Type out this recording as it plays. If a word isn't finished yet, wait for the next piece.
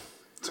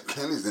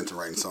Kenley's into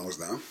writing songs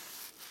now.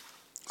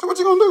 So what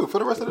you gonna do for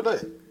the rest of the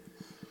day?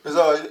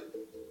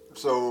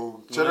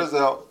 So Cheddar's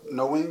out,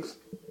 no wings.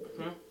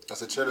 I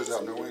said Cheddar's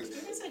out, no wings. You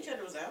didn't say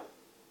Cheddar was out.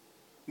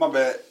 My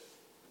bad.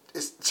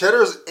 It's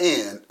Cheddar's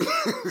in,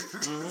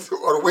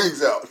 or the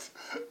wings out.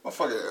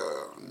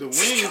 Motherfucker. The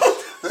wings.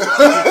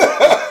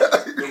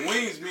 The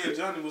wings. Me and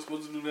Johnny was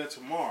supposed to do that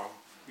tomorrow.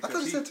 I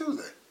thought you said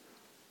Tuesday.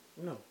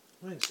 No,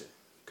 Wednesday.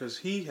 Because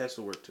he has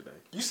to work today.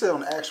 You said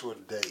on the actual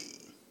day.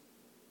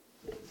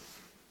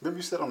 Remember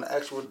you said on the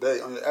actual day,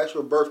 on your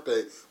actual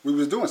birthday, we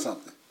was doing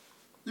something.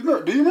 You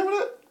remember? Do you remember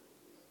that?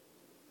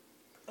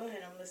 Go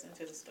ahead, I'm listening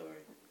to the story.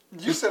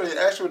 You said on your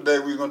actual day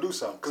we was going to do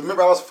something. Because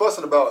remember I was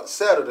fussing about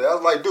Saturday. I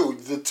was like, dude,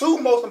 the two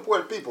most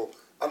important people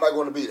are not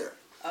going to be there.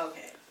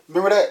 Okay.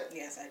 Remember that?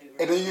 Yes, I do.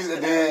 And then you, I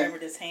remember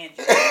this hand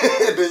job.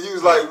 and then you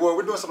was like, well,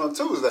 we're doing something on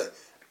Tuesday.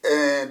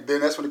 And then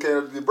that's when it came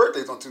up, your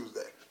birthday's on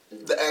Tuesday.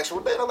 The actual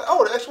day. And I'm like,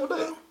 oh, the actual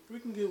day. We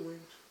can get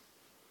wings.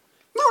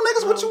 No,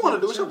 niggas, what you want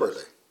to do? It's your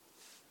birthday.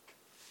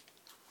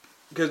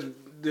 Because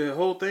the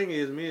whole thing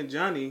is, me and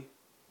Johnny,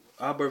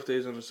 our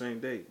birthdays on the same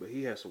day, but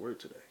he has to work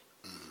today.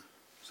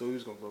 So he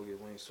was going to go get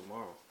wings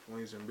tomorrow.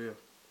 Wings and beer.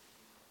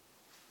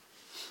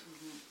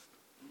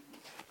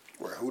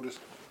 Where, Hooters?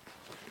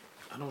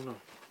 I don't know.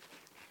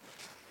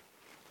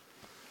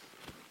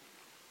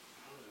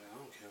 I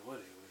don't care what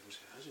it was.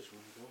 I just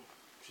want to go.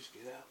 Just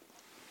get out.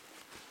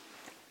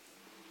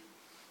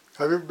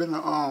 Have you ever been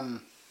to,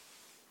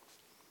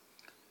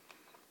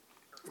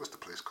 what's the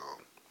place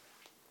called?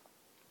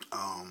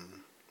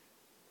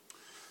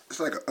 It's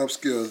like an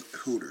upscale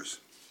Hooters.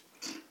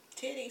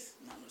 Titties.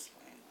 No, I'm just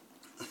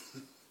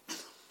playing.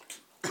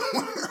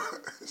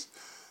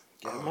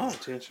 Get my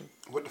attention.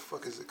 What the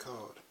fuck is it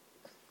called?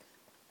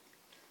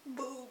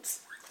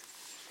 Boobs.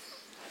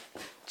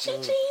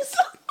 Chi-chis.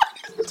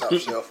 Top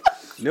Shelf.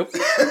 Nope.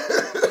 What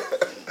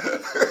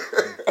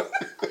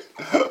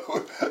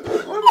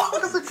the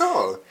fuck is it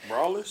called?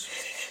 Brawlers?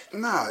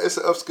 Nah, it's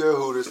an upscale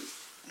Hooters.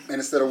 And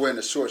instead of wearing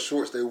the short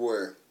shorts, they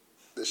wear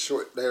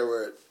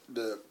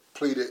the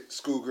pleated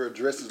schoolgirl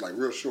dresses, like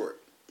real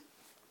short.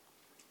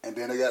 And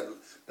then they got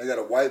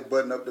a white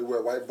button up. They wear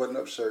a white button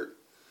up shirt.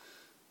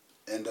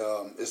 And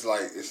it's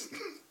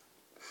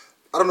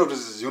I don't know if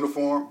this is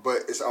uniform,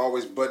 but it's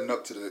always buttoned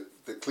up to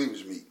the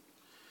cleavage meat.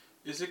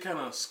 Is it kind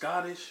of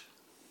Scottish?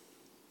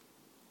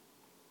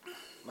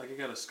 Like it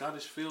got a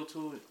Scottish feel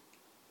to it?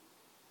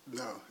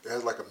 No, it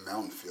has like a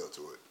mountain feel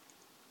to it.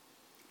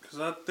 Because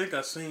I think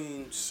I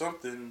seen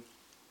something.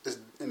 It's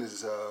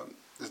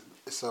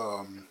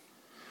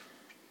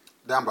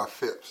down by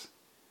Phipps.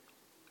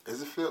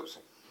 Is it Phipps?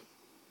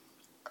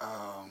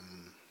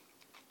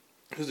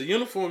 Because the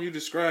uniform you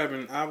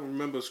describing, I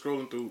remember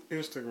scrolling through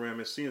Instagram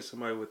and seeing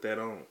somebody with that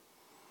on.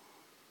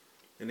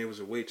 And it was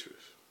a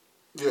waitress.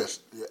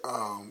 Yes. Yeah,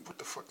 what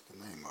the fuck is the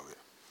name of it?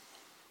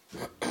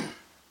 I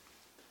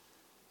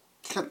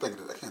can't think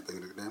of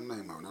the damn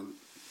name of it.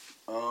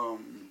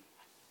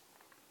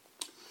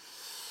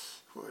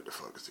 What the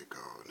fuck is it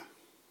called?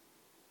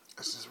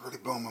 It's just really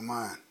blowing my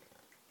mind.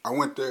 I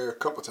went there a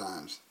couple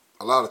times.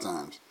 A lot of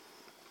times.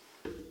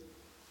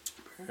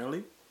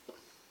 Apparently.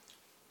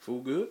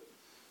 Food good?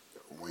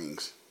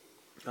 Wings.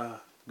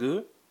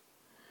 Good?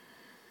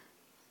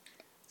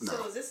 No.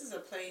 So this is a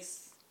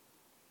place...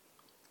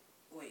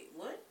 Wait,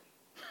 what?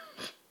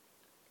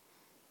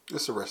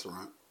 It's a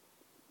restaurant.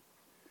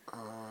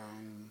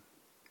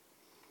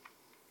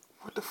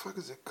 What the fuck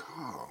is it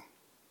called?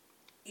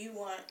 You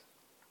want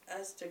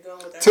us to go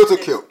with... Tilted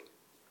Kilt.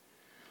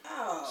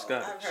 Oh,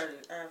 Scottish. I've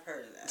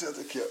heard of that.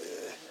 Tilted Kilt,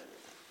 yeah.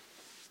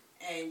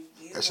 And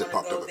you That want shit to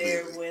popped go up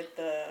there immediately. with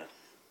the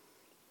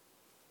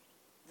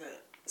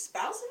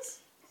spouses?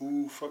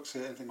 Who the fuck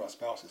said anything about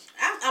spouses?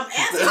 I'm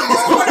asking.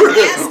 That's what I'm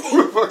asking. Who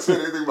the fuck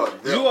said anything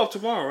about them? You off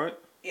tomorrow, right?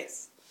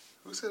 Yes.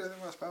 Who said anything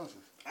about spouses?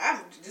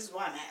 This is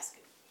why I'm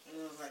asking. It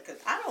was like, cause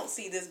I don't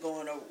see this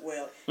going over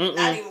well.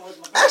 Not even with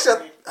my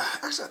Actually,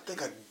 girlfriend. I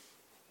think I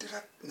did.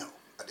 No,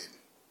 I didn't.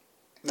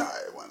 No,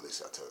 it wasn't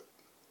Lisa. I took.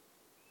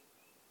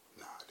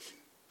 No, I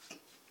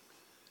didn't.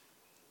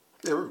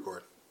 Yeah, we're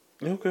recording.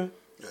 Okay.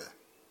 Yeah.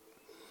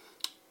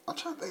 I'm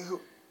trying to think who.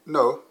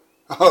 No.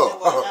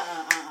 Oh.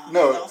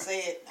 No. Don't say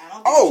it. I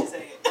don't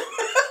think you should say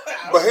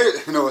it. But here,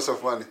 you know what's so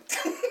funny?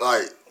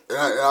 Like, and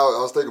I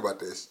was thinking about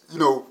this. You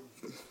know,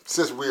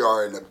 since we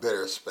are in a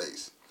better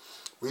space,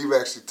 we've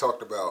actually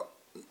talked about,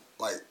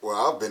 like, well,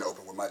 I've been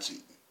open with my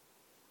cheating.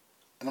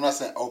 And I'm not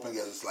saying open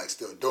as it's like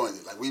still doing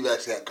it. Like, we've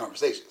actually had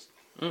conversations.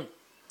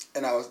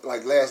 And I was,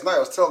 like, last night I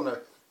was telling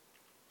her,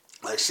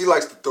 like, she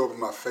likes to throw up in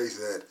my face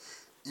that,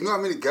 you know how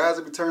many guys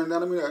have been turning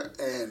down to me?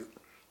 And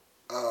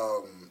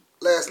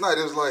last night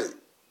it was like,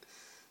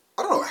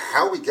 I don't know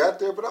how we got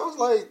there, but I was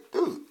like,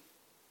 dude,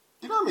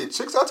 you know how many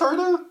chicks I turn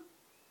down?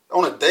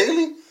 On a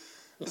daily?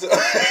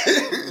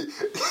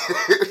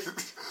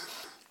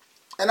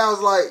 And I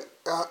was like,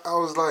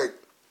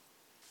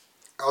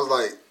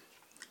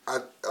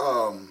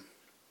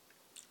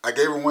 I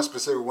gave her one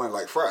specific one,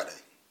 like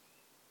Friday.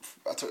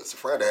 It's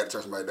Friday, I had to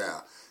turn somebody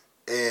down.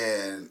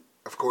 And,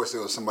 of course, it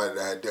was somebody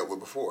that I had dealt with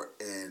before.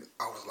 And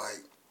I was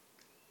like,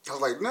 I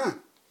was like, nah.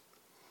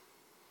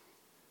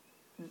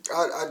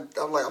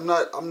 I'm like,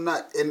 I'm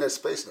not in that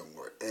space no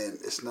more, and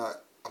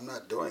I'm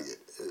not doing it.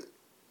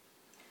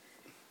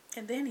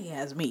 And then he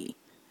has me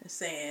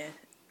saying,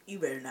 "You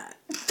better not."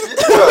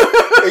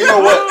 You know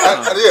what?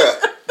 Yeah,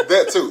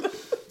 that too,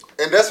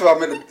 and that's what I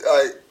meant.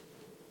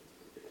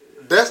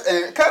 That's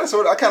and kind of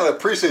sort of. I kind of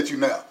appreciate you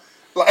now.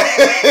 Like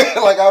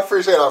I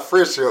appreciate our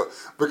friendship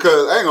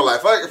because I ain't gonna lie.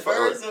 If I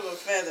Birds of a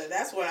feather.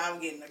 That's what I'm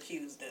getting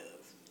accused of.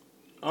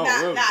 Oh,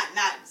 not, really?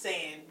 not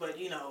saying, but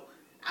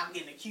I'm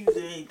getting accused of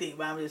anything.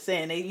 But I'm just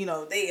saying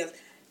they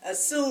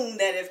assume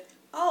that if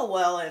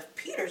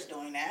Peter's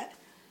doing that,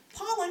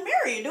 Paul and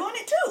Mary are doing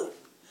it too.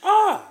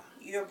 Ah.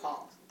 You're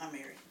Paul. I'm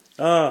Mary.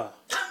 Ah.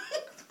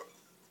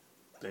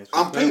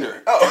 I'm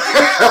Peter.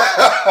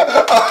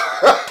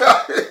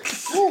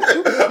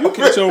 You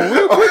catch on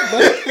real quick,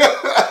 buddy.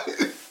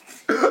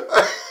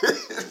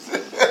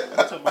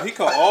 He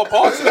caught all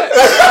parts of that.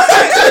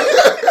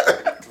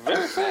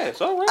 Very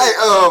fast. All right. Hey,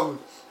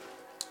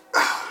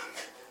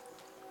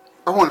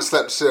 I want to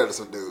slap the shit out of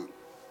some dude.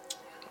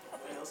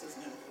 What else is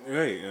new?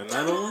 Hey,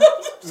 another one?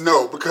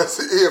 No, because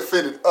he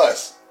offended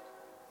us,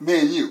 me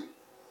and you.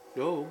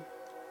 Yo.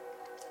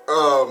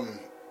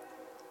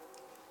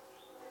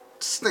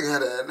 This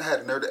nigga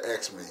had the nerve to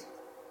ask me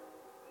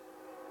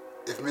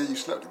if me and you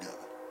slept together.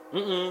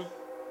 Mm-mm.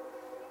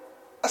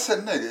 I said,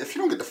 nigga, if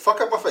you don't get the fuck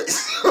out my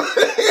face.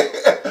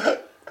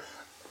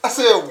 I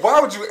said,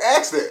 why would you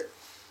ask that?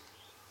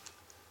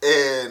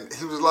 And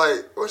he was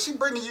like, well, she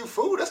bringing you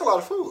food? That's a lot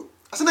of food.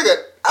 I said, nigga,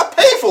 I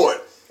paid for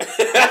it.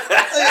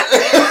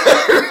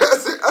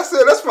 I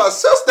said, that's my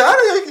sister.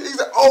 He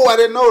said, oh, I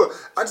didn't know.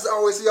 I just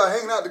always see y'all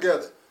hanging out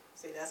together.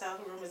 See, that's how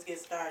the rumors get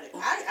started.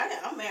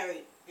 I'm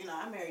married.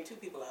 I married 2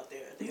 people out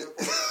there at the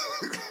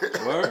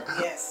airport. Word?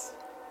 Yes.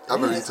 I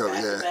remember you Yes, told me,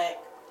 back to yeah. back.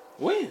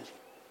 When?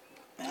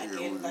 Back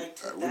in like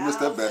 2000. We missed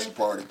that bachelor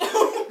party.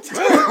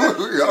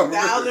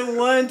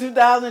 2001,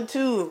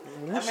 2002.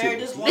 I shit married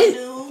this was one lit.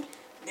 dude.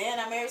 Then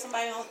I married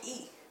somebody on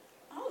E.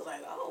 I was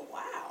like, oh,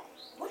 wow.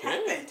 What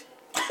happened?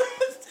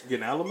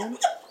 Getting alimony?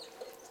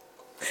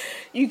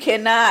 You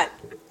cannot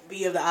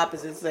be of the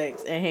opposite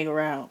sex and hang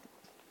around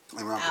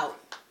Ain't wrong. out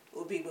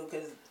with people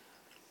because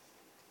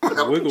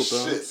Wiggle Shit.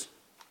 thumbs.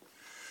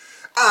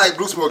 All right,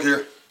 Blue Smoke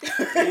here.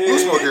 Blue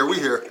Smoke here. We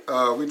here.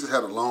 We just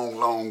had a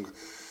long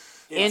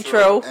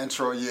intro.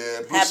 intro. Yeah.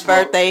 Blue Happy Smoke.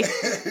 birthday.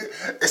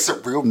 It's a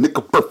real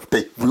nigga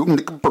birthday. Real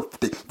nigga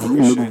birthday.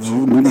 Real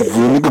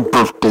nigga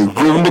birthday.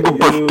 Real nigga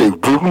birthday.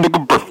 Real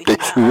nigga birthday.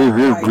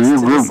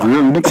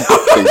 Real nigga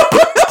birthday.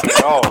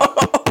 Oh.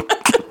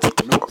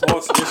 No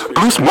pause in this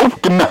Blue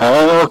Smoke in the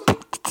house.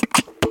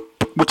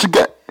 What you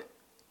got?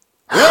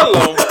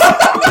 Hello.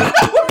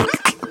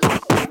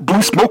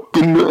 Blue Smoke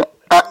in the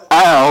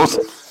house.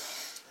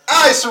 All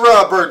right,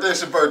 Sherrod birthday.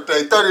 It's your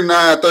birthday.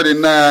 39,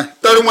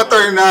 31,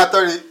 39,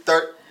 30.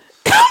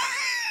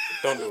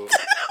 Don't do it.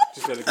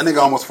 Just let it That go.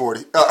 nigga almost 40.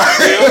 You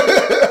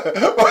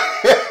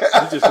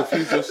just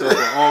confuse yourself on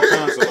all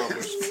kinds of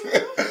numbers.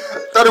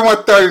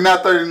 31, 39,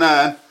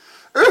 39.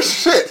 Oh,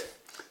 shit.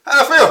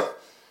 How I feel? I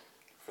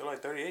feel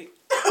like 38.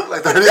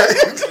 Like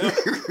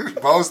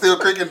 38. Bones still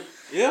creaking.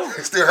 Yeah.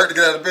 Still hurt to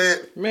get out of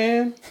bed.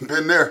 Man,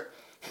 Been there.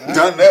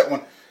 Done that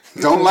one.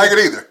 Don't like it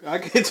either. I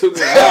get to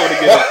an hour to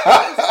get up.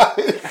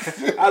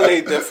 I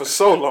laid there for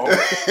so long.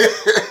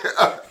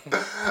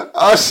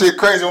 Oh, shit.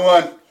 Crazy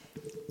one.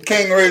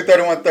 King Ray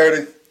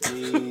 3130.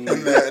 And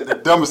the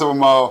dumbest of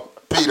them all,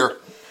 Peter.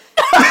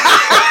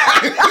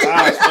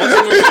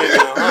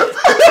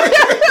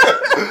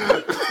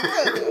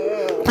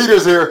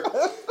 Peter's here.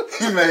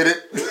 He made it.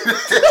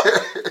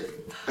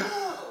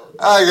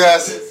 All right,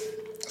 guys.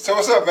 So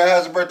what's up, man?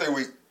 How's your birthday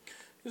week?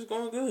 It's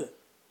going good.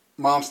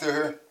 Mom still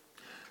here?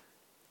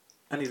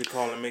 I need to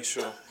call and make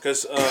sure.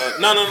 Because,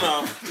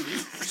 no.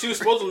 She was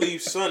supposed to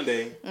leave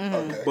Sunday.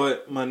 Okay.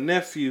 But my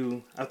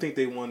nephew, I think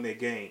they won their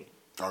game.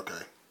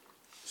 Okay.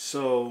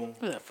 So,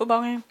 Was it a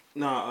football game?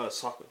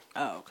 soccer.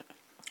 Oh, okay.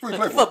 Who you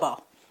play for?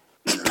 Football.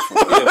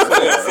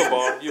 Yeah,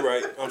 football. You're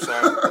right. I'm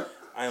sorry.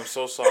 I am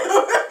so sorry.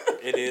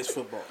 It is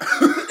football.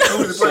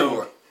 Who did you play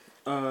for?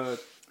 Help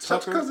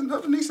Tucker. your cousin,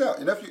 help your niece out.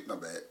 Your nephew, not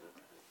bad.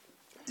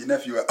 Your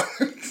nephew out.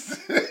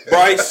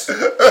 Bryce.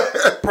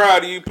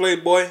 Proud of you,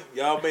 Playboy.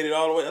 Y'all made it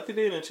all the way. I think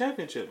they're in the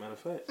championship, matter of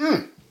fact.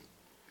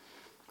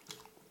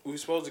 We were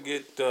supposed to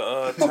get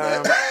the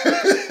time.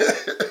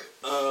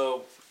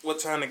 What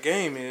time the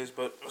game is,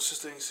 but my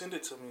sister ain't send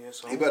it to me yet.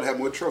 So He better have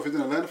more trophies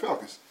than Atlanta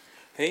Falcons.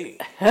 hey.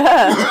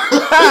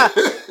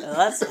 Well,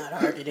 that's not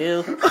hard to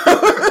do.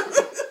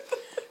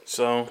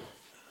 So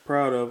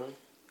proud of him.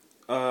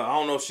 I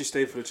don't know if she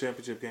stayed for the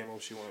championship game or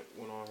if she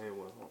went on here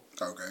with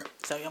her. Okay.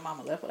 So your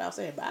mama left without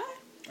saying bye?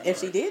 If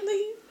she did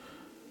leave?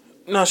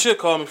 No, she'll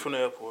call me from the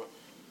airport.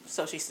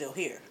 So she's still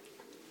here.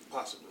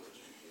 Possibility.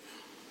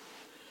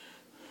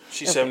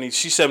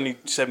 She's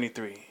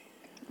 73.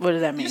 What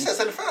does that mean? You said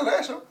 75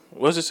 last year.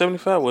 Was it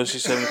 75? Was she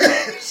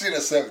 75? She in the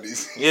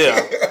 70s. Yeah.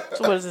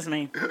 So what does this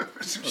mean?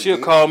 She'll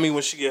call me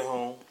when she get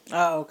home.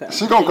 Oh, okay.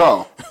 She gonna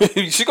call.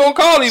 She gonna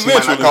call She might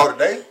eventually. not call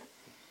today.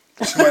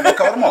 She might not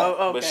call tomorrow.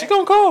 Oh, okay. But she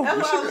gonna call.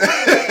 That's what I was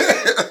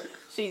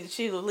saying.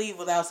 She'll leave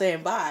without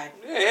saying bye.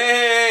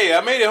 Hey, I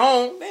made it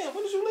home. Damn,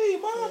 when did you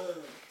leave, Mom?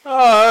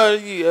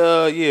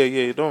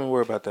 Yeah. Don't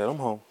worry about that. I'm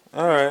home.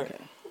 All right. Okay.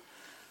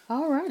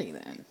 Alrighty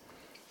then.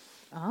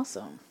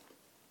 Awesome.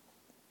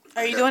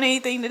 Are you doing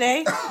anything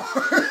today?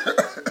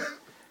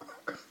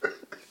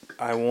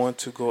 I want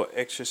to go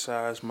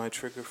exercise my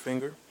trigger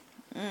finger.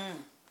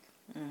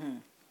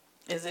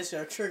 Is this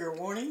your trigger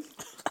warning?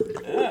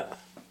 Yeah.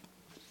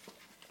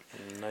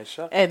 Nice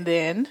shot. And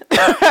then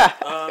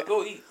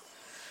Go eat.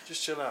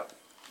 Just chill out.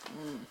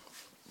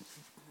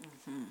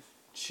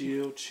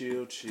 Chill.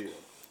 you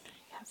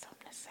have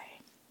something to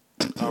say.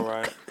 All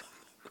right.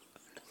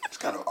 It's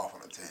kind of off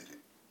on a tangent.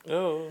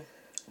 Oh.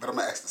 But I'm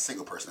going to ask the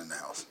single person in the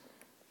house.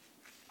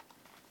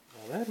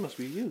 Well, that must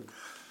be you.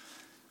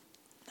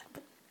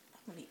 I'm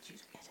gonna need you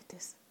to edit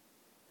this.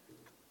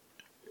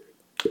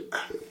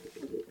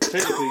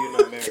 Technically, you're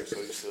not married, so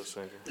you're still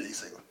single. Yeah, he's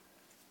single.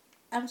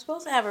 I'm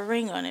supposed to have a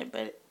ring on it,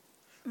 but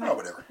Oh,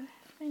 whatever.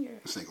 finger.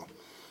 Single.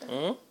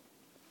 Hmm?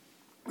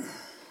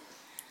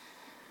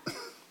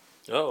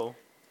 Oh.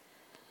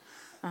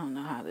 I don't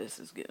know how this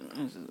is getting.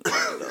 This is going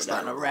to go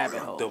down a rabbit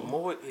hole. The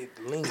more it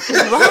lingers,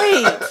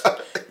 Right.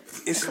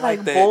 it's like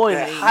like that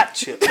boiling. hot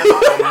chip.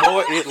 The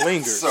more it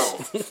lingers. So,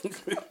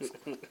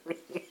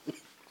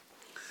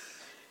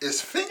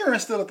 is fingering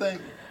still a thing?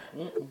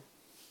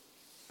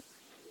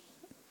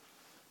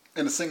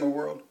 In the single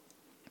world?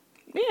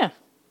 Yeah.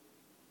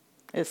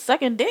 Is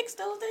sucking dick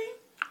still a thing?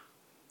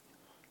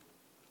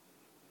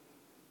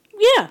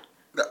 Yeah.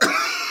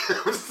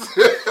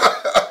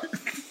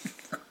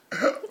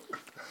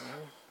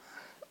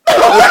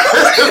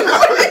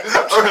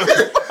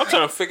 I'm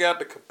trying to figure out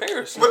the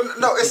comparison. But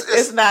no,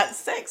 It's not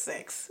sex.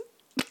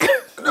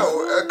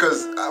 no,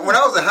 because when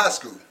I was in high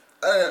school,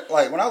 I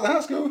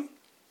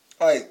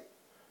ain't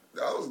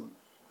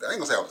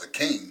gonna say I was a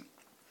king,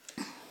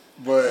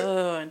 but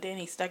Oh, and then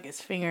he stuck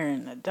his finger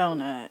in the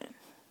donut.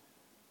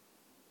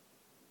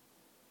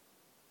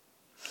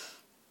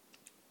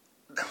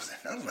 that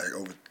was like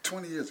over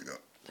 20 years ago.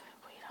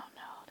 We don't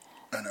know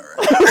that. I know, right?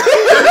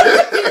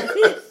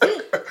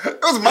 It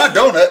was my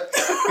donut.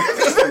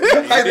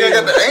 I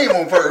got the aim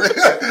on purpose. I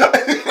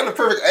got the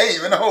perfect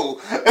aim in the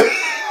hole.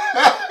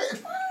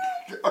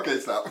 Okay,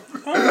 stop.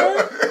 All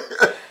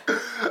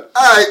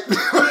right.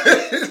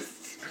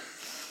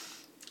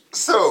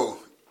 So,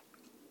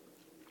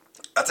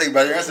 I take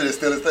back your answer. It's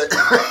still a thing.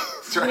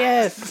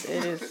 Yes,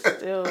 it is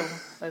still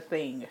a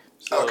thing.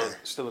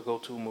 Still a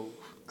go-to move.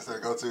 So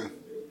go to.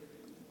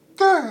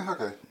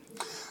 Okay.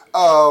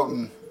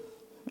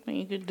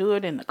 You could do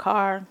it in the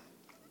car,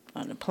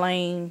 on the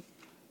plane,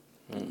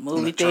 in the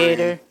movie the train.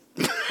 theater.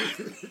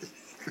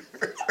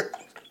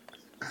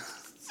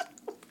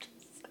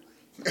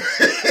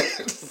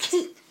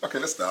 Okay,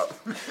 let's stop.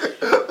 I'm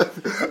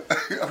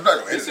not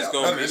gonna edit This is out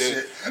gonna none of be this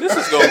shit. This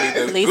is gonna be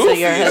the Lisa,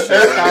 your goofiest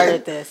husband shit.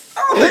 started this. I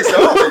don't think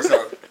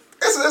so.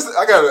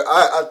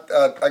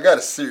 I got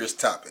a serious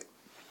topic.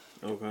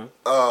 Okay. And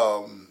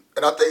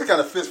I think it kind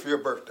of fits for your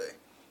birthday.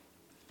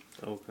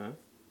 Okay.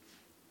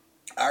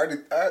 I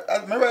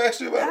remember I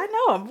asked you about I it.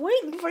 know. I'm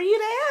waiting for you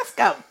to ask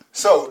him.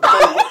 So,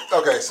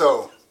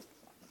 so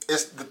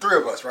it's the three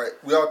of us, right?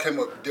 We all came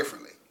up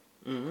differently.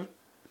 Mm-hmm.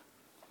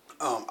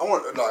 I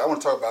want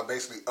to talk about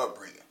basically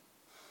upbringing.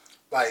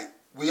 Like,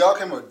 we all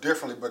came up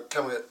differently, but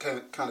kind of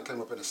came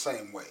up in the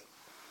same way.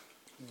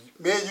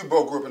 Me and you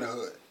both grew up in the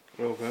hood.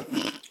 Okay.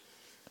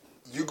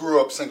 You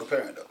grew up single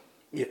parent, though.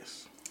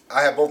 Yes.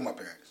 I had both my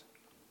parents.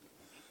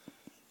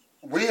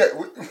 What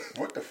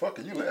the fuck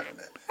are you laughing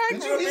at? I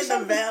Did grew you up eat in the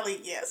something? valley,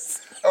 yes.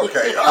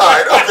 Okay, all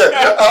right.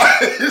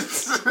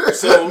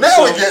 So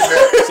now we get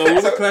there. So you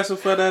would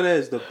classify that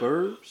as the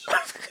burbs?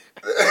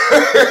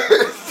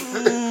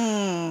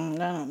 I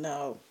don't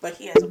know. But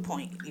he has a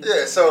point.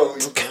 Yeah, so,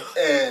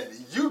 and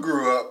you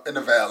grew up in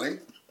the valley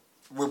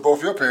with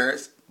both your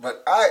parents,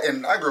 but I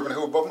grew up in the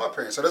hood with both my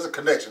parents, so there's a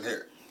connection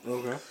here.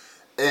 Okay.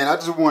 And I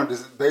just wanted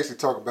to basically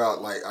talk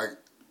about, like, I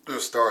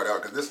just started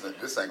out, because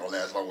this ain't gonna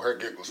last long with her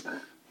giggles.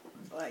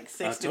 Like I 6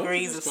 told you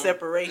degrees this of one.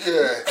 separation.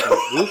 Yeah,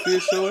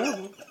 Goofiest show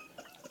ever.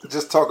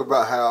 just talk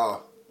about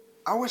how,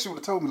 I wish you would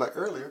have told me, like,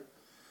 earlier.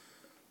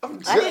 I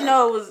didn't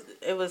know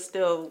it was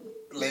still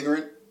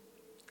Lingering?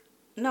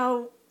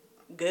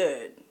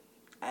 good.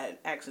 I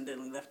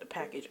accidentally left the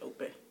package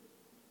open.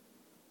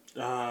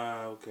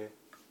 Okay.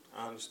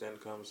 I understand the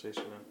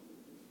conversation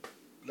now.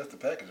 Left the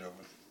package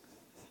open.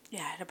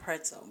 Yeah, I had a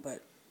pretzel,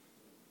 but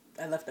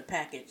I left the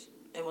package.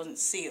 It wasn't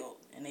sealed,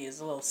 and it was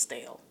a little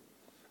stale.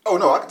 Oh,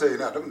 no, I can tell you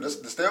now. The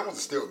stale ones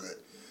are still good.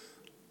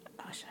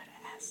 I should have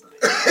asked.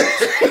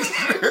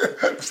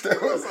 The stale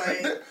ones,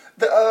 Like-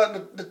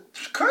 the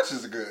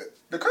crunches are good.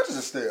 The crunches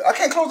are still. I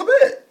can't close the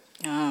bed.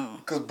 Oh.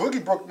 Because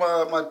Boogie broke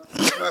my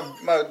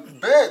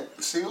bed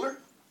sealer.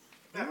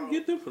 You can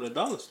get them from the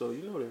dollar store.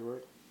 You know that,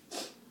 right?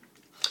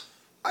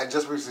 I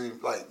just recently,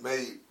 like,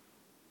 made,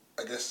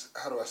 I guess,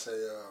 how do I say,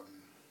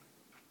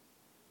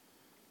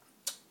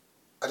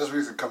 I just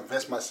recently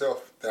convinced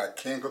myself that I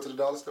can go to the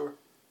dollar store.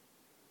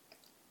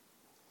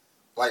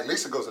 Like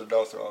Lisa goes to the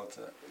dollar store all the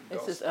time.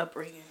 It's his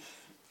upbringing.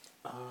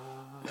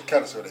 It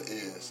kind of sort of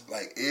is.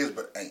 Like, is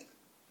but ain't.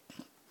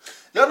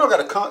 Y'all know got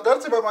I tell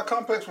you about my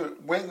complex with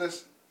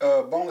wingless,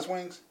 boneless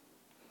wings?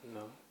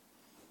 No.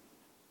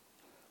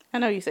 I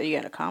know you said you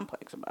had a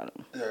complex about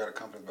them. Yeah, I got a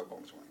complex about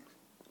boneless wings.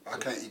 I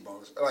can't eat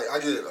boneless. Like, I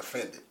get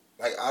offended.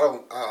 Like, I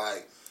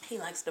like. He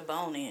likes the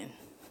bone in.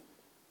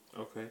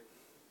 Okay.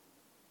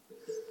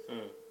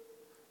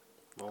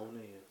 Bone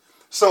in.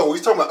 So we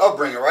talking about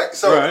upbringing, right?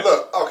 So right.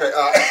 Look, okay,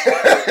 all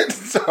right.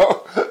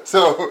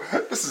 so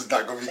this is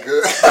not gonna be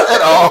good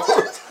at all.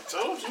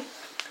 Told you.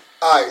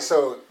 All right,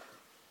 so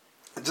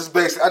just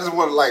basically, I just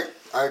want to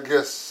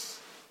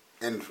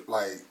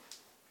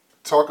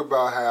talk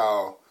about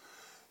how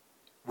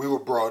we were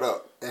brought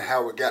up and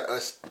how it got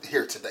us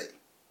here today.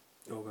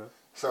 Okay.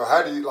 So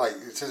how do you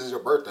since it's your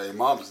birthday,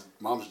 mom's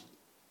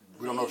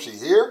we don't know if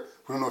she's here,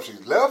 we don't know if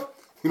she's left,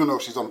 we don't know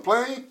if she's on the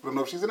plane, we don't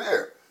know if she's in the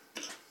air.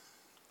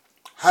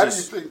 How do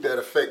you think that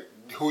affect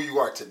who you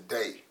are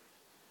today?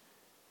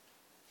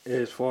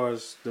 As far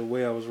as the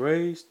way I was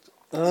raised,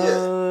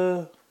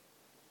 Yeah.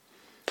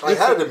 Like,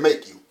 how did it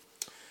make you?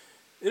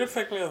 It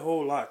affected me a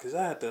whole lot because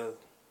I had to.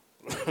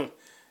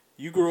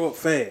 You grow up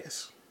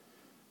fast,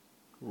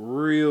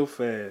 real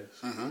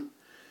fast. Mm-hmm.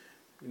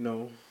 You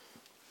know,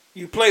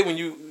 you play when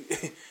you.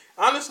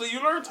 Honestly, you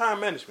learn time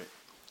management.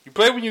 You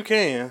play when you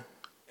can,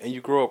 and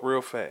you grow up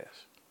real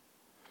fast.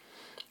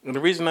 And the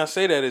reason I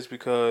say that is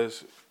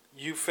because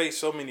you face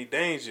so many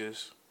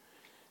dangers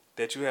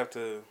that you have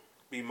to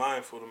be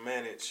mindful to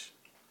manage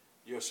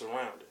your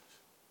surroundings.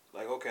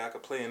 Like, okay, I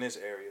could play in this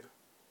area,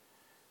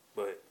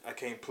 but I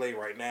can't play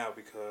right now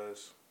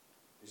because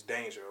there's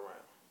danger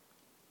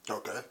around.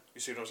 Okay.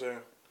 You see what I'm saying?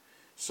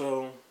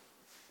 So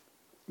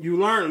you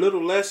learn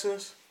little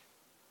lessons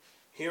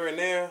here and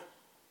there,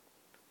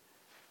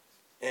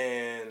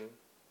 and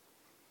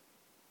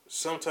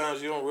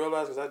sometimes you don't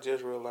realize, because I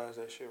just realized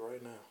that shit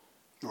right now.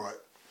 Right.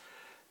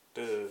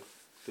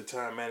 The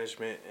time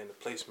management and the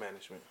place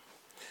management.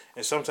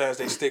 And sometimes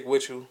they stick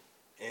with you,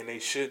 and they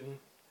shouldn't.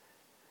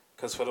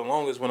 Because for the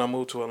longest, when I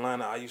moved to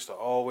Atlanta, I used to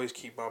always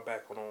keep my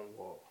back on the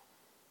wall.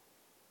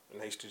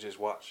 And I used to just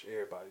watch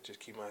everybody, just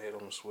keep my head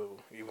on the swivel,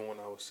 even when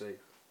I was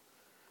safe.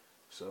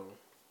 So,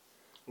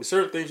 with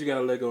certain things, you got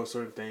to let go of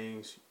certain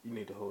things you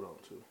need to hold on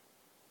to.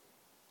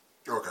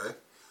 Okay.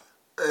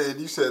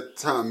 And you said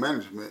time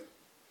management.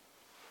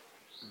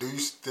 Do you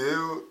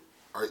still...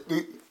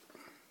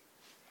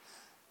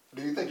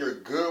 Do you think you're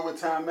good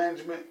with time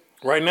management?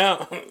 Right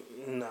now?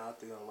 Nah, I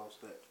think I lost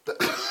that.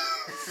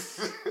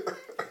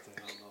 I think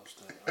I lost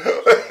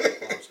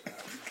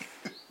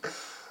that.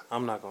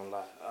 I'm not going to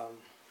lie. I'm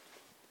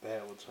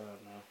bad with time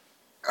now.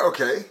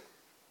 Okay.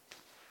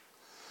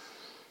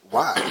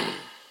 Why?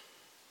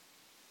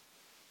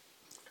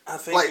 I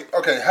think...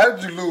 okay, how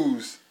did you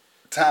lose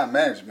time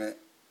management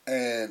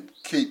and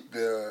keep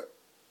the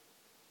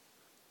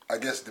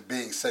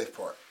being safe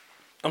part?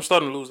 I'm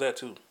starting to lose that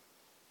too.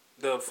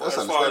 That's as far as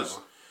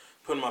understandable.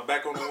 putting my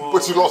back on the wall.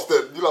 But you lost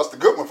the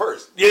good one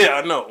first.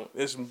 Yeah, I know.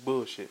 It's some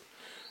bullshit.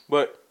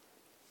 But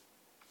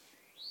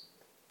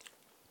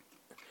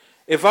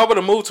if I would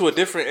have moved to a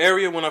different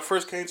area when I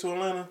first came to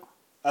Atlanta,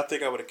 I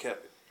think I would have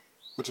kept it.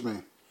 What you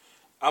mean?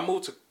 I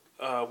moved to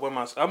I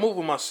moved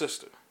with my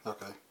sister.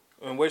 Okay.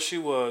 And where she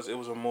was, it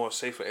was a more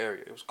safer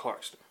area. It was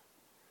Clarkston.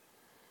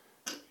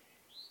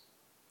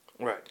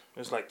 Right.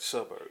 It's like the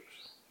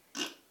suburbs.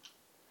 Is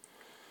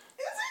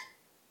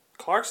it?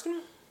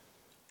 Clarkston?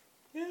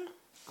 Yeah.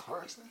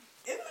 Clarkston?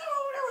 Isn't that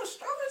over there where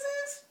Strokers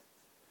is?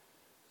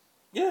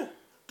 Yeah.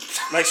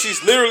 Like,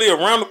 she's literally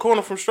around the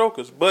corner from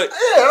Strokers, but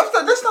Yeah,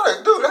 that's not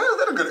a dude. How is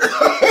that a good?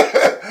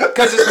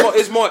 because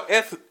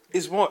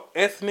it's more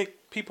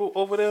ethnic people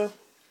over there,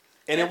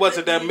 and it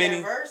wasn't that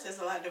many. Diverse. It's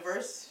a lot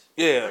diverse.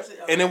 Yeah,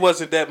 Diversity. and it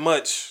wasn't that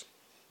much.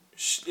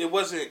 It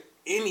wasn't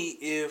any,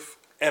 if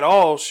at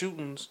all,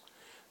 shootings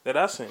that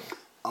I seen.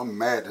 I'm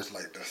mad. That's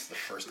the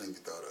first thing you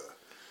thought of.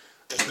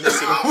 I'm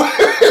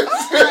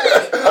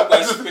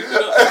glad you picked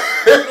it up.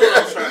 You know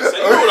what I was trying to say.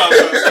 You know what I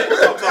was trying to say.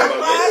 What I'm talking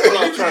about, man. You know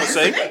what I was trying to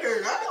say.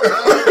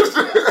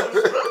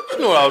 You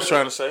know what I was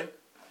trying to say.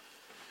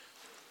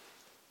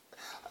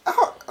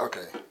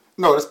 Okay.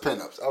 No, that's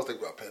pin-ups. I was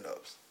thinking about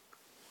pin-ups.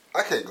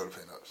 I can't go to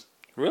pin-ups.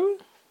 Really?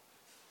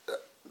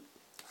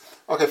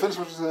 Okay, finish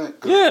what you're saying.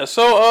 Good. Yeah.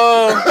 So,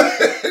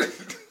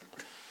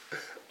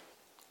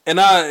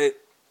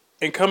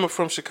 and coming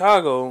from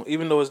Chicago,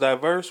 even though it's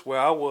diverse, where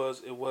I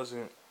was, it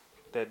wasn't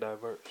that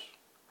diverse.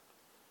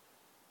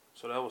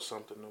 So that was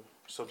something new,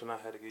 something I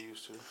had to get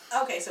used to.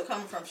 Okay, so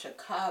coming from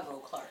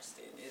Chicago,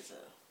 Clarkston is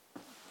a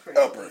pretty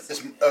Upper.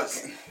 decent-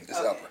 It's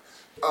okay. upper.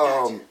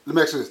 Gotcha. Let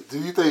me ask you this. Do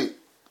you think...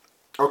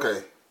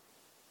 Okay.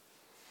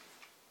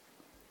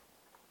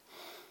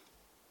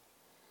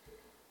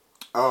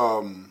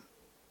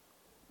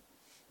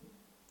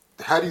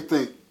 How do you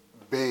think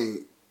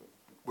being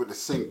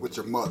with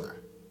your mother,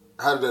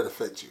 how did that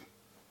affect you?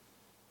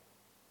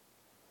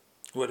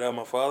 Without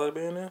my father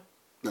being there?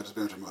 Not just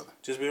being with your mother.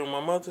 Just being with my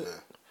mother? Yeah.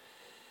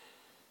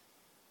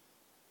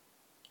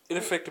 It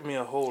affected me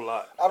a whole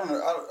lot. I don't know.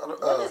 What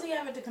does he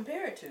have it to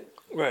compare it to?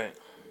 Right.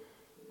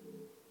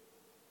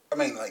 I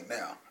mean, like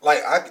now,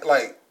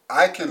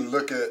 I can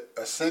look at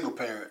a single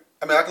parent.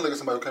 I mean, I can look at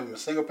somebody who comes from a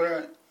single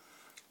parent,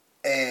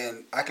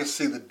 and I can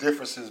see the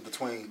differences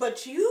between.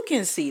 But you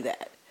can see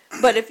that.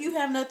 But if you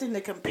have nothing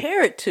to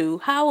compare it to,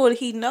 how would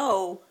he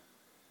know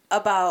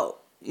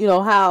about,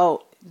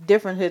 how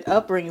different his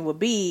upbringing would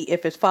be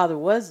if his father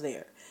was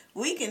there?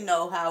 We can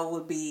know how it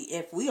would be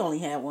if we only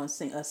had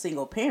a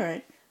single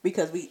parent,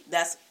 because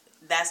that's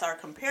our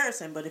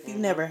comparison. But if you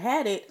never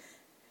had it,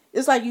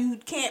 it's like you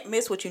can't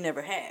miss what you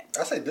never had.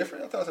 I say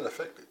different. I thought it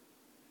affected.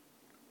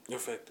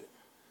 Affected.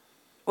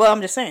 Well,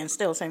 I'm just saying,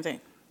 still same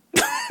thing.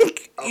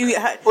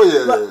 Yeah.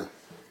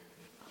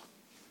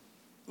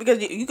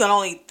 Because you can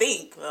only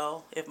think,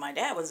 well, if my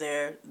dad was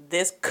there,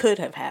 this could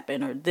have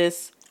happened, or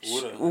this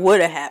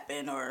would have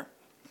happened, or.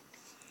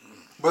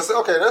 But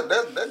okay,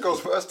 that goes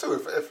for us too.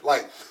 If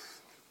like,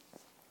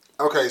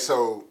 okay,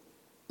 so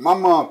my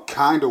mom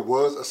kind of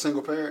was a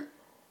single parent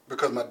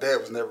because my dad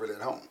was never really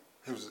at home.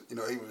 He was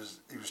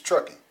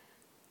trucking.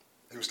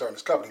 He was starting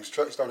his company. He was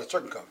starting his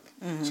trucking company.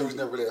 Mm-hmm. So he was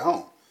never really at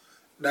home.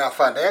 Now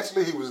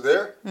financially he was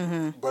there,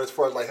 but as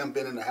far as like him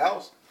being in the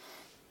house,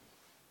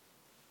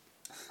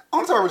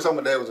 only time I really saw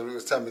my dad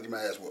was telling me to get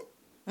my ass whooped.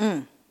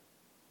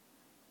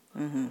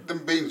 Them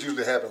beatings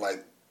usually happen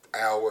like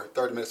hour,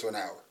 30 minutes to an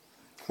hour.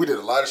 We did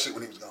a lot of shit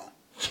when he was gone.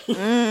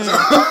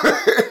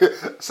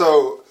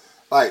 So,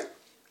 like,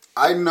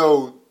 I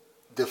know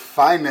the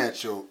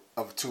financial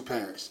of two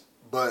parents,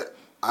 but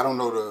I don't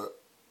know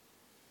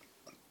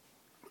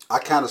I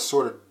kind of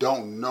sort of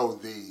don't know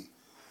the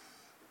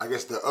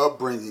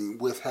upbringing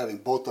with having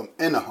both of them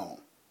in a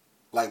home.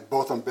 Like,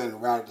 both of them being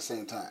around at the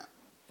same time.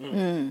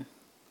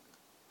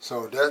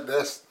 So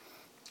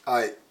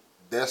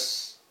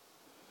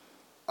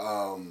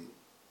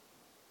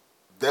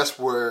that's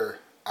where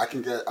I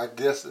can get, I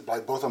guess,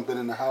 like both of them been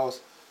in the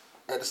house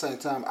at the same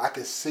time, I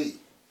can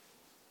see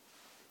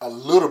a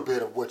little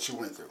bit of what you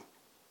went through.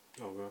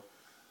 Okay.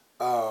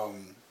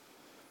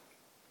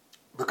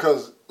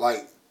 Because,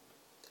 like,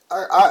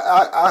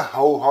 I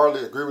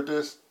wholeheartedly agree with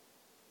this.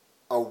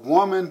 A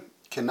woman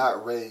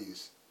cannot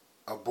raise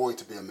a boy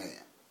to be a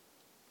man.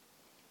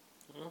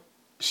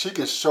 She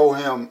can show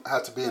him how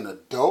to be an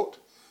adult,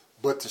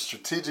 but to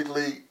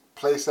strategically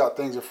place out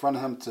things in front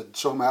of him to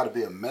show him how to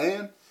be a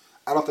man,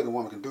 I don't think a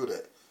woman can do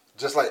that.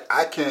 Just like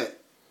I can't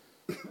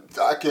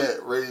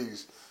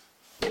raise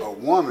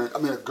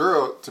a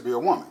girl to be a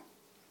woman.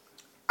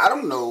 I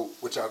don't know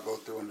what y'all go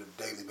through on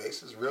a daily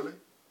basis, really.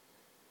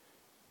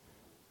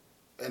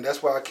 And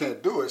that's why I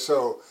can't do it.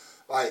 So,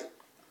 like,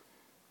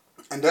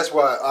 and that's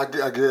why I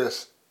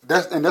guess,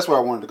 that's where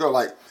I wanted to go.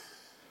 Like,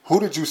 who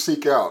did you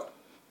seek out?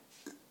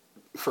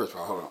 First of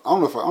all, hold on. I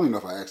don't even know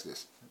if I asked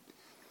this.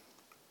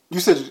 You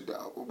said,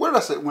 what did I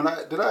say?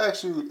 Did I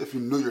ask you if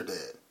you knew your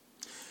dad?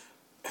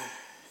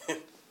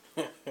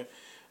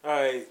 All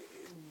right,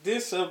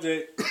 this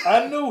subject,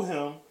 I knew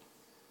him,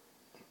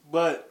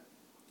 but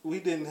we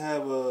didn't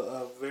have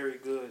a very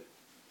good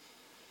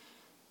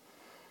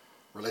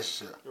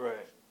relationship.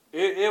 Right.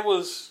 It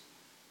was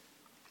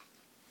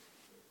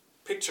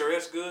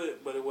picturesque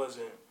good, but it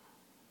wasn't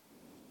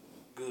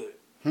good.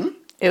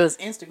 It was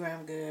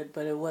Instagram good,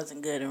 but it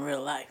wasn't good in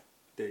real life.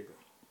 There you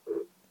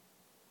go.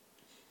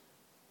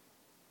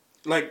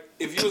 Like,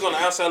 if you was on the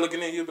outside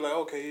looking in, you'd be like,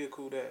 okay, yeah,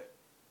 cool dad.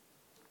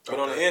 But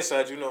on the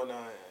inside,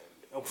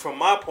 from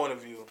my point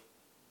of view,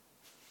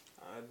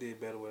 I did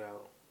better without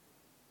him.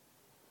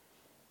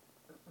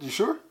 You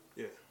sure?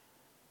 Yeah.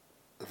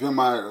 If you're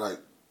like,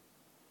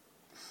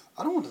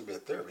 I don't want this to be a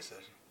therapy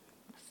session.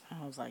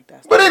 Sounds like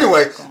that. But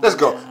anyway, let's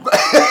go.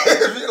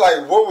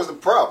 Like, what was the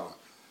problem?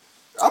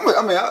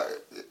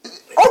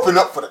 Open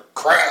up for the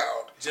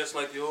crowd. Just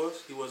like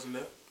yours, he wasn't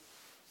there.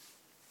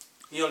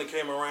 He only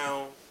came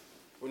around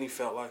when he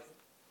felt like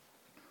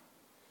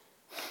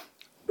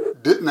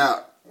it.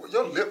 Now,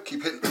 your lip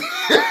keep hitting.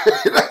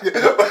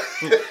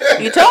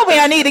 You told me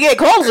I need to get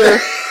closer.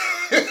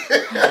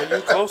 Are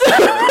you closer?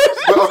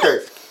 But okay.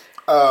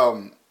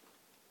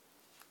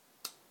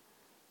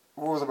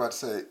 What was I about to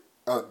say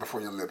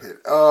before your lip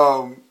hit?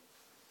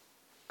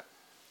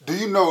 Do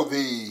you know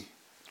this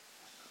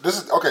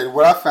is okay?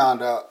 What I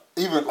found out,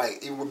 even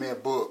with me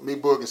and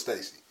Boog and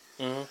Stacy,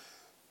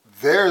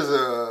 there's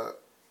the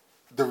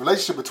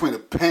relationship between the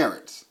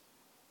parents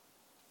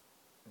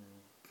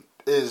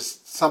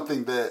is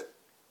something that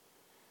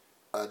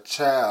a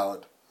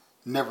child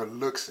never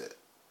looks at.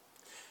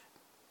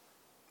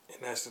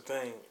 And that's the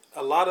thing.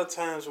 A lot of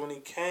times when he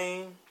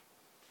came,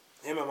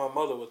 him and my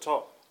mother would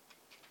talk.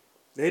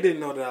 They didn't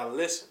know that I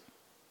listened.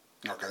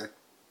 Okay.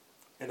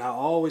 And I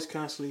always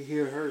constantly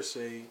hear her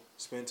say,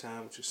 spend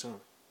time with your son.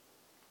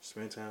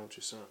 Spend time with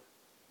your son.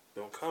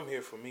 Don't come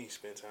here for me,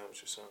 spend time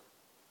with your son.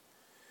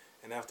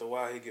 And after a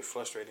while, he'd get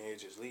frustrated and he'd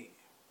just leave.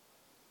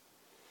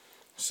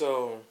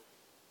 So,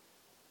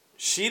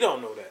 she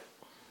don't know that.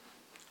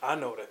 I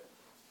know that.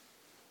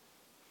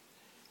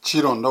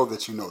 She don't know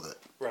that you know that.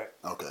 Right.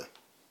 Okay.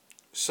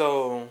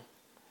 So,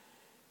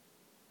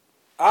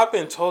 I've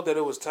been told that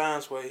it was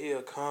times where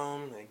he'll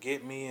come and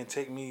get me and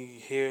take me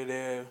here,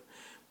 there,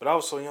 but I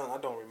was so young, I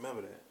don't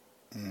remember that.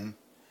 Mm-hmm.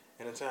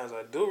 And the times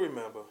I do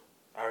remember,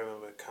 I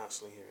remember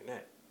constantly hearing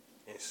that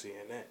and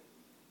seeing that.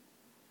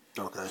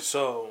 Okay.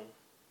 So,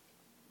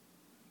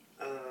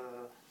 You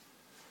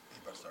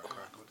about to start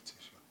crying with the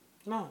tissue.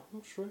 no,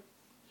 I'm sure.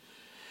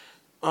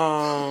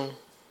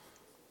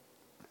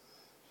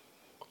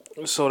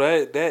 So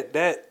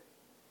that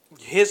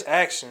his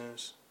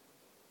actions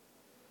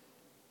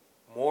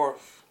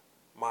morph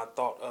my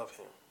thought of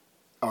him.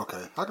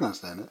 Okay, I can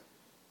understand it.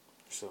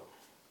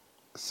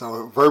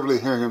 So verbally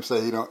hearing him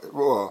say he don't,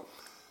 well,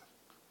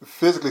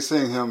 physically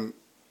seeing him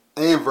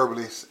and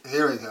verbally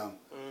hearing him,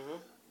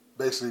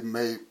 basically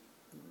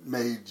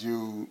made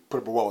you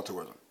put up a wall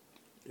towards him.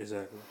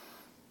 exactly.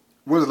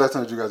 When was the last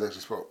time that you guys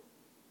actually spoke?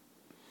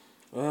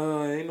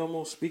 Ain't no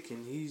more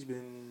speaking. He's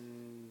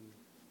been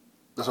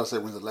That's why I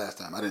said when's the last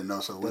time. I didn't know.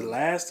 So the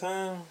last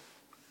time.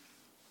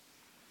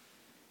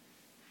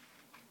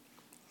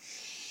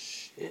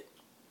 Shit.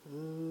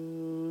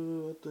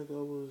 I think I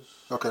was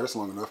Okay, that's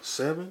long enough.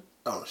 7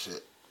 Oh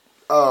shit.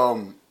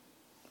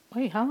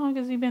 Wait, how long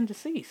has he been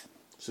deceased?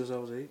 since I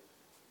was 8.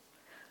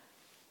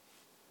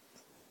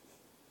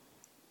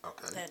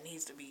 Okay. That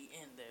needs to be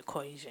in the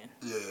equation.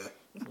 Yeah.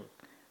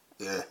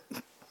 Yeah.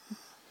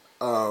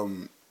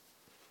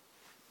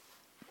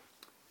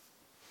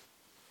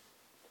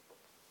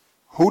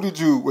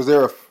 Was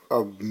there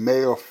a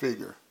male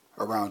figure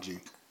around you?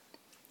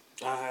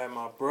 I had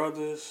my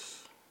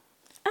brothers.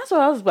 That's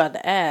what I was about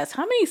to ask.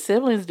 How many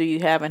siblings do you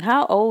have, and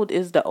how old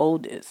is the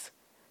oldest?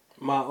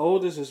 My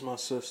oldest is my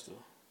sister.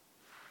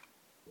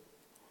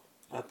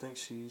 I think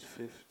she's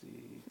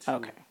 52.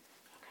 Okay.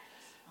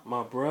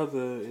 My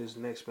brother is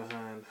next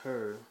behind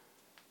her.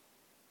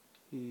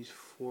 He's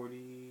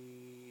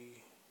 47.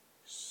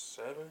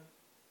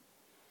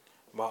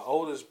 My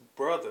oldest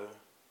brother,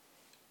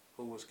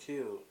 who was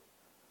killed,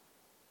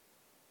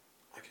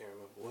 I can't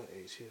remember what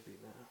age he'll be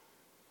now.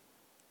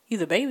 You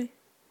the baby?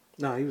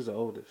 No, he was the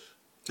oldest.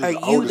 He's Are the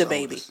you oldest, the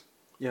baby? oldest.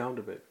 Yeah, I'm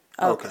the baby.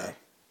 Okay.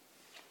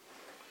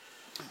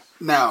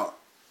 Now,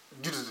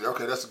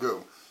 okay, that's good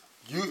one.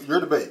 You're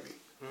the baby,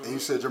 and you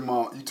said your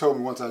mom. You told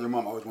me one time your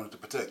mom always wanted to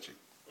protect you.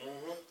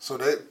 So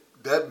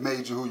that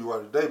made you who you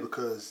are today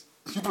because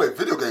you play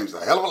video games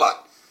a hell of a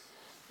lot.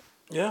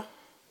 Yeah.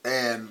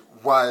 And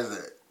why is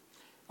that?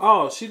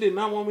 Oh, she did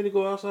not want me to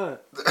go outside.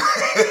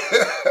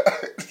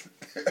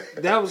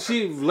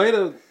 She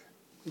later,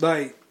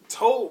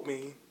 told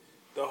me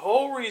the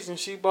whole reason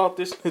she bought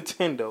this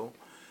Nintendo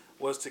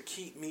was to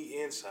keep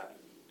me inside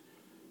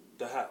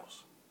the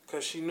house.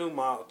 Because she knew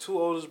my 2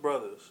 oldest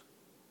brothers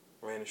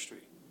ran the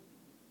street.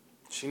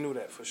 She knew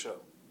that for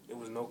sure. It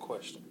was no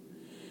question.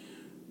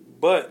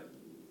 But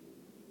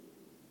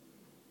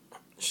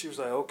she was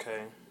like,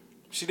 okay.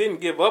 She didn't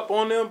give up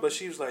on them, but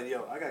she was like,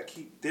 yo, I got to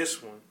keep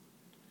this one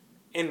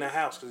in the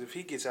house. Because if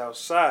he gets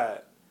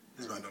outside,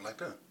 He's going to do like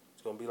that.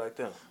 it's going to be like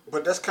them.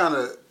 But that's kind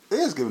of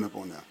is giving up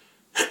on them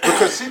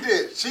because she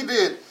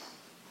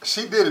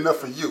did enough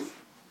for you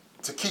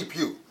to keep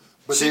you,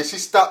 but then she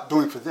stopped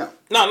doing for them.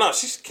 No,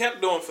 she kept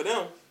doing for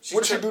them.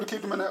 What did she do to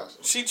keep them in the house?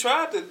 She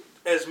tried to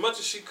as much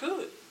as she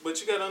could, but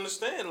you got to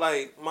understand,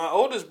 my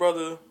oldest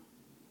brother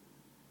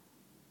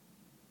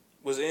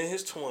was in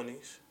his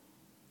 20s.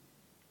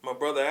 My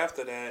brother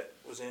after that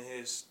was in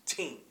his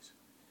teens.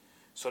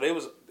 So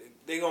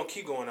they gonna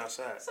keep going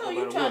outside. So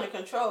you're trying to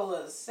control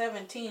a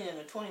 17 and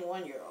a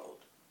 21-year-old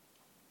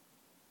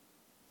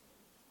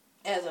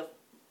as a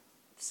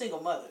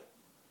single mother.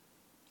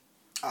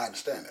 I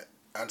understand that.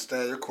 I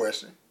understand your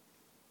question.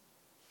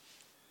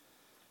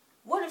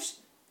 What if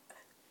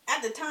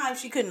at the time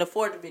she couldn't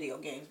afford the video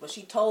games, but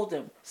she told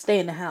them, stay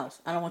in the house.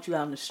 I don't want you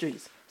out in the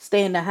streets.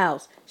 Stay in the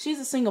house. She's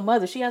a single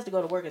mother. She has to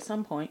go to work at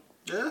some point.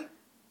 Yeah.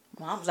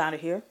 Mom's out of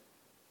here.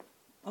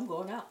 I'm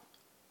going out.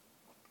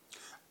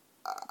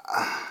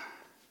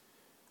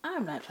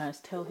 I'm not trying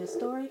to tell his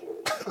story,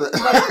 but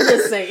I'm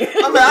just saying.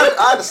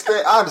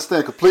 I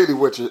understand completely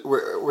what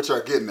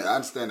you're getting at. I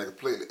understand that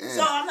completely. And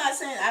So I'm not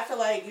saying. I feel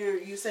like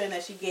you're saying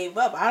that she gave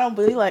up. I don't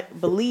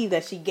believe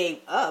that she gave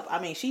up. I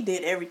mean, she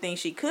did everything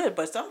she could,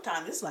 but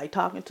sometimes it's like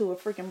talking to a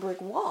freaking brick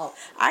wall.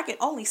 I can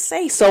only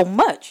say so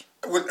much.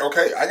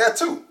 Okay, I got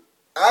 2.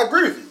 I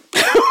agree with you,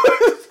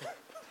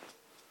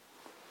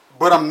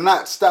 but I'm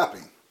not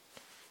stopping.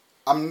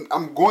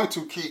 I'm going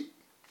to keep.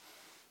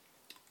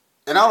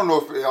 And I don't know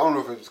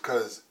if it's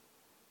because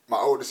my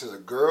oldest is a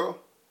girl,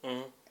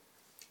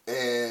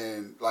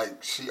 and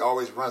she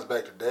always runs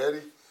back to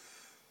daddy.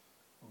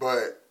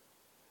 But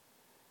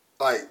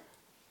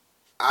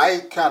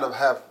I kind of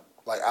have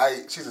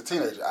she's a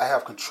teenager. I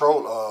have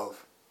control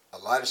of a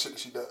lot of shit that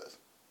she does,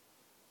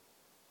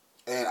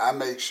 and I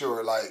make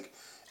sure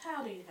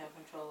How do you have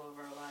control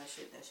over a lot of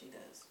shit that she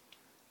does?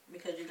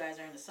 Because you guys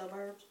are in the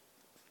suburbs?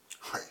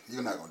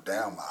 You're not going to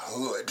down my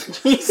hood.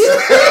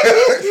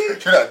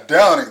 You're not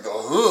downing the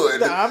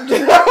hood. No, I'm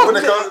just... What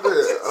they call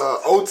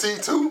it?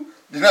 OT2?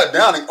 You're not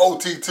downing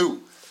OT2.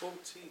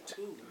 OT2.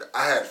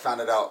 I had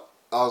found it out.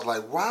 I was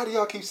like, why do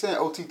y'all keep saying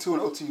OT2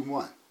 and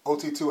OT1?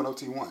 OT2 and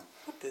OT1.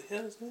 What the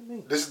hell does that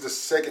mean? This is the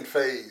second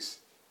phase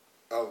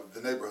of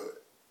the neighborhood.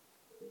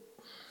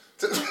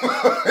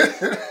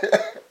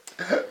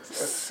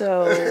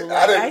 So,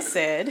 like I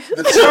said,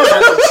 the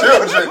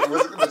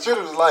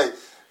children was like,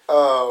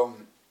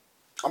 I'm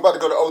about to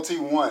go to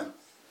OT1.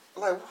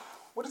 I'm like,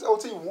 what is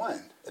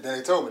OT1? And then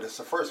they told me this is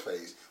the first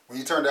phase. When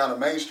you turn down the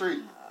main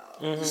street,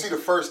 you see the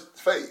first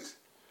phase.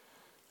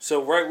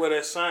 So right where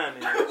that sign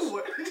is,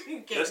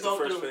 that's the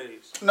first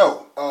phase.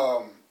 No,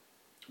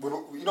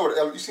 you know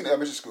what? You seen the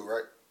elementary school,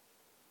 right?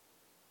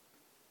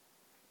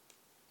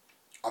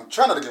 I'm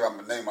trying not to give out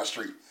my name, my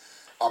street.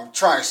 I'm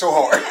trying so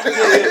hard. No.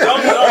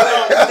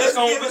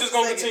 We're just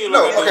gonna continue.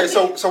 No, okay.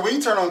 So when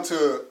you turn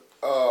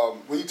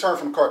when you turn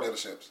from the car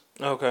dealerships,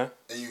 okay,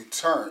 and you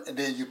turn, and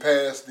then you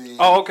pass the.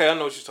 Oh, okay. I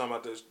know what you're talking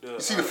about. You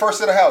see the first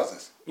set of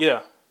houses.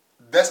 Yeah.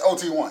 That's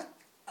OT1.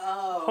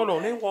 Oh. Hold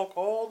on. They walk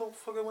all the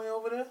fucking way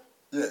over there.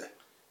 Yeah.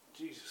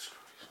 Jesus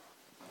Christ.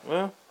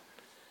 Well.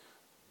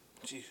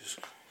 Jesus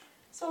Christ.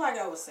 So like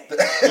I was saying,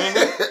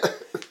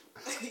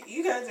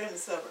 you guys are in the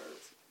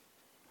suburbs.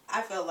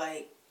 I felt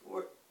like,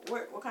 what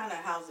kind of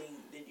housing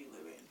did you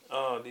live in?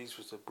 Oh, these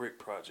was the brick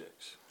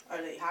projects. Are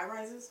they high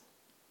rises?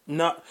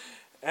 No,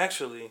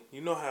 actually,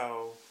 you know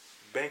how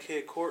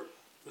Bankhead Court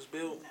was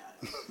built? No.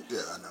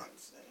 Yeah, I know.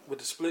 With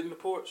the split in the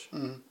porch?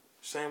 Mm-hmm.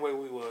 Same way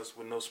we was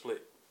with no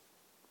split.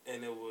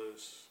 And it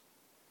was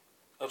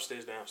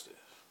upstairs, downstairs.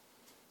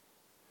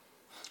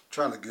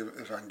 Trying to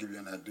if I can give you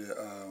an idea.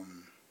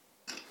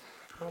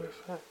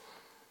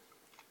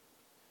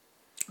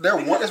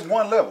 It's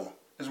one level.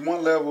 It's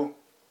one level,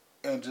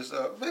 and it's just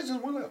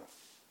one level.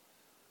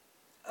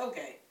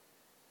 Okay.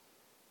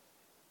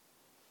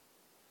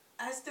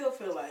 I still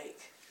feel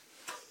like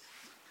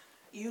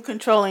you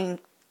controlling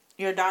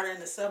your daughter in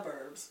the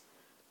suburbs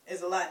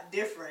is a lot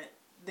different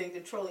than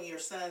controlling your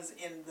sons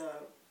in the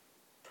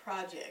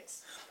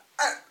projects.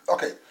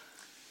 Okay.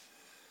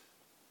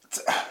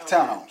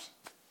 Townhomes.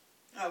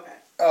 Okay.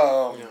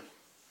 Yeah.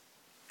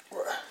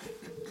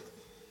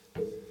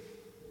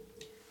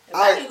 If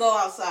I can go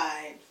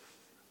outside,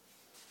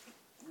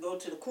 go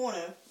to the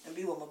corner and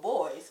be with my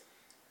boys,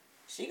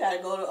 she got to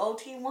go to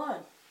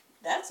OT1.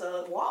 That's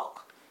a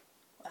walk.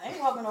 I ain't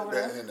walking over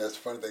there. And that's the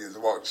funny thing is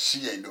the walk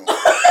she ain't doing.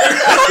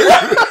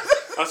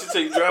 I should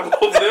take drive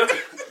over there.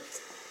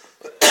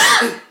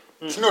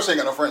 She knows she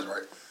ain't got no friends,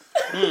 right?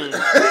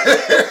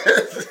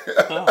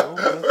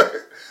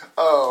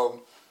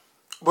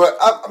 But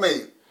I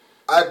mean,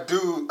 I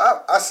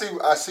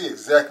see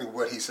exactly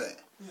what he's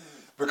saying,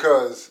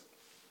 because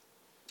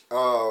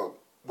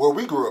where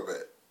we grew up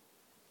at,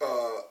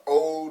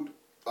 old,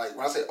 like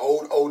when I say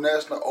old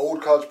National,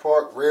 old College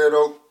Park, Red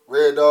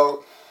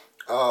Dog,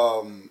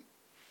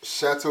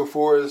 Chateau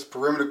Forest,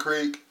 Perimeter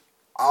Creek,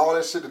 all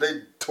that shit that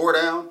they tore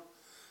down.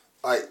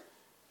 Like,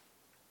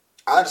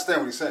 I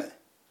understand what he's saying.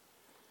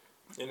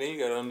 And then you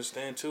gotta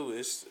understand too,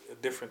 it's a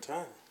different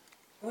time.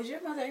 Was your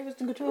mother able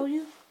to control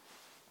you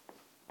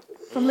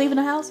from leaving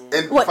the house? And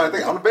the funny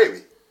thing, I'm the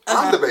baby.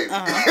 I'm the baby.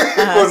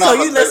 So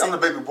you listen. I'm the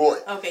baby boy.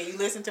 Okay, you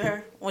listened to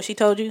her when she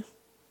told you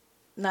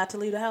not to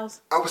leave the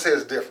house? I would say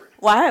it's different.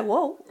 Why?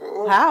 Whoa.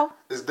 How?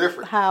 It's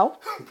different. How?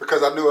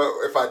 Because I knew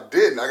if I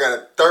didn't, I got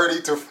a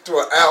 30 to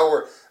an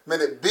hour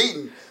minute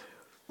beating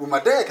when my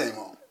dad came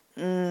home.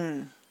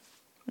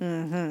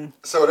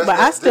 So that's, but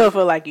I still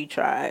feel like you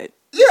tried.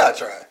 Yeah, I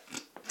tried.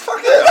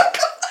 Fuck yeah.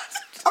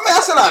 I mean, I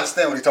still don't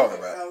understand what he's talking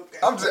about.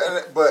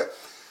 Okay. But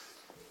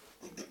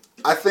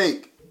I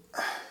think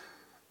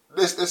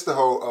this the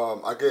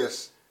whole. I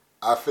guess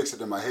I fix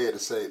it in my head to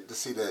see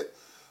that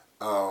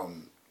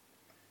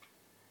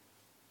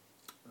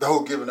the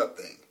whole giving up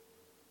thing.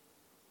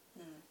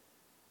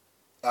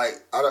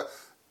 Like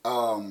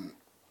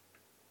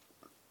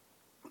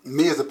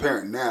me as a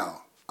parent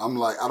now, I'm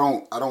like I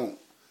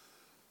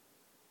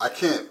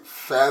can't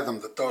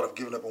fathom the thought of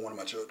giving up on one of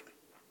my children.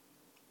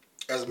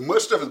 As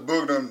much stuff as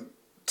Boog done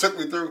took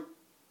me through,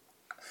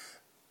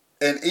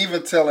 and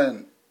even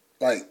saying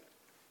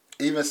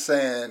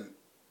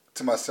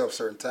to myself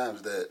certain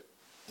times that,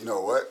 you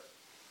know what,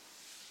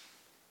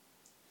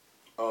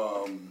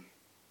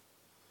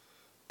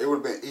 it would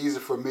have been easy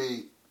for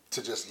me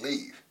to just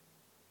leave.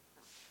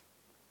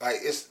 Like,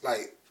 it's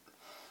like,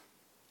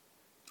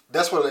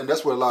 that's what a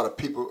lot of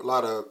people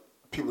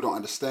don't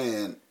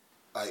understand.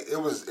 Like,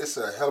 it's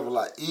a hell of a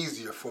lot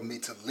easier for me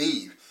to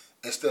leave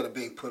instead of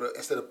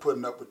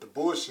putting up with the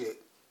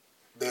bullshit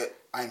that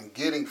I'm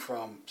getting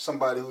from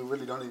somebody who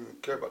really don't even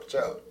care about the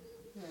child.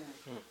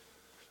 Mm-hmm.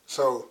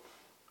 So,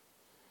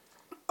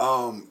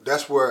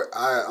 that's where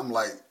I'm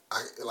like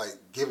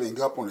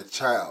giving up on a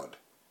child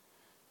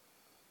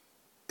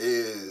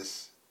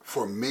is,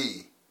 for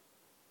me,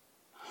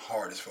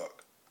 hard as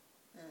fuck.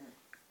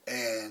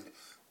 And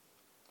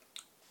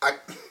I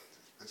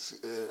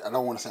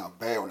don't want to sound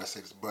bad when I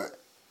say this,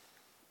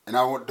 and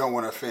I don't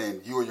want to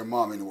offend you or your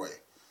mom anyway.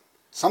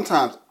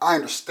 Sometimes I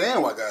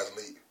understand why guys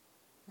leave.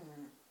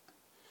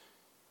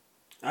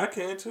 I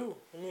can too.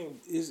 I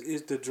mean,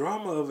 it's the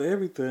drama of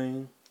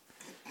everything.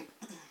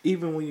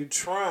 Even when you're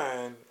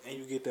trying and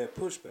you get that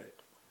pushback.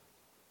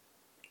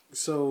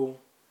 So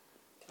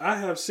I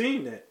have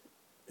seen that,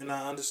 and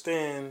I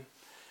understand.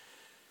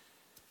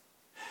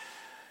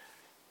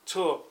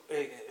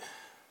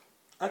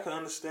 I can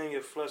understand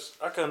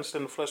I can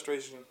understand the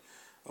frustration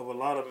of a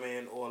lot of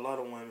men or a lot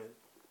of women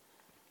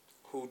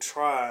who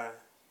try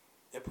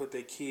and put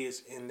their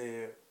kids in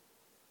their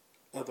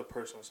other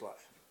person's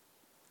life,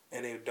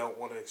 and they don't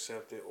want to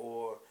accept it,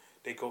 or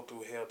they go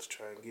through hell to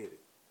try and get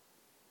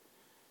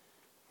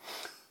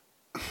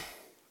it.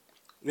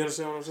 You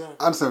understand what I'm saying?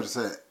 I understand what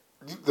you're saying.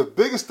 The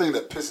biggest thing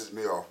that pisses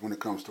me off when it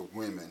comes to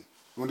women,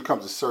 when it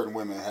comes to certain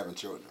women having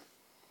children,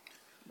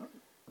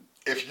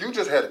 if you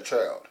just had a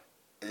child,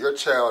 and your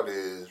child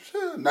is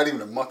not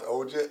even a month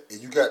old yet,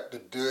 and you got the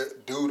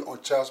dude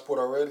on child support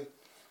already,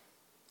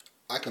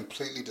 I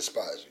completely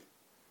despise you.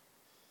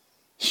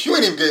 You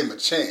ain't even gave him a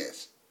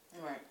chance.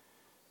 Right.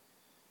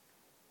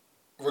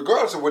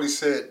 Regardless of what he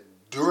said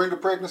during the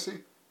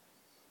pregnancy,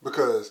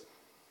 because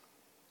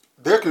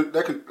there can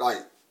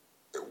like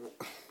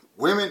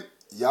women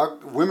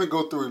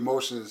go through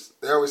emotions.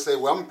 They always say,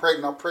 "Well, I'm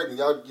pregnant.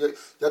 Y'all do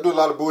a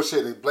lot of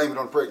bullshit and blame it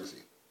on the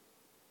pregnancy."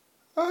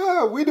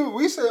 We do.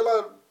 We say a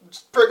lot of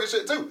pregnant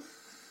shit too,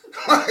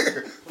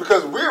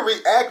 because we're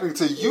reacting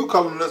to you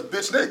calling us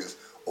bitch niggas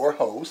or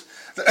hoes,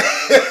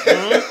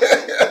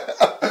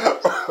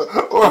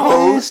 or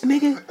hoes,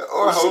 nigga,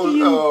 or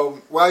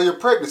hoes while you're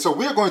pregnant. So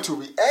we're going to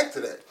react to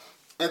that,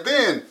 and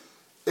then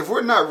if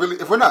we're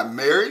not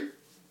married,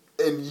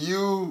 and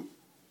you.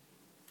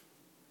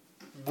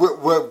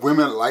 What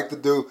women like to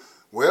do,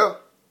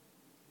 well,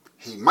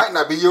 he might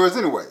not be yours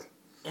anyway.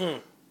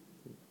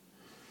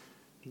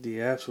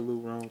 The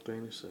absolute wrong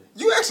thing to say.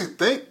 You actually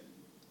think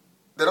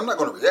that I'm not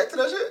going to react to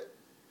that shit?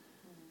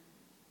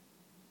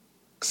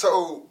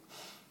 So,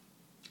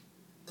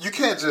 you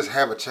can't just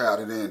have a child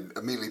and then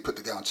immediately put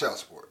the guy on child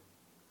support.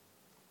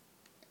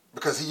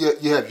 Because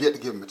you have yet to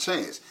give him a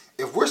chance.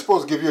 If we're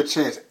supposed to give you a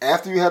chance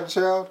after you have a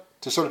child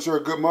to show that you're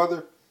a good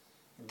mother,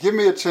 give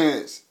me a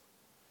chance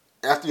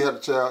after you have a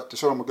child to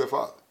show them a good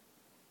father.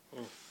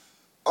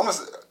 I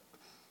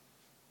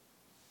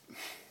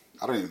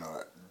don't even know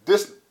that.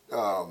 This,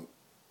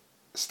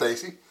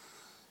 Stacy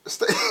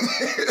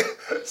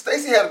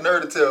had a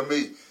nerve to tell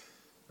me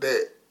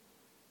that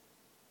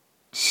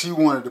she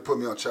wanted to put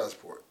me on child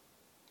support.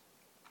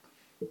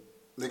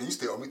 Nigga, you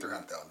still owe me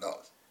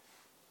 $300,000.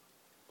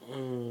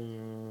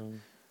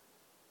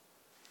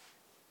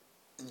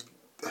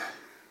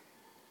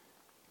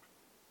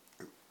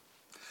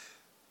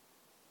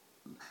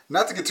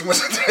 Not to get too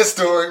much into that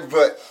story,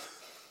 but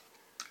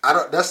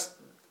that's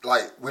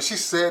like when she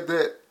said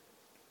that,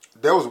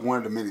 that was one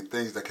of the many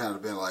things that kind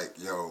of been like,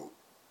 yo,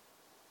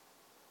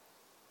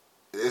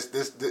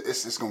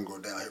 it's gonna go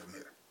down here from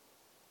here.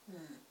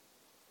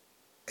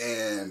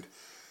 And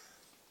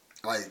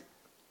like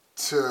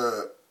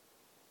to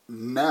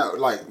now,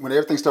 like when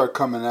everything started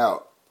coming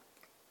out,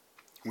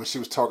 when she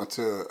was talking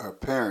to her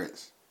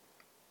parents,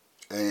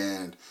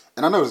 and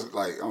I know it's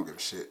like I don't give a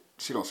shit.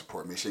 She don't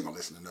support me. She ain't gonna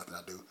listen to nothing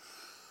I do.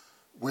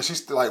 When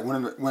she's like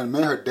when me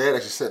and her dad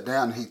actually sat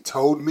down and he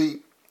told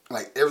me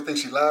like everything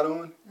she lied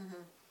on,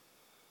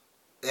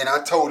 and I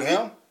told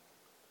him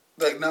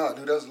like, nah,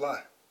 dude, that's a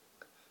lie.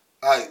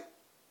 Like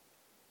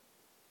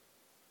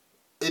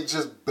it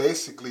just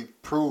basically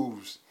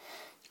proves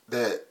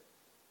that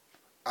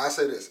I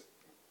say this.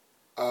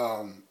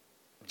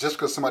 Just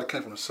because somebody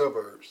came from the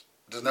suburbs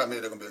does not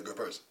mean they're gonna be a good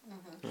person.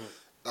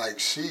 Like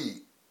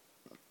she,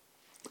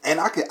 and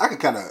I can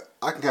kind of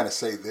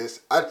say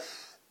this.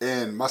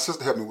 And my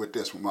sister helped me with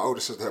this. My older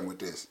sister helped me with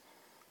this.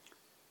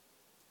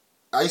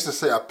 I used to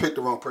say I picked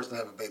the wrong person to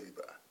have a baby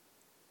by.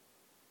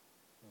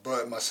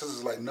 But my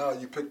sister's like, no,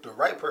 you picked the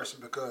right person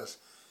because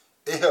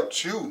it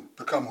helped you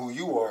become who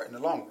you are in the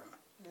long run.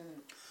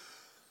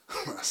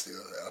 I still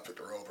say I picked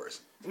the wrong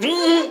person.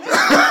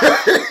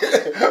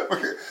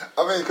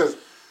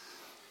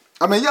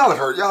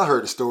 Y'all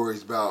heard the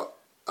stories about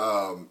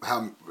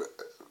how.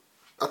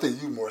 I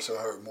think you more so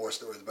heard more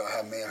stories about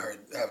how men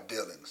have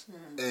dealings,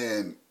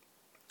 and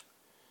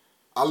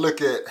I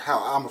look at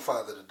how I'm a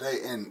father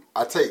today, and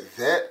I take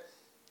that,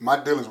 my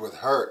dealings with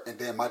her, and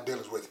then my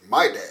dealings with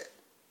my dad.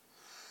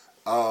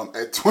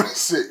 At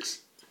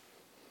 26,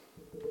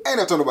 ain't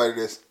never told nobody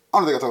this. I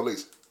don't think I told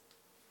Lisa.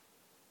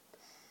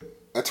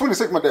 At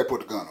 26, my dad put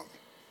the gun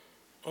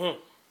on me.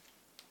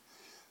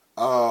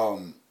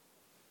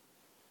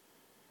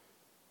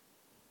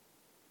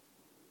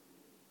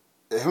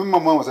 Him and my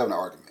mom was having an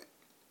argument,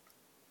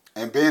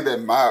 and being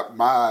that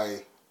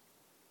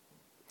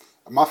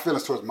my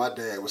feelings towards my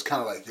dad was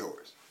kind of like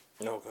yours.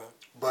 Okay.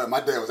 But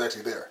my dad was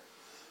actually there.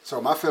 So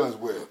my feelings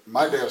with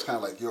my dad was kind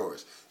of like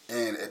yours.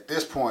 And at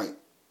this point,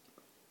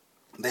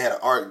 they had an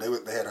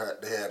argument. They had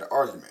an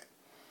argument.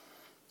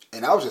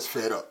 And I was just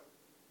fed up.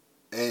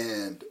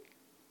 And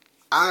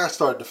I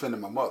started defending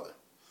my mother.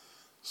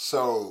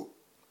 So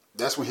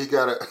that's when he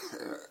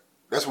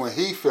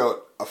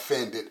felt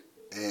offended,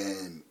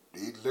 and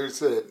he literally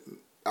said,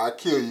 "I'll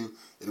kill you,"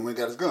 and he went and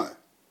got his gun.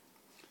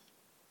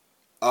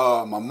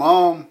 My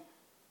mom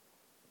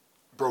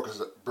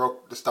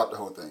stopped the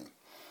whole thing.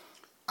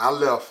 I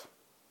left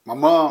My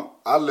mom,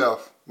 I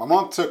left. My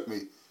mom took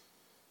me.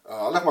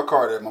 I left my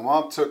car there. My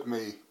mom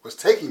was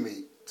taking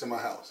me to my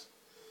house.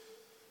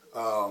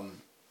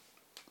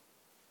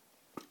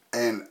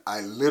 And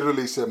I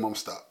literally said, Mom,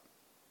 stop.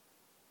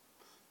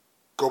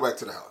 Go back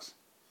to the house.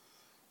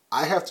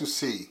 I have to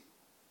see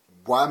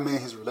why me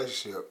and his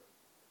relationship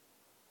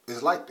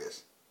is like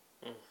this.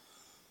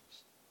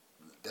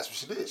 That's what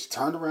she did. She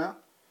turned around.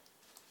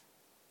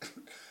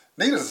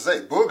 Needless to say,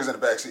 Boog is in the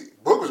back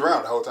seat. Boog was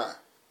around the whole time.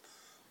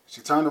 She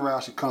turned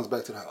around. She comes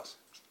back to the house.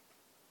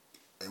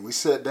 And we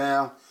sat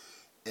down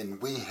and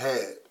we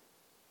had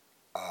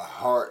a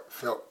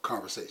heartfelt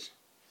conversation.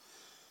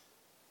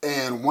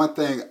 And one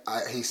thing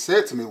he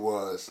said to me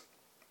was,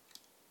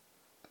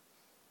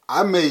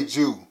 I made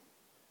you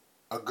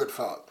a good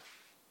father.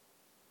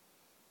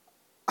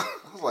 I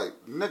was like,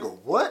 nigga,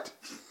 what?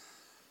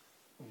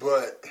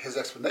 But his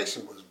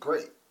explanation was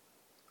great.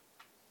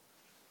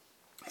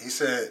 He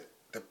said,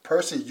 the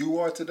person you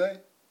are today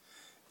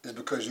is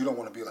because you don't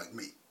want to be like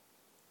me.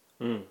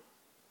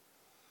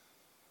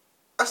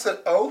 I said,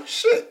 oh,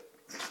 shit.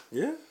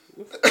 Yeah.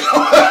 And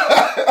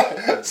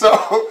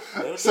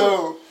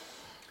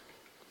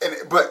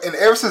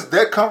ever since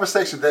that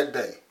conversation that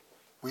day,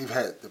 we've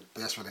had the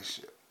best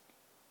relationship.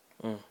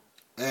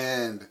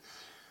 And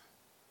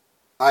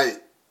I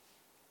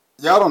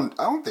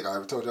don't think I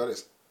ever told y'all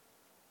this.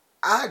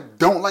 I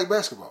don't like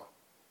basketball.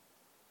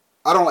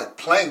 I don't like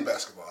playing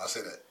basketball. I say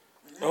that.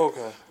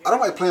 Okay. I don't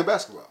like playing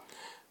basketball.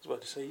 I was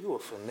about to say, you a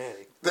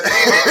fanatic.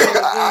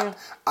 I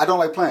don't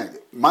like playing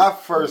it. My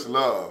first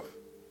love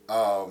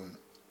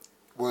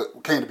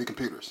came to be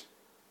computers.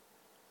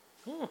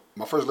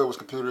 My first love was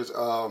computers.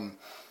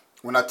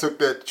 When I took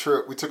that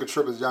trip, we took a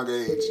trip at a young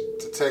age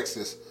to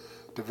Texas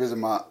to visit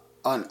my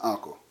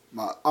uncle.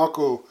 My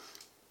uncle,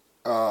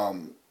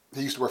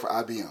 he used to work for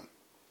IBM.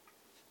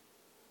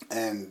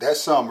 And that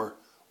summer,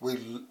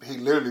 he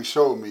literally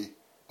showed me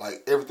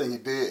like everything he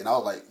did, and I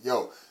was like,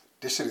 yo,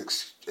 this shit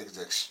is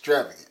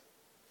extravagant.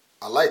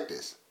 I like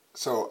this.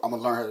 So I'm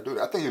going to learn how to do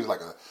that. I think he was like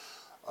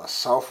a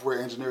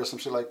software engineer or some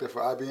shit like that for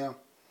IBM.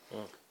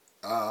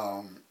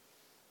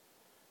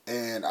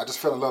 And I just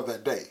fell in love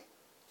that day.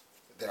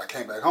 Then I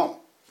came back home.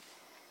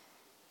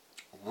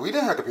 We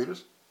didn't have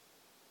computers.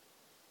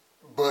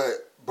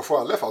 But before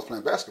I left, I was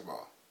playing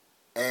basketball.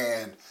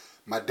 And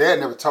my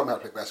dad never taught me how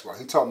to play basketball.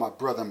 He taught my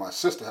brother and my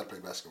sister how to play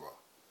basketball.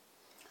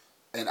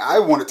 And I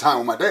wanted time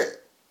with my dad.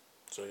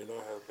 So you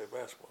know how to play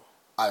basketball?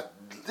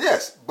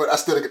 Yes, but I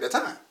still didn't get that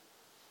time.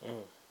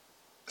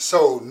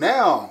 So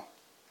now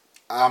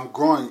I'm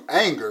growing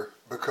anger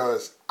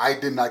because I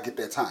did not get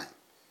that time.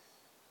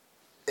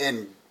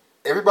 And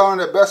everybody on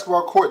that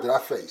basketball court that I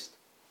faced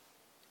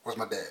was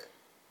my dad.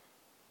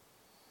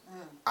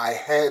 I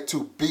had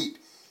to beat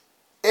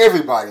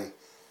everybody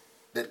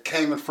that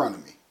came in front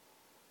of me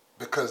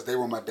because they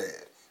were my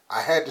dad.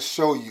 I had to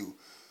show you,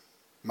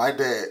 my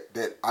dad,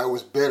 that I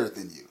was better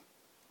than you.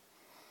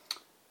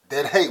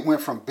 That hate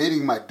went from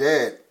beating my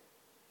dad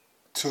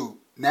to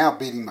now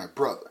beating my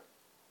brother.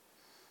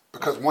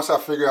 Because once I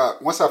figure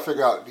out,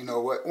 you know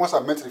what, once I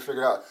mentally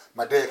figure out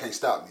my dad can't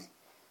stop me,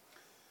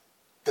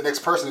 the next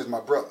person is my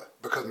brother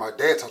because my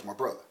dad touched my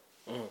brother.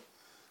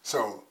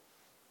 So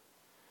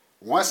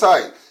once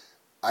I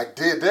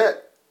did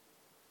that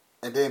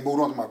and then moved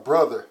on to my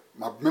brother,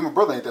 my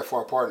brother ain't that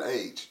far apart in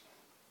age.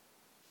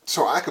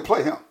 So I could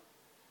play him.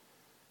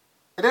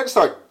 And then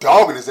start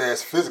dogging his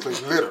ass physically,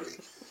 literally.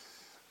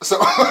 So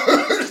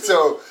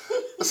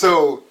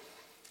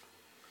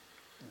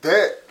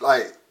that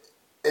like,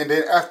 and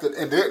then I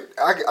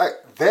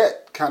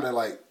that kind of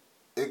like,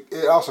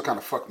 it also kind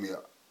of fucked me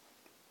up.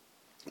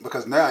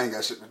 Because now I ain't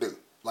got shit to do.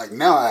 Like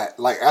now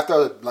after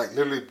I like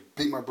literally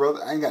beat my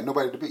brother, I ain't got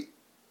nobody to beat.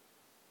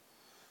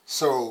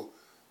 So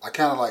I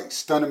kind of like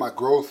stunted my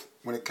growth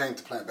when it came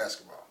to playing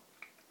basketball.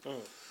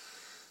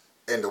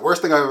 And the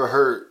worst thing I ever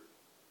heard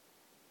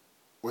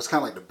was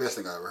kind of like the best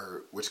thing I ever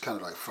heard, which kind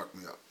of like fucked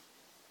me up.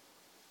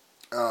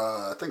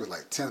 I think it was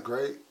like 10th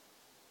grade.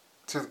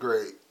 10th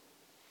grade.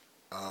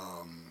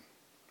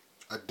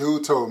 A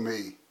dude told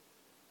me,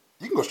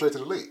 you can go straight to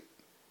the league.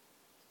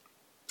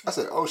 I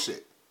said, oh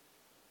shit.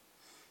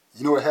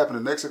 You know what happened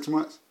the next 6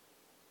 months?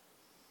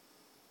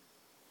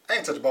 I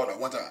ain't touched the ball not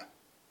one time.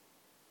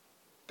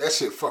 That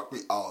shit fucked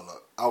me all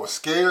up. I was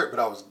scared, but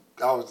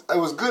it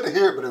was good to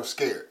hear it, but it was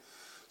scared.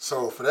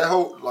 So for that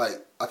whole,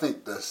 like, I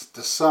think the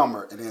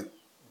summer and then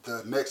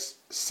the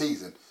next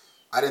season,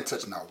 I didn't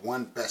touch not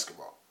one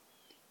basketball.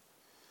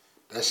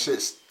 That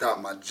shit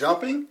stopped my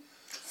jumping.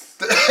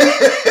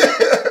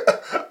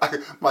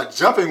 My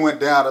jumping went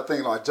down, I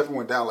think my jumping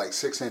went down like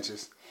 6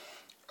 inches.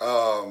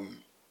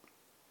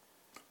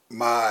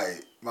 My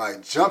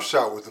jump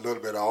shot was a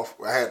little bit off.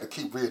 I had to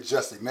keep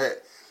readjusting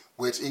that,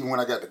 which even when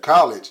I got to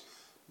college,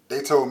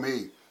 they told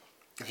me,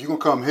 if you're going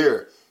to come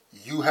here,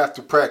 you have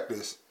to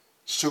practice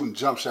shooting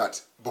jump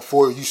shots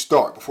before the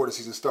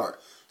season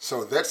starts.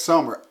 So that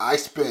summer, I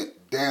spent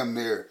damn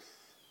near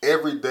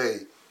every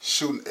day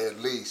shooting at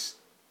least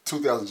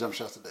 2,000 jump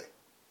shots a day.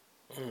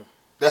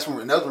 That's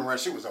when Run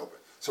Shoot was open.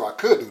 So I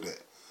could do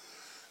that.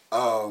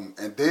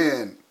 And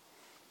then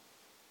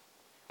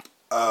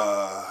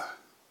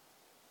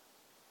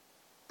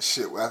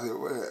Shit.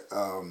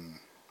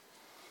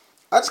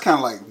 I just kind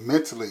of like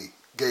mentally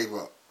gave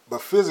up,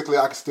 but physically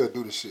I can still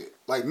do the shit.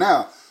 Like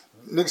now,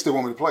 niggas still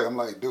want me to play. I'm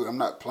like, dude, I'm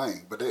not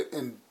playing. But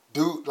the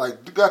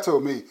guy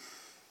told me,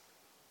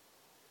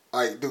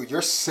 like, dude,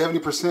 your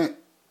 70%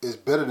 is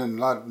better than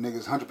a lot of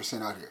niggas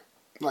 100% out here.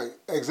 Like,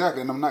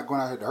 exactly, and I'm not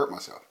going out here to hurt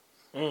myself.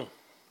 Now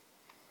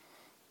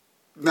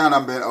that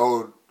I'm being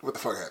old, what the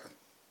fuck happened?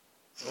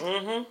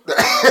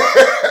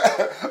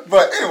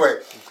 But anyway,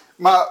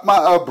 my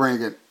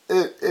upbringing,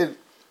 it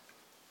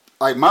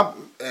like and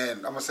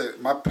I'm gonna say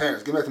my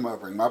parents. Get back to my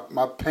upbringing.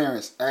 My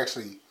parents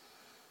actually,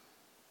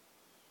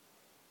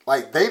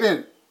 like, they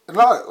didn't. A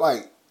lot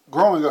like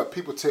growing up,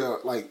 people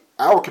tell, like,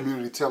 our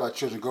community tell our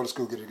children, go to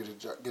school, get a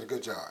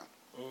good job.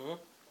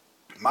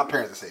 My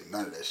parents didn't say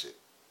none of that shit.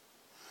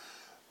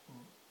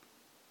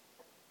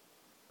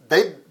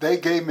 They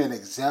gave me an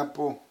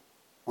example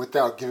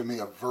without giving me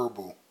a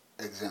verbal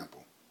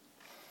example.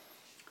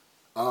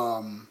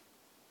 And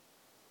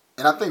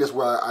I think that's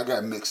where I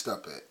got mixed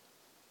up at.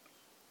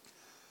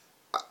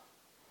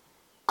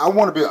 I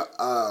want to be do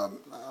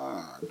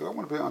I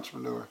want to be an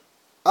entrepreneur?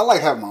 I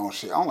like having my own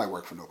shit. I don't like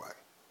working for nobody.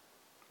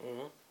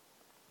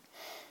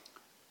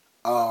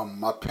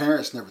 My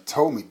parents never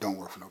told me don't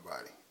work for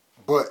nobody,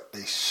 but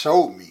they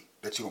showed me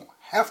that you don't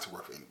have to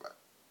work for anybody.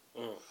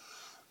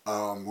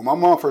 When my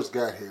mom first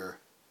got here,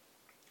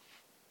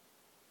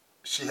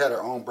 she had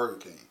her own Burger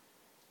King,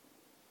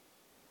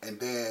 and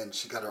then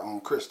she got her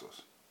own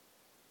Crystals.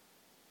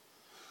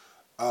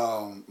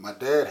 My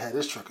dad had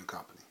his trucking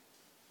company.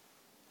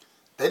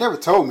 They never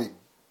told me,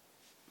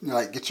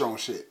 like, get your own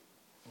shit,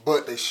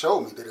 but they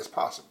showed me that it's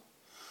possible.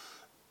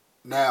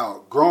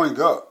 Now,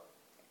 growing up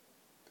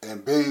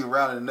and being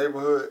around in the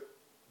neighborhood,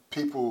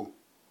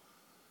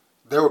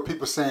 there were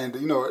people saying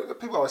that,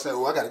 people always say,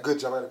 "Oh, I got a good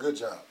job,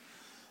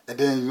 and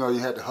then, you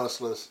had the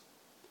hustlers.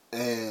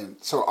 And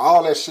so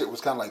all that shit was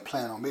kind of like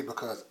playing on me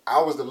because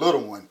I was the little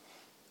one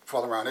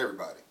following around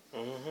everybody. I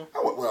ain't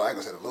going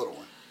to say the little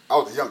one. I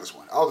was the youngest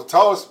one. I was the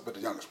tallest, but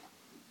the youngest one.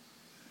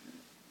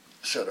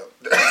 Shut up.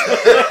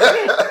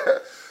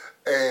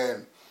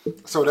 And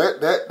so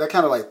that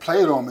kind of like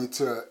played on me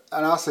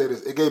and I'll say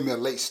this, it gave me a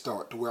late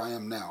start to where I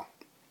am now.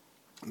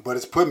 But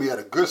it's put me at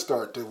a good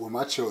start to where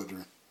my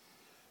children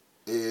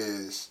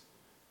is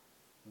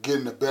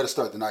getting a better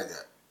start than I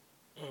got.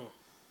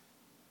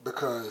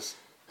 Because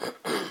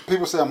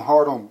people say I'm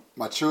hard on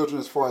my children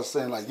as far as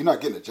saying, like, you're not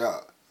getting a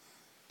job.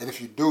 And if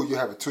you do, you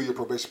have a 2-year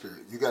probation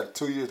period. You got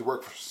 2 years to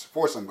work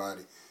for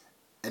somebody,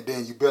 and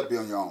then you better be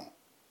on your own.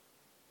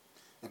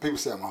 And people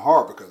say I'm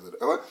hard because of that.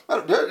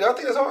 Y'all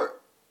think that's hard?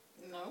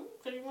 No,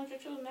 because you want your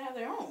children to have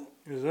their own.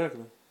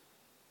 Exactly.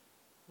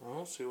 I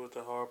don't see what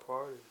the hard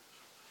part is.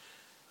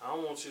 I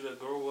don't want you to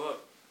grow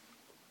up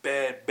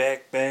bad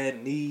back,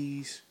 bad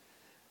knees,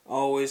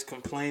 always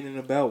complaining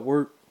about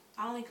work.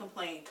 I only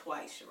complained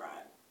twice,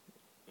 Sherrod.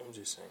 I'm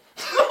just saying.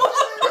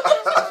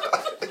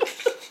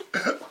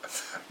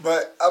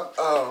 But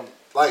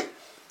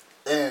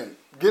and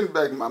getting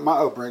back my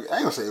upbringing, I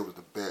ain't gonna say it was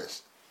the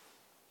best.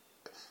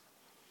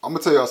 I'm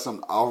gonna tell y'all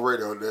something off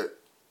radio that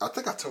I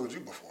think I told you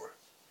before.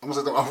 I'm gonna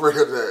say something off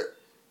radio that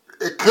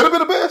it could have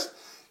been the best,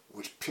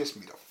 which pissed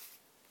me the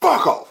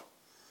fuck off.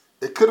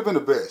 It could have been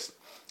the best,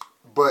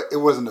 but it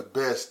wasn't the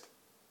best,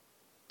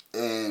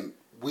 and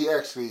we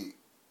actually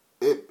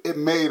it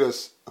made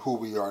us who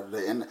we are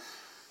today. And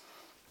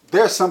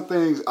there's some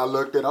things I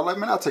looked at. I'm like,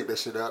 man, I'll take that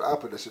shit out. I'll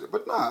put that shit out.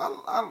 But nah,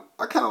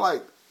 I kind of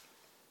like,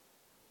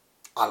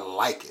 I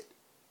like it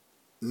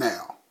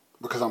now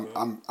because I'm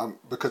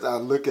because I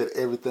look at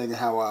everything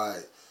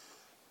and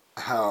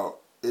how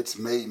it's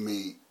made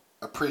me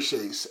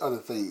appreciate other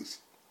things.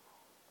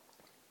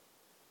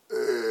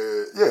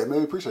 It made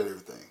me appreciate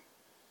everything.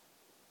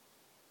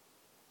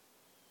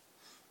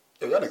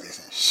 Yo, y'all niggas ain't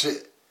saying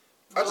shit.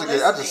 I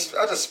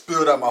just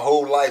spilled out my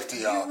whole life to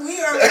y'all.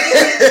 We are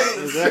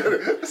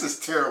listening. This is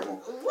terrible.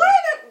 What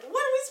are we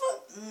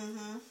supposed?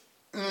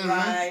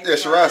 Right. Yeah,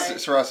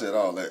 Sherrod said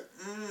all that.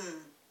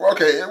 Well,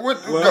 okay,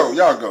 go.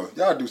 Y'all go.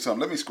 Y'all do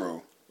something. Let me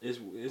scroll. It's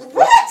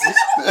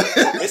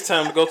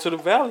time to go to the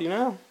valley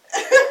now.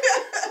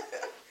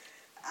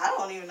 I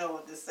don't even know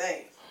what to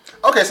say.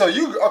 Okay, so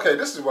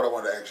this is what I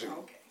wanted to ask you.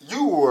 Okay.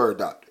 You were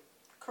adopted.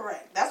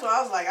 Correct. That's why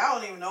I was like, I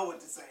don't even know what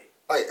to say.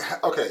 Like,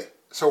 okay,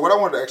 so what I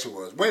wanted to ask you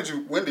was,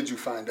 when did you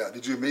find out?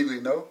 Did you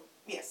immediately know?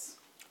 Yes.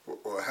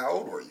 Or how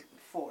old were you?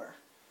 4.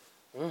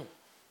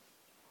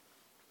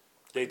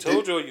 They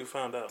told you or you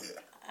found out? Yeah.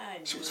 I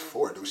knew. She was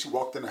 4, dude. She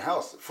walked in the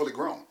house fully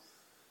grown.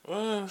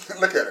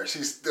 Look at her.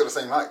 She's still the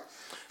same height.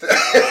 No,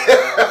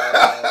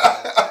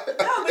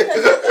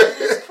 because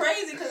it's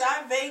crazy because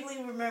I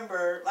vaguely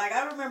remember,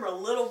 I remember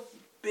little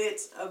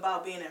bits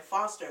about being in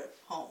foster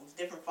homes,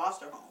 different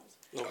foster homes.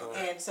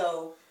 And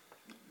so,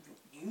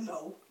 you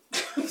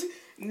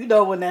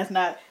know when that's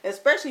not,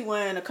 especially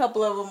when a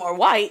couple of them are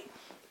white,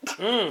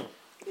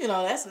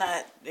 that's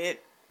not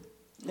it.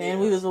 Then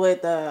we was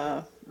with,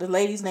 the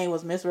lady's name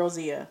was Miss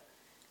Rosia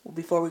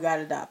before we got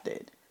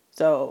adopted.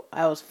 So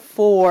I was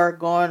 4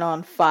 going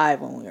on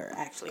 5 when we were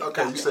actually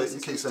Okay, you adopted. say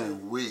you keep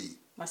saying we.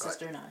 My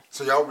sister and I.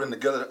 So y'all been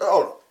together.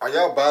 Oh, are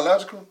y'all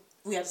biological?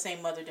 We have the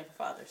same mother, different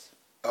fathers.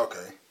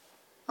 Okay.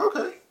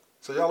 Okay.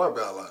 So y'all are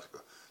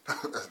biological.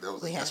 that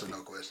was a We yes have or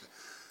no question.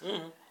 We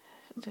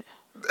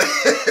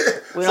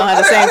don't have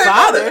the same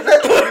father.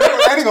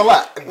 I ain't gonna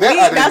lie.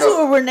 That's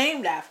who we're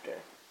named after.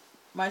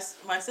 My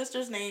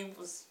sister's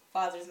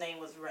father's name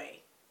was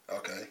Ray.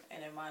 Okay.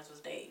 And then mine was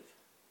Dave.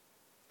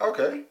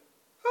 Okay.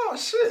 Oh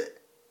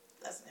shit.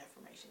 That's the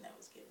information that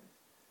was given.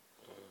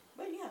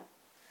 But yeah.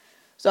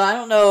 So I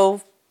don't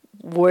know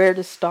where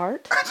to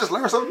start. I just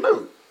learned something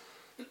new.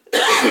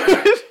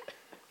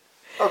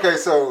 Okay,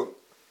 so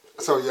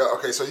yeah,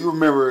 okay, so you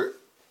remember.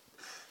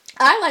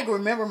 I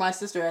remember my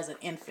sister as an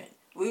infant.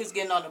 We was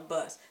getting on the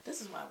bus.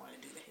 This is why I want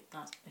to do the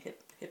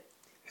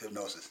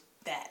Hypnosis.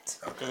 That.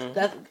 Okay.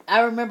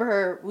 I remember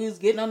her. We was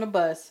getting on the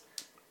bus.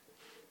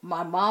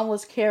 My mom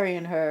was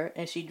carrying her,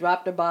 and she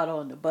dropped a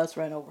bottle, and the bus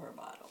ran over her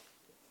bottle.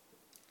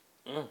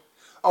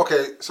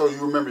 Okay, so you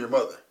remember your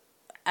mother?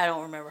 I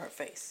don't remember her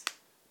face.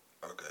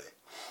 Okay.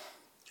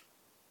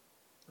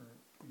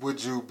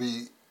 Would you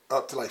be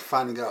up to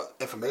finding out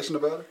information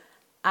about her?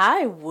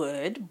 I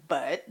would,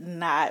 but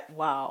not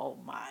while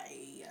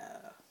my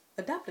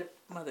adoptive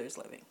mother is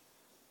living.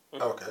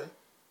 Okay.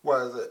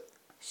 Why is that?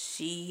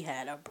 She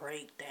had a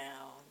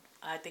breakdown.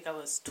 I think I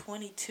was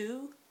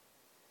 22,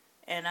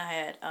 and I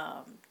had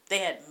they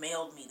had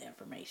mailed me the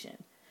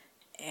information,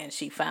 and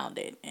she found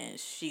it, and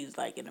she was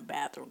in the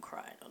bathroom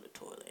crying on the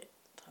toilet,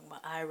 talking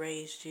about I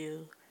raised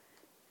you.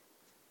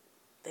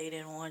 They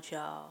didn't want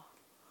y'all.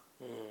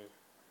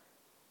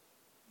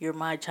 You're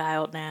my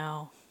child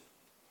now.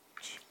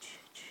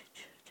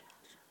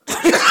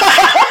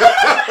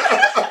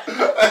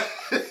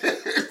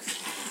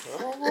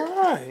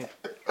 Alright.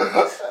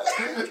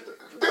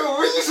 Dude,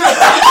 you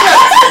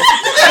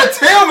gotta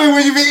tell me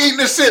when you be eating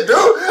this shit, dude.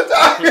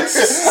 I'm not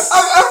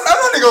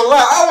even gonna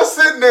lie. I was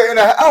sitting there and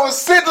I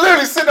was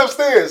literally sitting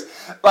upstairs.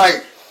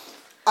 I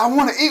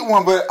want to eat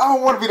one, but I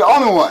don't want to be the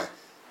only one.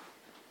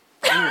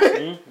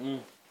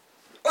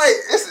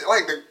 It's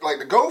like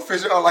the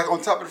goldfish are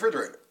on top of the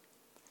refrigerator.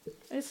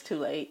 It's too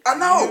late. I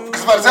know,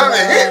 because by the time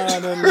they hit,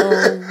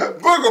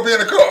 Boog gonna be in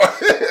the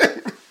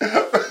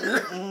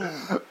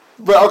car.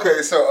 But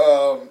okay,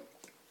 so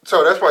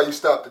that's why you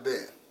stopped it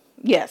then.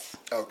 Yes.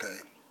 Okay.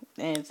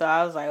 And so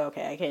I was like,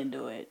 okay, I can't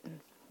do it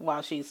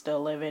while she's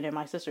still living. And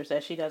my sister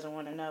says she doesn't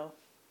want to know.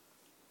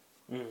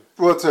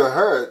 Well, to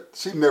her,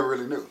 she never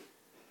really knew.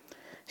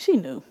 She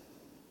knew.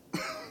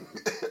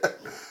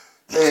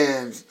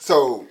 And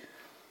so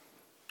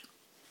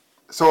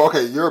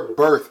okay, your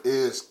birth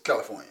is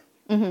California.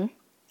 Mm-hmm.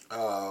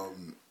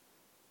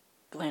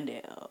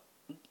 Glendale.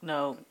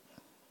 No,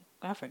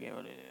 I forget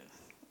what it is.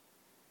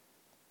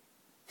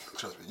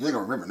 Trust me, you ain't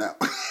gonna remember now.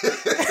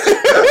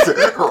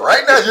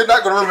 Right now, you're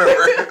not gonna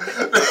remember.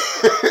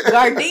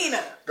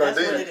 Gardena. That's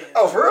what it is.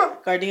 Oh, for real?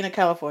 Gardena,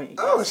 California.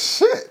 Oh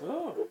shit.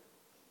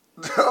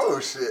 Oh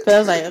shit. So I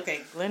was like,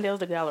 okay, Glendale's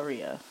the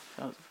Galleria.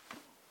 So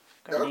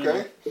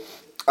Okay.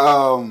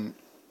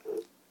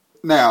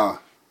 Now,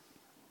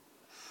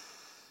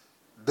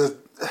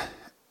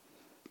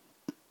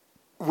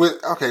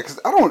 because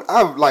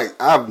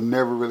I've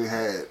never really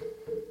had,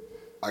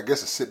 I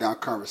guess, a sit down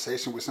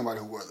conversation with somebody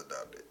who was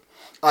adopted.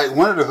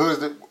 One of the hoods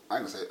that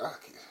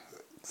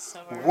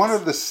one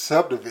of the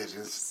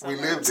subdivisions we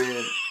lived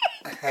in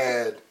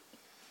had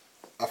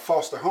a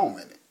foster home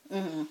in it,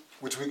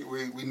 which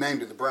we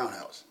named it the Brown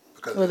House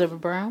because was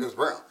it Brown? It was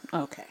Brown.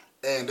 Okay.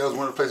 And that was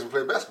one of the places we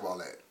played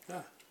basketball at.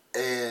 Yeah.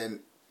 And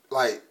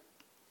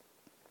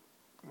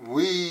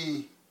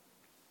we,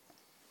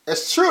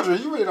 as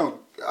children, you really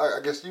don't. I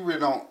guess you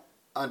really don't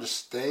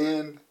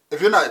understand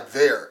if you're not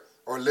there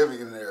or living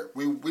in there.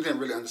 We didn't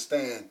really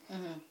understand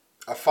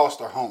a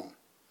foster home,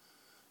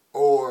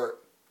 or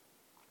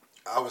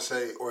I would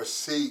say, or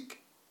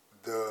seek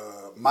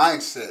the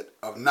mindset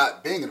of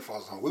not being in a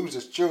foster home. We were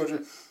just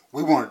children.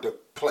 We wanted to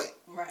play.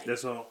 Right.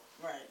 That's all.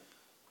 Right.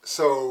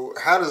 So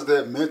how does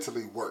that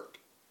mentally work?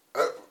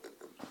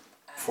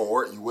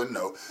 For it, you wouldn't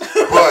know. But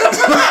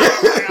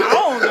I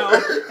don't know.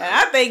 And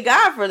I thank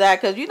God for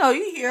that because, you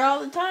hear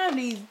all the time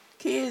these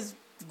kids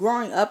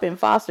growing up in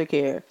foster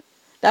care.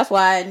 That's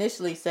why I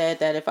initially said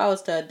that if I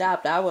was to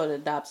adopt, I would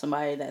adopt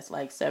somebody that's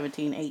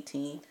 17,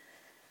 18.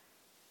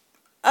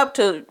 Up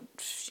to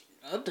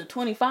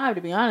 25,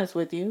 to be honest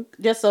with you.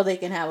 Just so they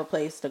can have a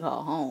place to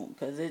call home.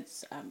 Because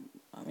it's,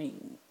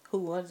 who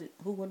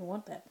wouldn't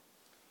want that?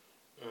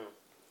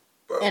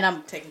 And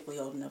I'm technically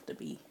old enough to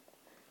be,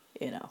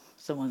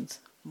 someone's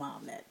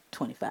mom at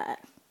 25.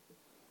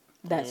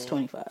 That's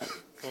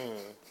 25.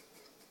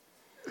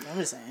 I'm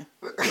just saying.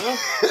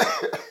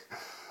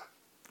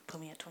 Put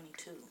me at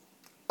 22.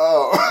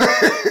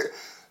 Oh.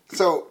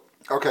 So,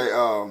 okay,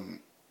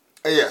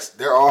 yes,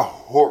 there are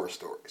horror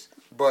stories.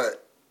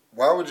 But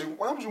why would you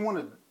want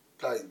to,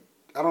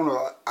 I don't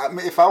know. I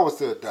mean, if I was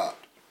to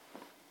adopt,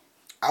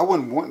 I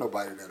wouldn't want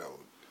nobody that old.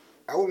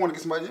 I would want to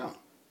get somebody young.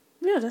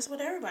 Yeah, that's what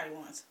everybody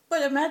wants.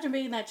 But imagine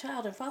being that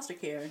child in foster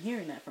care and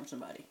hearing that from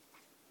somebody.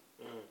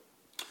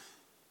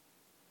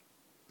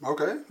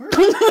 Okay.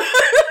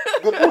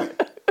 Good point.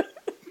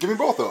 Give me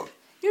both of them.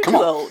 You're Come too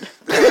on. old.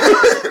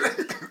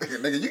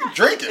 Nigga, you can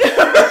drink it.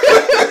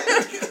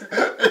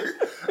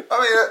 I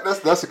mean,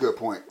 that's a good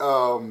point.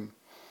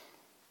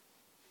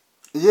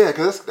 Yeah,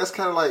 because that's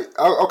kind of like,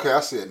 okay, I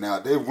see it now.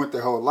 They went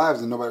their whole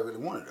lives and nobody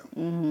really wanted them.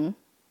 Mm-hmm.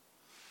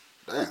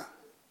 Damn.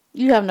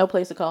 You have no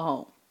place to call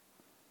home.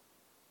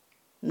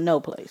 No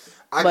place.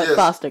 I but guess,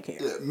 foster care.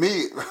 Yeah,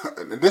 me.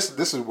 This is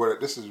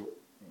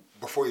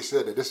before you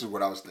said that. This is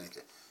what I was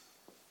thinking.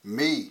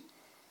 Me,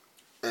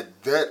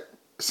 at that,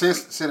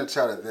 since seeing a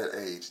child at that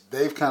age,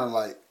 they've kind of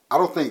like, I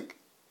don't think.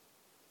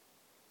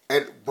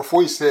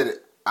 Before you said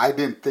it, I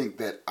didn't think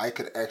that I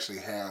could actually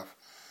have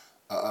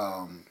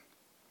a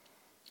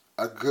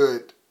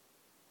good,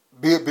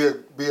 be a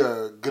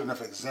good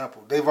enough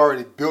example. They've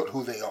already built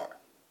who they are.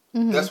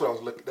 Mm-hmm. That's what I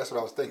was looking. That's what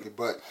I was thinking.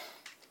 But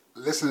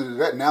listening to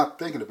that now,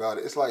 thinking about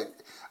it, it's like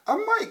I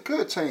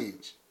could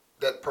change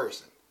that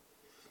person.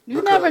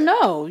 You never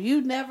know.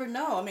 You never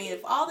know. I mean,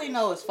 if all they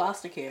know is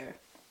foster care,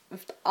 and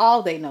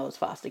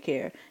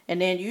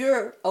then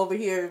you're over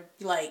here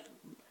like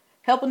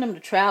helping them to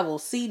travel,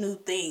 see new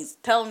things,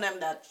 telling them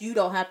that you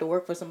don't have to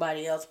work for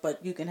somebody else,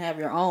 but you can have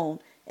your own,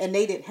 and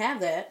they didn't have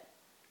that.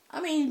 I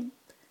mean,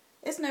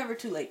 it's never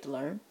too late to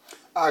learn.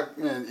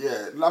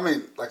 Yeah. I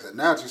mean, like I said,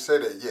 now that you say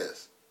that,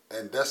 yes,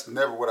 and that's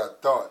never what I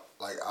thought.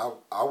 Like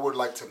I would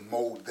like to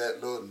mold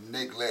that little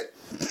neglect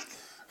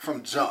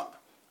from jump,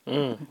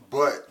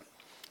 but.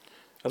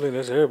 I think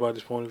that's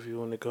everybody's point of view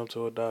when it comes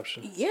to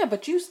adoption. Yeah,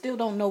 but you still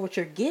don't know what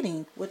you're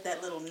getting with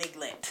that little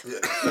neglect.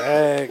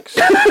 Yeah. Facts.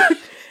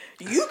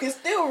 You can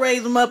still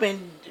raise them up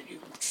and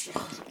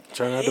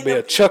Turn out to be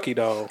a Chucky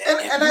doll.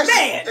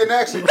 And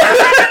actually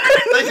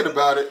thinking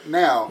about it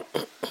now,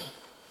 I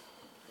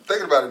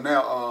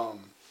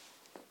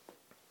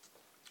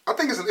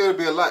think it'll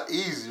be a lot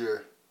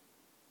easier,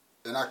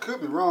 and I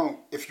could be wrong,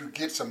 if you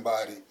get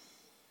somebody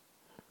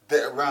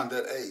that around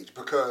that age,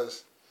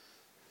 because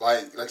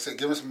like I said,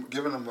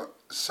 giving them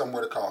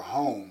somewhere to call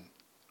home.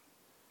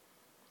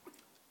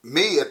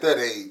 Me at that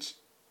age,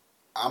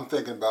 I'm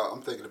thinking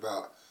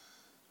about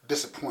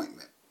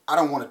disappointment. I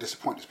don't want to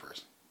disappoint this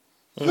person.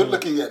 You're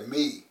looking at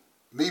me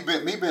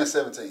being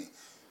 17.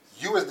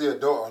 You as the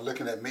adult are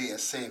looking at me and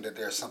seeing that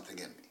there's something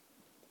in me.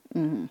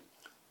 Mm-hmm.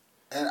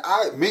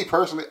 And me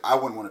personally, I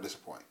wouldn't want to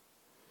disappoint.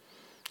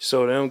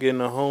 So them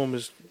getting a home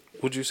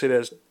would you say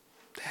that's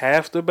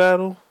half the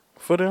battle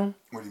for them?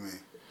 What do you mean?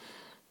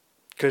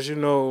 Because,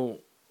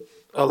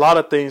 a lot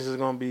of things is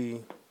going to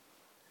be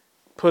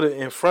put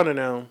in front of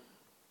them.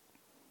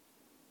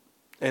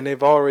 And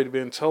they've already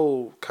been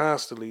told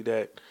constantly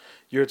that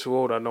you're too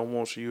old, I don't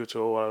want you. You're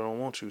too old, I don't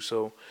want you.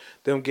 So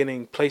them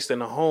getting placed in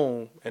a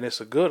home, and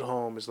it's a good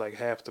home, is like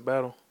half the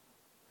battle.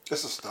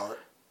 It's a start.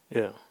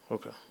 Yeah,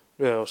 okay.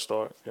 Yeah, it'll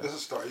start. Yeah. It's a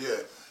start, yeah.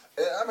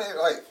 I mean,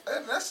 like,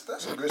 that's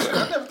some good shit.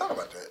 I never thought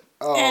about that.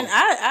 And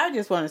I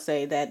just want to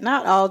say that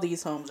not all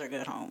these homes are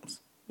good homes.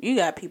 You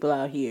got people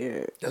out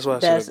here. That's why I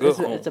said a good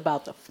home. It's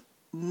about the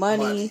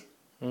money.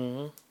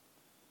 Mm-hmm.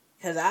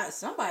 Because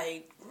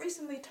somebody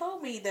recently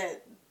told me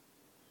that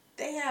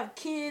they have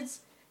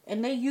kids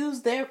and they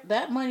use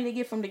that money they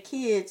get from the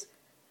kids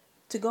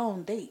to go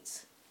on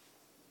dates.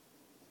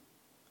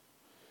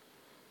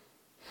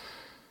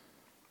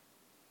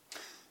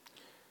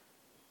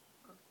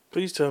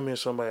 Please tell me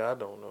it's somebody I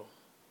don't know.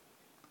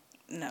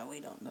 No,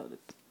 we don't know.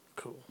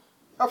 Cool.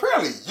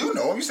 Apparently, you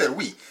know him. You said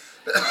we.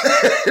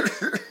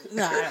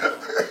 No,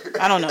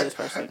 I don't know this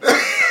person.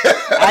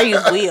 I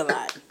use we a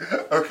lot.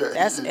 Okay.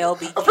 That's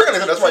LBGTQ. Apparently,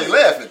 that's why you're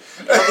laughing.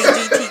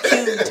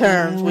 LBGTQ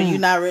terms when you're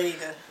not ready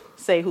to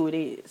say who it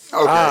is.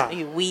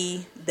 Okay.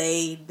 We,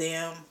 they,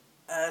 them,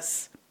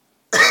 us.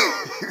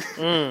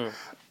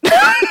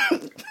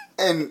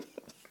 And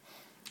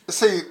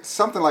see,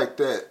 something like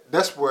that,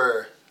 that's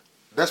where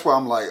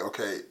I'm like,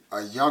 okay,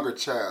 a younger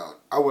child,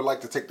 I would like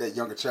to take that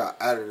younger child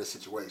out of the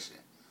situation.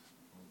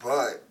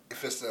 But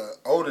if it's an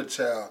older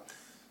child,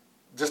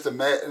 just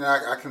imagine,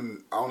 I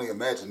can only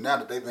imagine now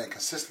that they've been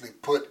consistently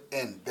put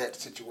in that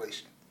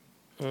situation.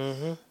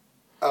 Mm-hmm.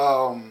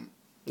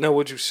 Now,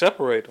 would you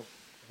separate them?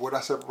 Would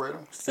I separate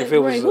them? If it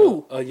was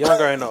a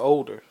younger and an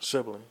older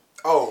sibling?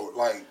 Oh,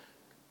 like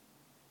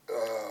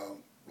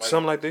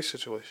something like this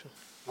situation.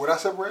 Would I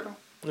separate them?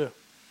 Yeah.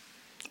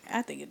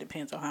 I think it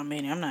depends on how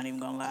many. I'm not even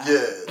gonna lie.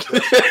 Yeah.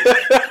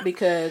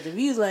 Because if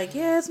you was like,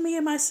 yeah, it's me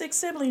and my 6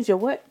 siblings, you're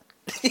what?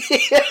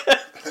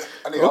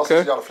 I need all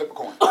 6 of y'all to flip a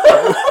coin.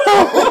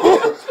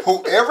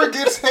 Whoever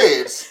gets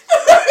heads,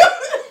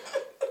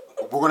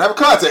 we're gonna have a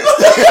contest.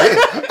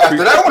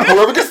 After that one,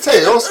 whoever gets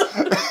tails,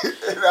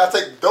 I'll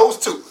take those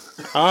 2.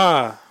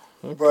 Okay.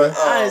 But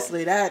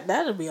honestly,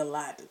 that'll be a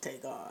lot to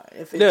take on.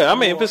 If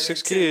it's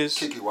 6 kids.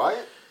 Kiki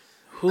Wyatt.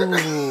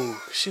 Ooh,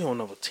 she on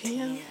number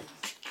 10.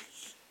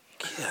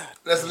 God.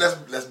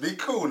 Let's be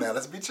cool now.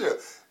 Let's be chill.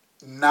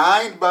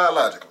 9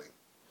 biologically.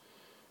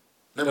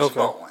 Never she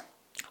brought one.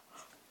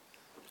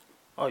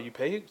 Oh, you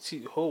paid?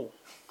 Who?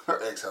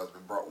 Her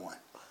ex-husband brought one.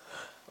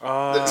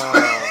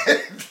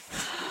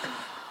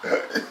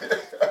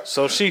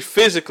 So she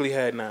physically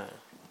had 9.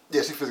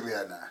 Yeah, she physically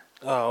had 9.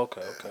 Oh,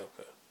 okay.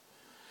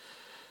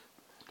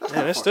 That's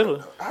Yeah, that's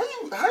still How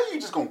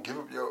you just gonna give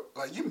up your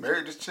you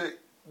married this chick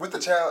with the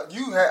child?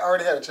 You had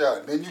already had a child,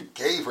 and then you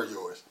gave her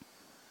yours.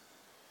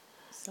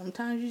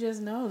 Sometimes you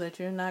just know that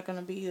you're not going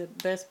to be the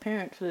best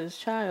parent for this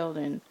child,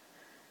 and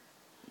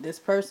this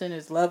person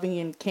is loving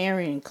and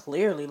caring and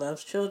clearly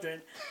loves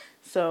children.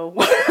 So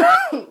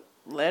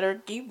let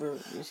her keep her.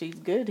 She's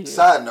good here.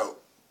 Side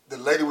note: the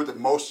lady with the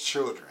most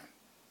children,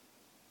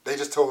 they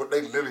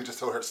literally just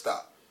told her to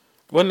stop.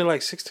 Wasn't it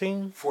like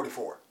 16?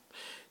 44.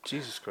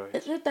 Jesus Christ.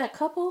 Is it that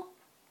couple?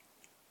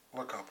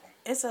 What couple?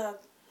 It's a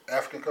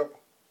African couple.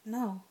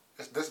 no.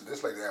 It's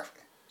this lady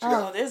African.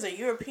 There's a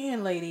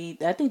European lady.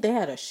 I think they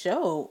had a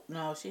show.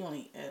 No, she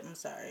only. I'm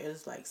sorry. It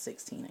was like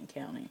 16 and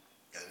counting.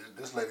 Yeah,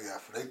 this lady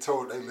African.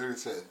 They literally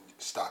said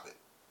stop it.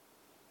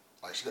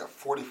 Like she got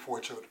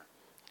 44 children.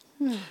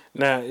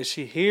 Now, is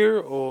she here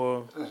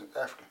or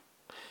African.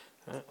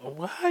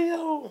 why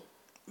yo?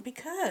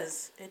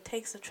 Because it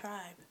takes a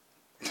tribe.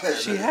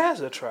 She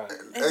has a tribe.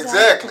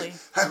 Exactly.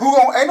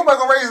 Ain't nobody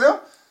gonna raise them.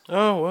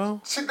 Oh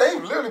well. They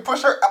literally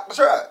pushed her out the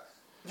tribe.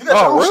 You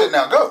got your own really? shit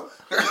now. Go.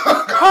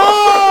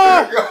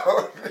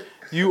 Oh!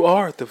 You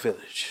are the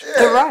village.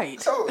 Yeah. Right.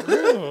 So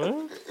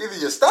either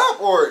you stop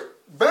or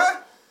bye.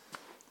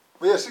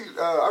 But yeah,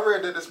 I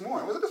read that this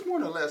morning. Was it this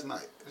morning or last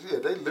night? Yeah,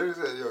 they literally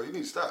said, "Yo, you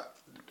need to stop.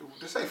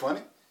 This ain't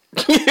funny."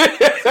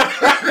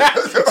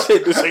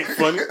 Shit, this ain't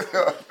funny.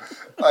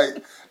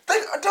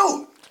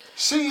 Dude,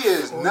 she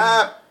is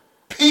 9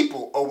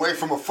 people away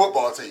from a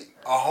football team,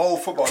 a whole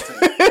football team.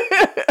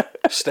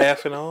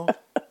 Staff and all.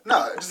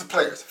 No, just the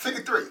players.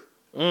 53.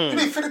 You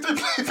need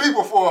 53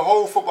 people for a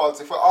whole football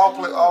team, for all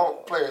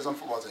players on the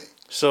football team.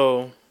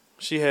 So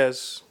she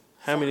has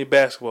how many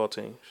basketball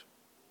teams?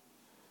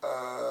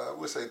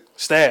 We'll say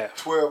Staff.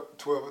 12.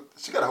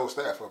 She got a whole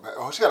staff for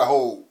her. She got a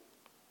whole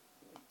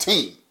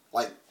team,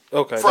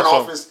 Okay, front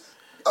office.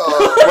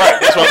 Right,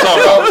 that's what I'm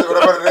talking about.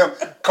 Whatever them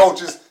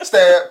coaches,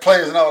 staff,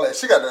 players, and all that.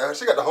 She got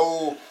the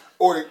whole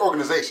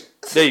organization.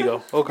 There you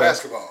go. Okay.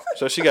 Basketball.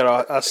 So she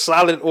got a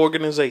solid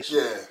organization.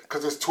 Yeah,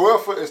 because it's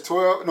 12 for it's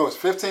 12. No, it's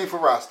 15 for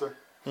roster.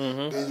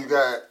 Mm-hmm. Then you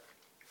got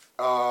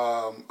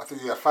I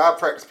think you got 5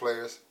 practice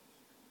players.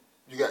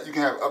 You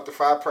can have up to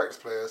 5 practice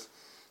players,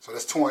 so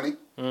that's 20.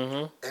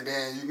 Mm-hmm. And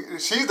then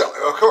she's of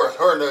course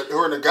her and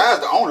the guy's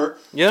the owner.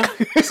 Yeah.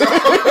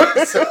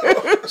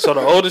 So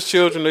the oldest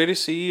children, they're the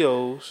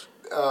CEOs.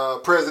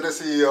 President,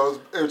 CEOs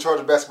in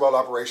charge of basketball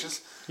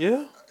operations.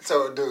 Yeah.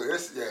 So dude,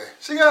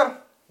 she got him.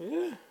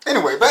 Yeah.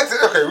 Anyway, we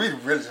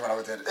really just went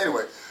over there.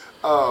 Anyway,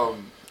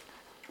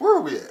 where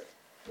are we at?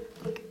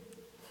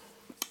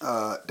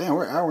 Damn,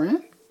 we're an hour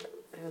in.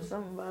 There's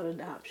something about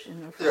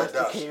adoption or Yeah, foster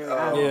adoption. care.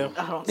 Yeah. I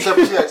don't She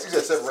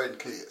said separating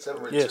kids.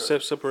 Yeah,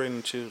 separating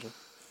the children.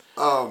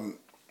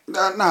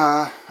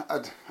 Nah,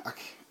 I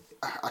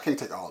can't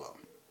take all of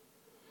them.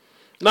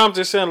 No, I'm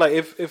just saying, like,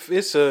 if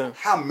it's a...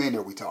 How many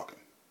are we talking?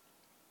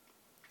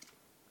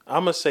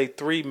 I'm going to say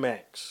 3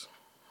 max.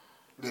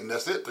 Then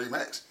that's it, 3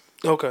 max.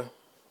 Okay.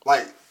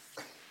 Like,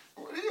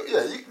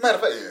 matter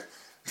of fact, yeah.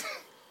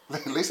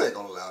 Lisa ain't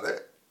gonna allow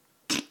that.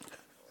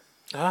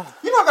 Ah.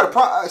 You know, I got a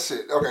problem.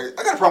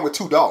 I got a problem with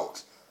 2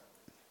 dogs.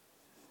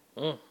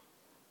 Like,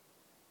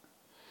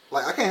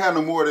 I can't have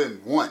no more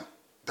than 1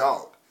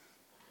 dog.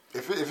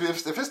 If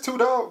it's 2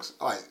 dogs,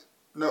 like,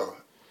 no,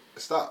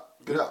 stop,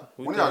 get out.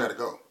 One of y'all gotta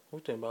go.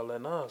 We think about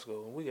letting ours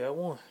go. We got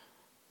 1.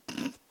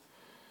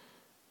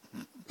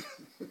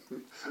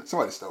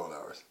 Somebody stole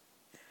ours.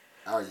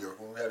 Our York,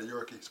 when we had a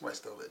Yorkie, somebody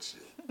stole that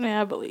shit.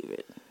 Yeah, I believe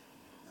it.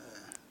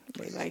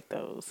 They like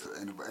those.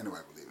 Anybody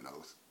believe in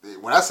those?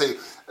 When I say,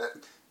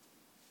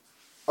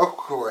 of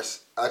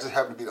course, I just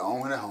happened to be the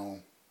only one at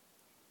home,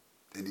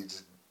 and he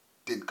just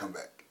didn't come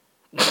back.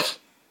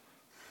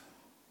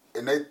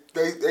 And they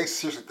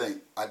seriously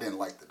think I didn't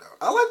like the dog.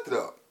 I liked the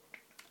dog.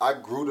 I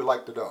grew to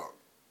like the dog.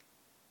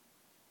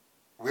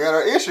 We had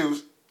our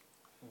issues,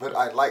 but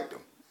I liked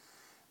him.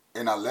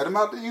 And I let him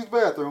out to use the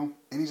bathroom,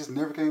 and he just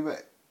never came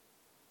back.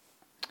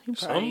 He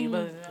probably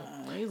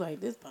he's like,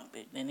 this punk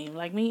bitch didn't even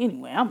like me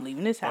anyway. I'm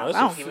leaving this house.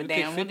 I don't give a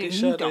damn. What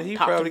you don't he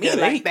talk to probably me got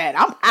like 8. that.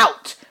 I'm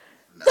out.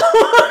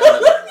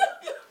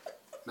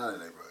 Not in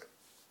that neighborhood.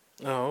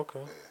 Oh, okay.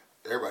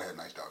 Yeah. Everybody had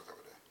nice dogs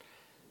over there.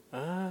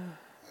 Ah.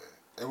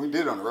 Yeah. And we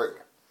did it on the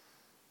regular.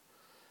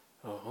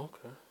 Oh,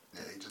 okay.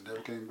 Yeah, he just never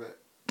came back.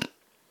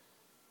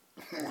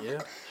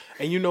 Yeah.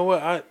 And you know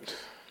what?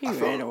 He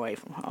ran away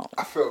from home.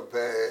 I felt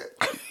bad.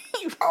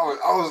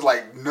 I was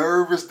like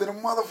nervous than a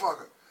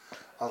motherfucker.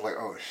 I was like,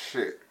 oh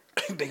shit.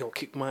 They gonna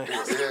kick my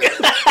ass. Yeah.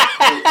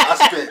 I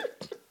spent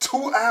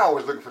 2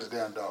 hours looking for this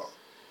damn dog.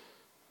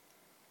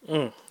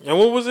 And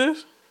what was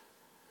this?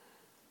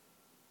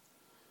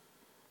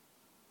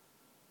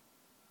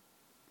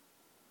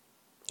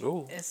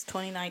 Ooh. It's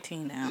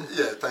 2019 now.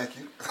 Yeah, thank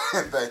you.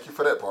 Thank you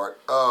for that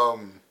part.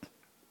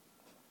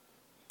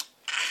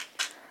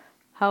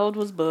 How old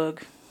was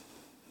Bug?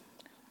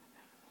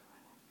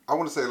 I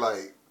want to say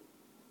like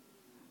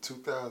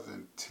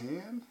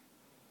 2010.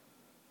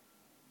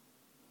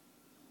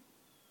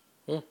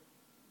 Hmm.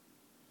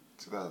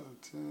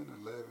 2010,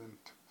 11.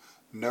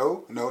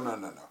 No.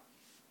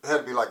 It had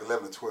to be like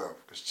 11 or 12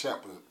 because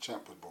Champ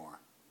was born.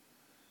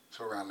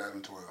 So around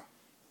 11, 12.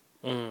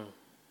 Mm.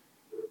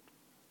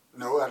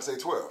 No, I had to say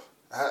 12.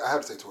 I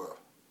have to say 12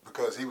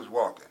 because he was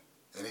walking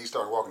and he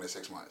started walking at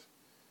 6 months.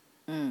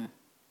 Mm.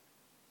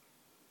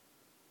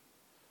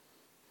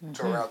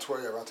 So around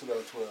 12, around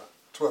 2012,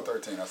 12,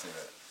 13, I say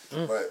that.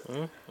 Mm.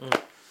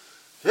 But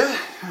yeah,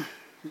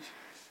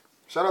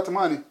 shout out to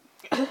Money.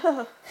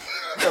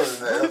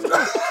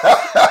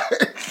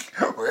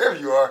 Wherever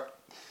you are.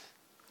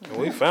 And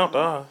we found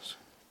ours.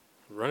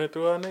 Running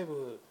through our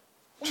neighborhood.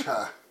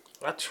 Try.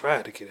 I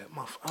tried to get that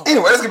motherfucker.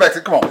 Anyway, let's get back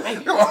to come on.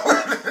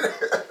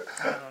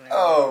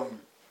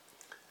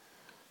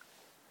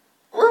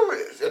 Where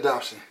was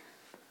adoption?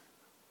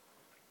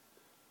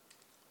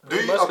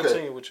 You must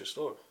continue with your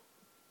story.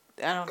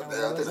 I don't know. I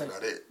think that's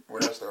about it.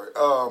 Where that story.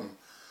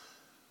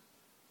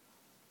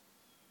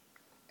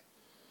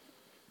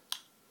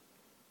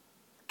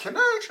 Can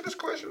I ask you this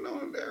question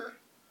on there?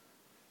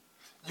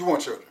 You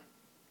want children?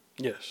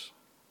 Yes.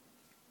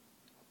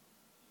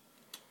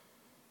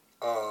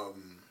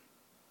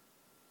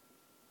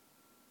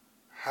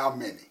 How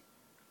many?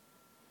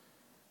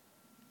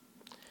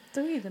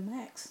 3 the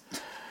max.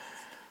 They're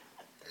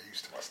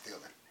used to my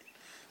stealing.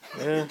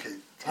 Yeah.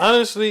 Can't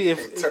Honestly,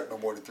 if tuck no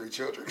more than 3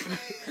 children.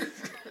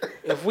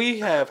 if we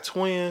have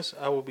twins,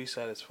 I will be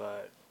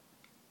satisfied.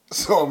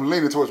 So I'm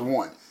leaning towards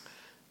 1.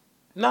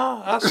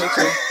 No, I say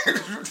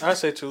 2. I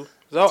say 2.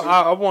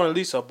 I want at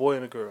least a boy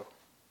and a girl.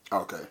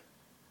 Okay.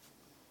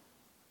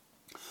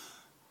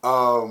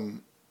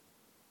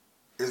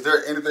 Is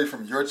there anything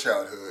from your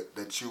childhood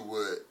that you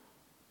would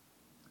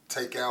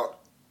take out?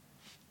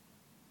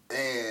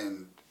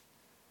 And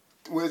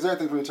is there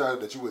anything from your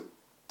childhood that you would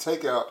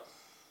take out,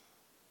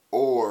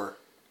 or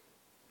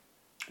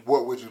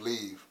what would you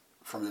leave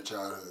from your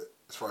childhood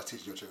as far as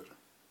teaching your children?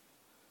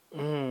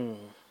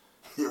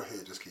 Your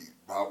head just keeps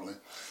bobbling.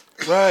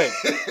 Right.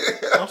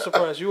 I'm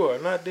surprised you are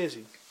not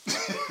dizzy.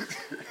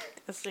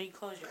 That's so you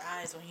close your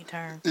eyes when you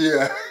turn.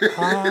 Yeah. They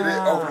open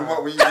them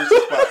up when you reach the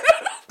spot.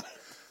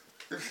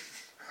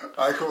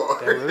 All right, come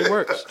on. That really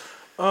works.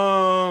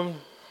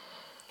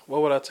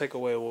 What would I take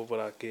away? What would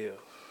I give?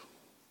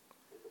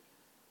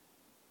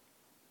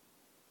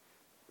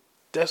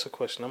 That's a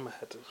question I'm gonna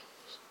have to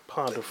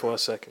ponder for a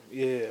second.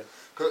 Yeah.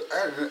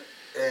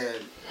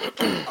 And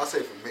I'll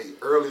say for me,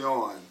 early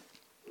on,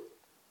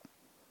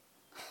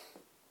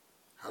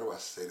 how do I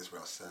say this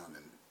without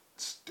sounding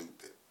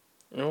stupid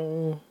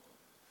or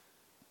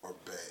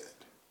bad?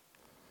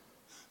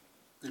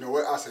 You know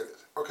what? I said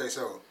this. Okay,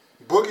 so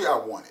Boogie I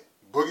wanted.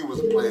 Boogie was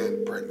a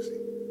planned pregnancy.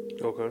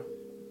 Okay.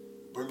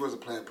 Boogie was a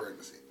planned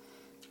pregnancy.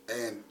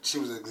 And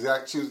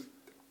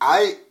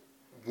I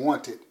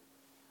wanted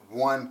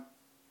one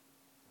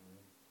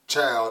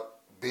child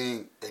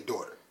being a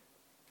daughter.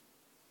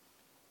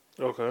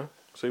 Okay.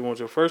 So you want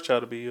your first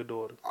child to be your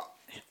daughter?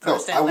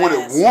 I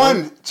wanted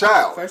one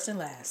child. First and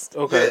last.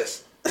 Okay.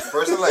 Yes.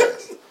 First and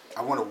last.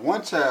 I wanted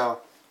one child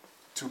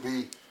to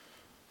be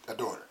a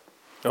daughter.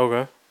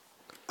 Okay.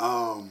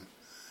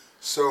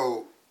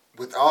 So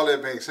with all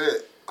that being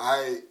said,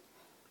 I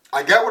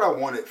got what I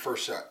wanted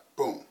first shot.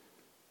 Boom.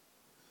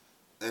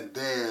 And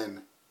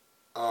then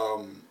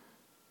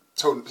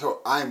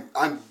so I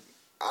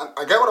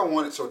got what I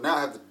wanted, so now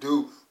I have to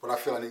do what I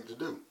feel I need to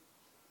do.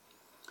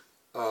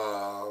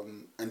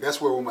 And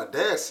that's where when my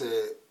dad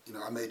said, you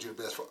know, I made you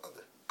the best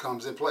father,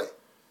 comes in play.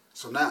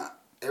 So now,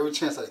 every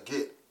chance I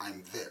get,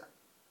 I'm there.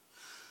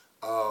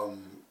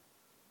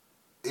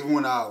 Even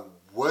when I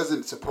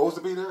wasn't supposed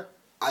to be there,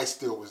 I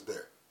still was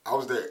there. I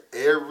was there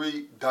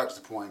every doctor's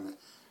appointment.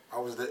 I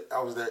was there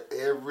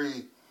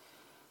every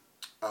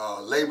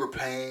labor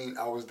pain.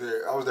 I was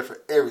there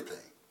for everything.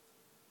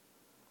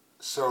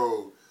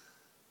 So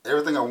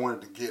everything I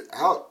wanted to get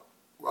out,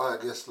 well, I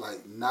guess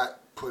like not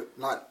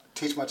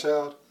teach my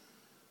child,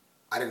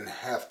 I didn't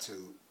have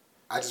to.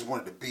 I just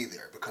wanted to be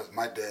there because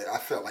I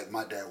felt like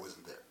my dad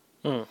wasn't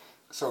there.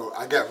 So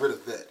I got rid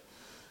of that.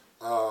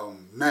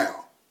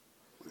 Now,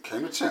 when it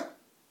came to Champ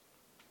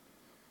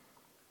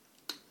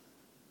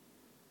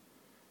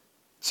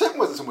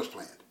wasn't so much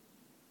planned.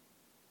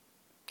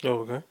 Oh,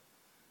 okay.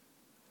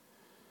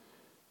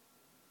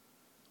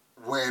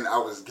 When I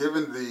was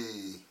given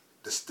the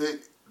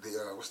stick,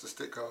 what's the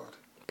stick called?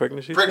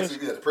 Pregnancy Pregnancy,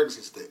 test? yeah, the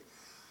pregnancy stick.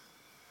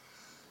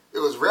 It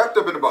was wrapped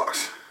up in a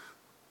box.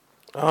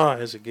 Ah,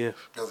 as a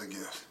gift. As a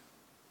gift.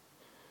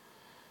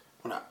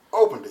 When I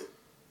opened it,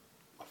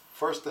 my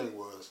first thing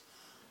was,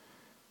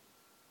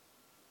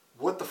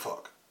 what the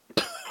fuck?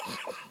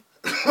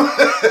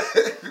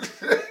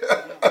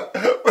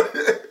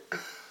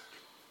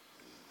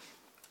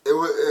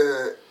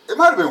 It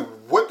might have been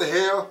what the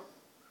hell.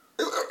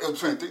 It was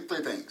between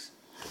three things.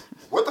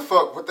 What the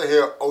fuck? What the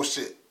hell? Oh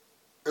shit!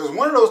 It was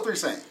one of those 3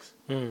 things.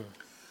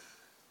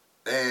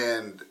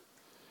 And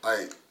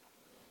like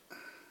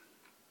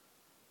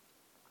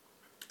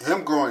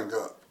him growing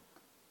up,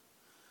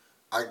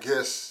 I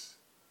guess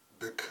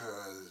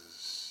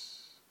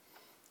because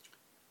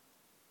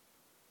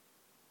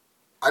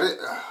I didn't.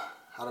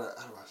 How do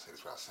I say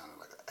this without sounding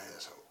like an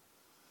asshole?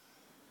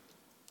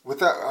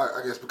 Without,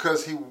 I guess,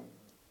 because he.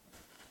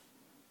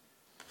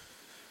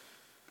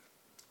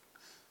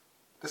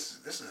 This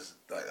is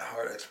like a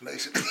hard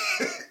explanation.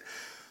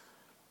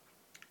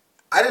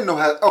 I didn't know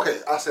how. Okay,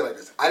 I'll say it like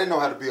this. I didn't know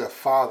how to be a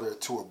father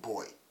to a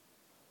boy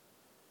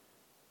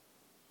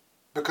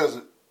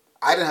because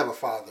I didn't have a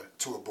father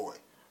to a boy.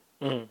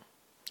 Mm.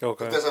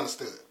 Okay, If that's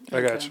understood. I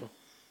got you.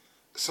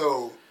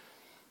 So,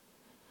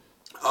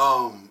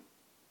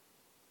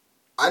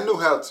 I knew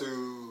how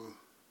to.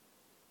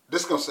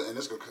 This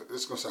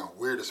gonna sound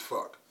weird as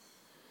fuck.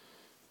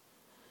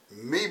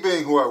 Me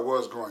being who I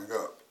was growing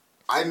up,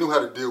 I knew how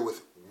to deal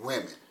with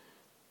women.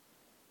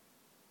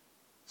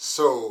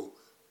 So,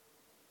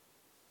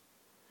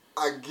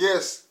 I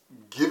guess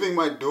giving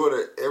my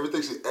daughter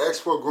everything she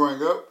asked for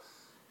growing up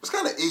was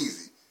kind of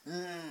easy.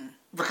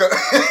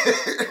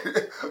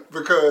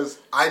 Because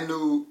I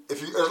knew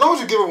as long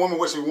as you give a woman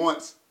what she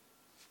wants,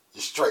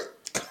 you're straight.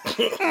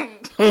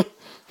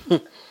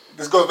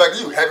 This goes back to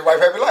you. Happy wife,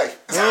 happy life.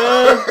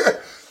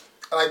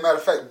 Like, matter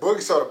of fact,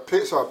 Boogie saw a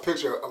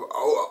picture of an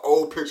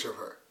old picture of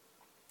her.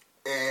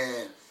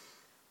 And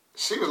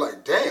she was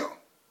like, damn.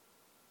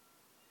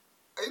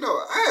 You know,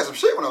 I had some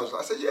shit when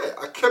I said, yeah,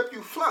 I kept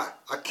you fly.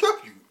 I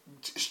kept you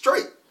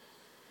straight.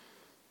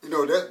 You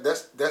know,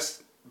 that's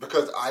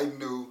because I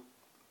knew,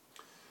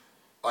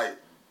 like,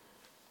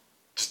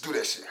 just do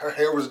that shit. Her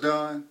hair was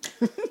done.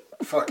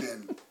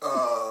 Fucking,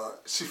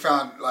 she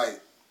found,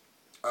 like,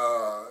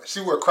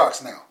 she wear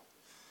Crocs now.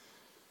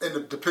 In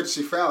the picture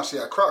she found, she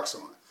had Crocs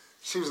on.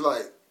 She was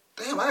like,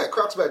 damn, I had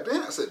Crocs back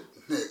then. I said,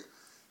 nigga,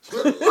 she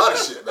had a lot of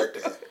shit back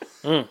then.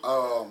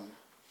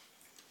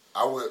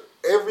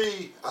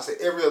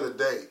 Every other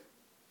day,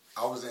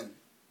 I was in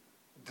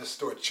this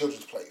store,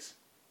 Children's Place.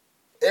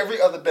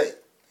 Every other day.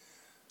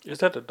 Is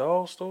that the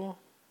doll store?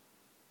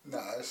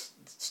 Nah, it's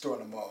a store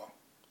in the mall.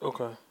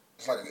 Okay.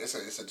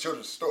 It's a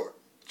children's store.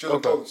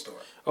 Children's clothing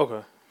store.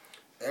 Okay.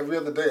 Every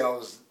other day I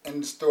was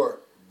in the store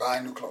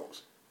buying new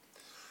clothes.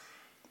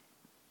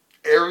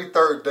 Every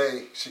third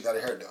day she got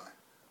her hair done.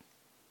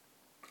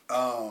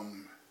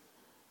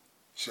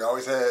 She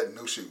always had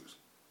new shoes.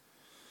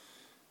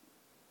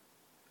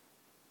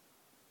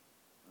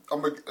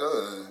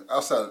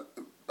 Outside,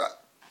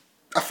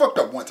 I fucked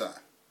up one time.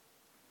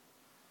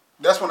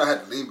 That's when I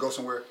had to leave, go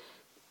somewhere,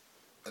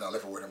 and I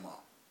left her with her mom.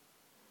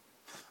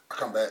 I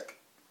come back.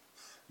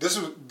 This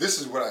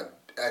is what I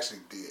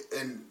actually did,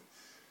 and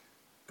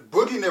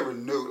Boogie never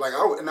knew. Like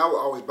I would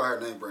always buy her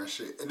name brand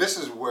shit, and this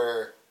is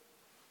where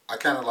I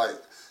kind of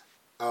like.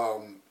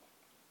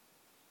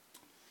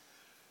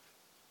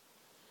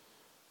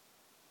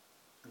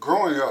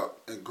 Growing up,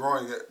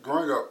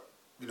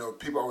 you know,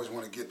 people always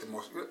want to get the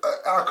most.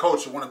 Our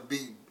culture want to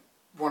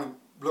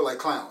look like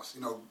clowns.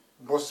 You know,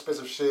 most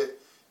expensive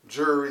shit,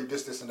 jewelry,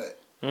 this, and that.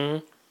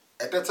 Mm-hmm.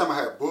 At that time, I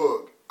had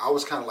Boog. I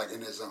was kind of like in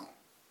that zone.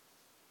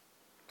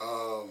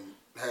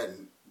 Had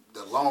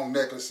the long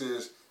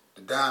necklaces,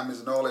 the diamonds,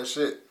 and all that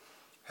shit.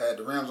 Had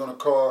the rims on the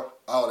car,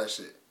 all that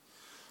shit.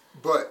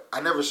 But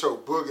I never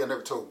showed Boogie. I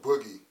never told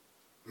Boogie.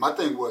 My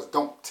thing was,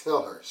 don't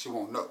tell her. She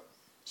won't know.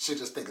 She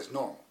just think it's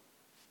normal.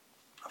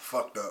 I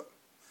fucked up.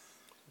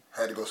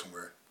 Had to go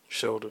somewhere.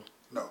 Showed her.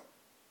 No.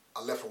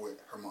 I left her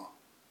with her mom.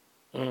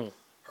 Mm.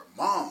 Her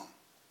mom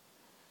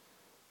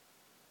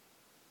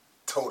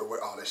told her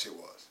what all that shit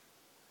was.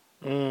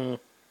 Mm.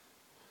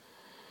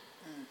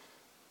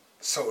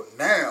 So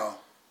now,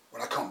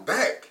 when I come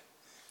back,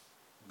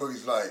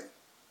 Boogie's like,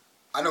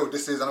 I know what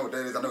this is, I know what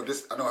that is, I know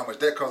this, I know how much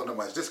that costs, I know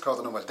how much this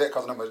costs, I know how much that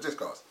costs, I know how much this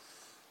costs.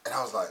 And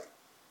I was like,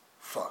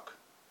 fuck.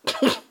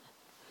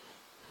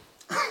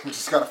 Which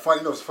is kind of funny,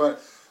 you know, it's funny.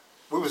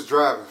 We was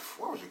driving,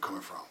 where was we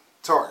coming from?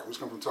 Target, we was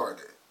coming from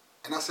Target.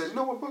 And I said, you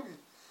know what, Boogie?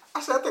 I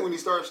said, I think we need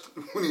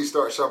to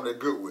start shopping at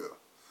Goodwill.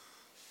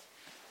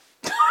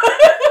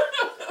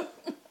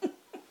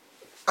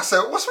 I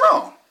said, what's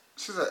wrong?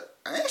 She said,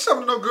 I ain't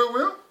shopping at no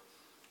Goodwill.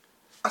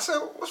 I said,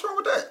 what's wrong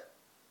with that?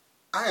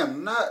 I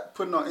am not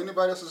putting on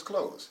anybody else's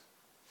clothes.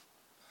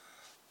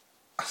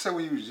 I said,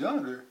 when you was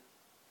younger,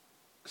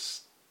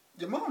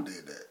 your mom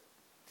did that.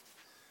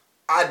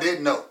 I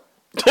didn't know.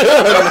 I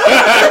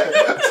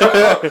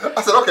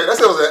said, okay, that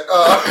settles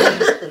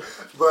that.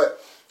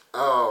 But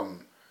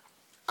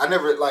I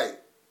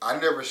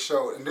never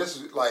showed, and this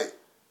is like,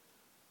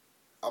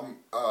 I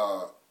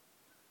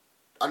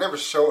never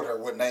showed her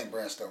what name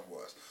brand stuff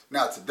was.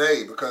 Now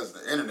today, because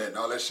of the internet and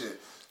all that shit,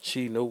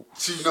 she knows.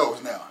 She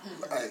knows now.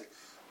 Like,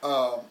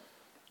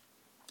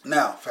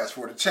 now, fast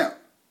forward to Champ.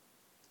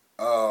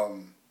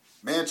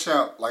 Me and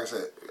Champ, like I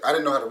said, I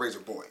didn't know how to raise a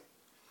boy.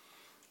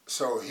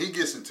 So he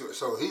gets into it.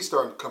 So he's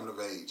starting to come of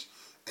age.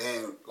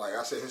 And like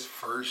I said, his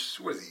first,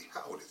 what is he?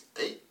 How old is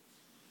he? 8?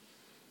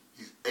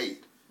 He's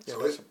 8. Yeah,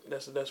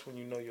 so that's when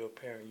you know you're a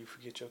parent. You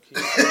forget your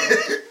kids.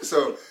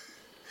 So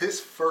his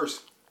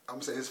first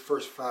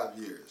 5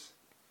 years,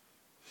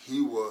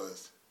 he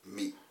was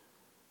me.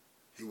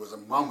 He was a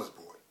mama's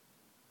boy.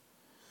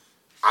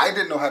 I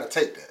didn't know how to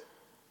take that.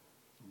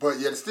 But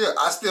yet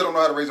I still don't know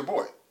how to raise a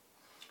boy.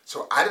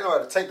 So I didn't know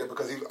how to take that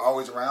because he was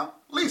always around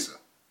Lisa.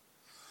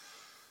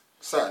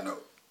 Side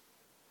note.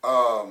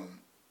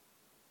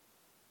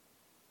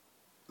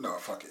 No,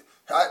 fuck it.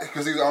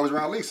 Because he was always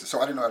around Lisa, so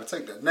I didn't know how to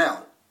take that.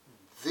 Now,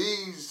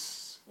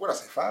 these, what did I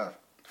say,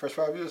 first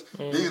 5 years?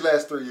 These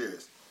last 3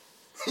 years,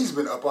 he's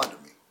been up under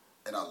me.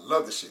 And I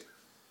love the shit.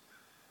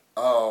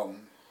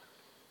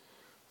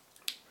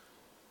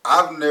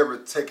 I've never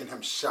taken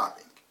him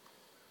shopping.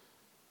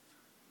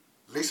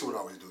 Lisa would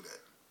always do that.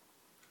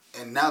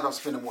 And now that I'm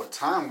spending more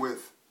time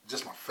with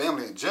just my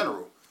family in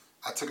general,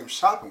 I took him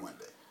shopping one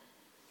day.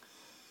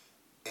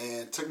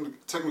 And took him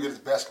to get his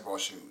basketball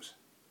shoes.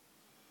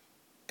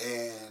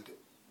 And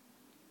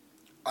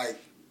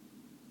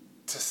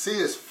to see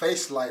his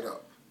face light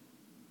up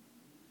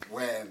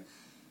when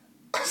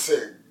I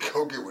said,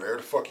 go get whatever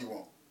the fuck you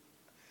want.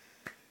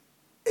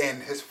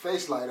 And his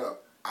face light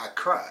up, I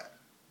cried.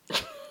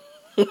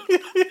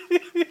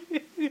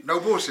 No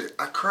bullshit.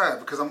 I cried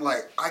because I'm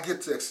like,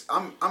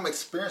 I'm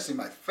experiencing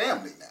my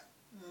family now.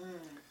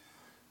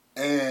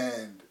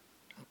 And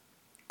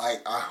I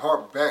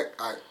harp back.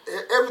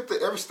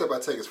 Every step I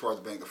take as far as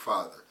being a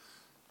father,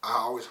 I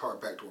always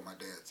harp back to what my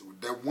dad said.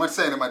 That one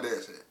saying that my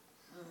dad said.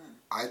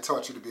 I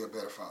taught you to be a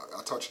better father.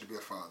 I taught you to be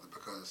a father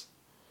because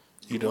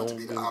you want to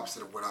be the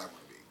opposite of what I want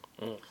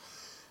to be. And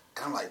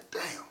I'm like,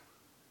 damn.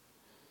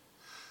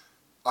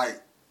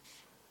 Like,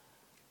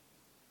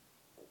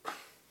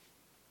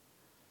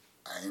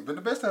 I ain't been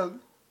the best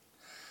husband.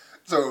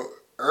 So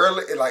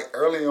early on,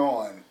 early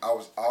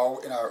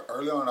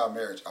on in our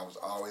marriage, I was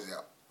always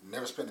out.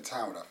 Never spending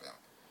time with our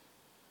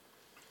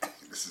family.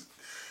 This is,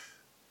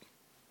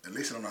 at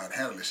least I don't know how to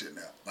handle this shit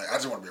now. Like, I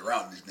just want to be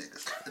around these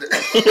niggas.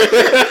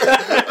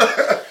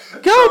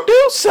 Go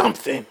do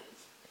something.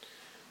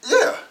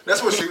 Yeah,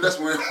 that's when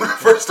it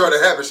first started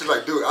happening. She's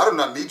like, dude, I do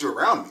not need you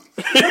around me.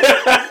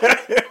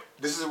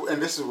 This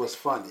is what's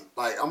funny.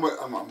 Like,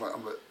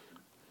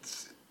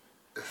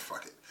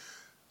 fuck it.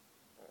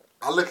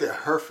 I look at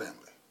her family.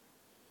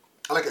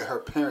 I look at her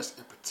parents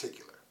in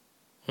particular.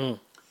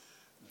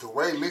 The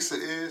way Lisa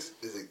is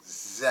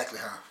exactly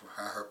how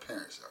her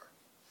parents are.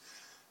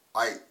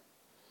 Like,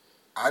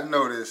 I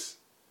noticed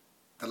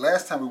the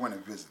last time we went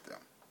and visited them,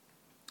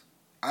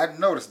 I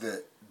noticed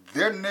that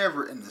they're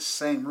never in the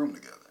same room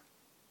together.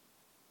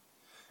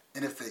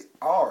 And if they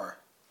are,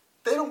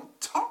 they don't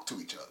talk to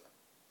each other.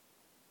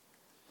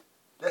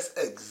 That's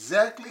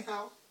exactly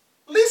how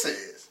Lisa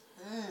is.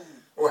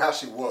 Or how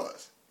she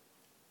was.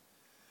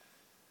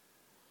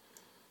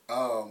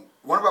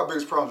 One of our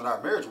biggest problems in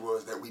our marriage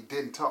was that we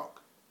didn't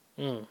talk.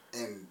 And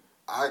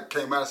I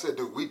came out and said,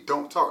 dude, we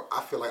don't talk.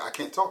 I feel like I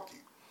can't talk to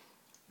you.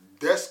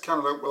 That's kind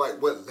of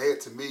like what led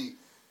to me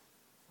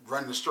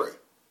running astray.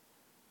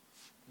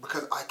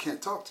 Because I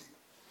can't talk to you.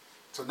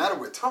 So now that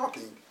we're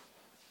talking,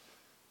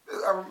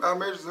 our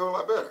marriage is a whole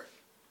lot better.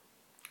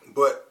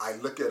 But I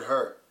look at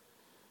her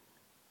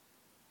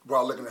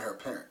while looking at her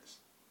parents.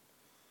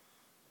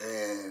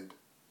 And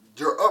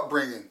your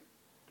upbringing,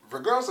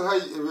 regardless of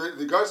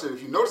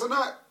if you notice or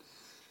not,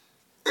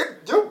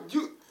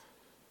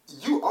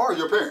 you are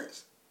your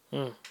parents.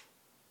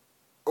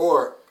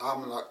 Or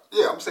I'm gonna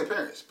say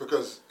parents,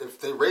 because if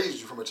they raised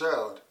you from a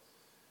child,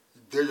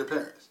 they're your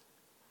parents.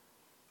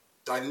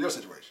 Like in your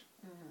situation,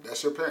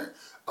 that's your parent.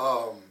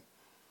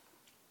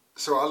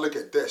 So I look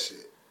at that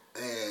shit,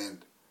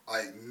 and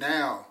like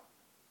now,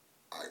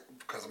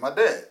 because of my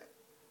dad,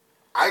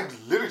 I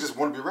literally just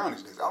want to be around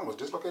these niggas. I almost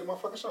dislocated my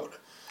fucking shoulder.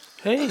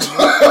 Hey, no. That's how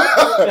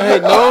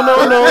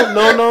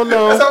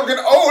I'm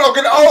getting old.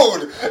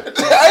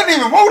 I didn't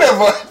even move that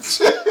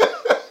much.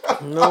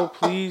 No,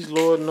 please,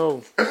 Lord,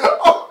 no.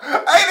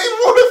 I ain't even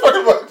move that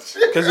fucking much.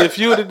 Because if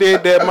you would have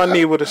did that, my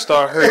knee would have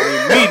started hurting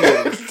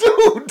immediately.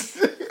 Dude,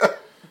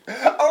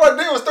 all I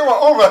did was throw my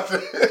arm out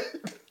there.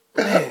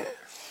 Man.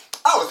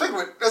 I was thinking,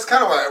 that's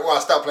kind of why I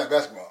stopped playing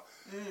basketball.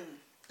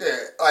 Yeah,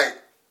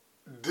 like,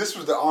 this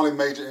was the only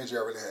major injury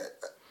I really had.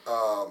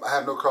 I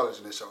have no cartilage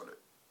in this shoulder.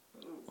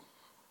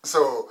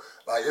 So,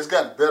 like, it's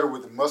gotten better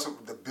with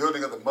the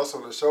building of the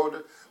muscle in the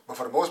shoulder. But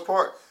for the most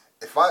part,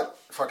 if I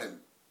fucking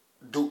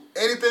do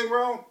anything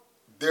wrong,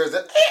 there's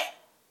that,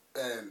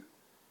 and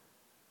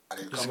I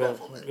didn't come up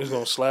for it. It's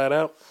going to slide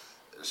out?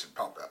 It should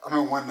pop out. I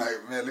remember one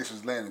night, man, Lisa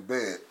was laying in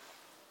bed,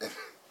 and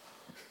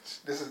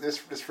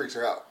this freaks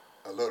her out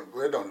a little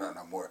bit. It don't know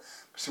no more.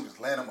 But she was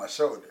laying on my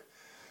shoulder,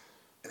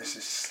 and it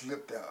just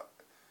slipped out.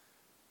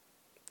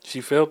 She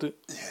felt it?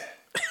 Yeah.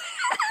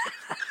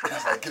 And I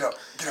was like, get up.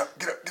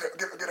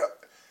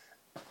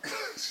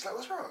 She's like,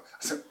 what's wrong? I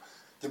said,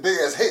 your big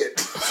ass head.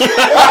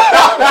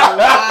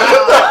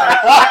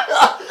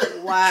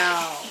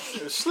 Wow.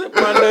 Slip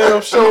my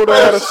damn shoulder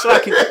out of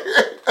socket.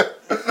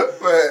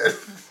 But,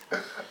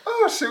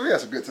 oh shit, we had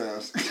some good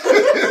times.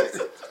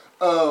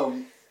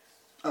 Oh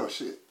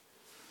shit.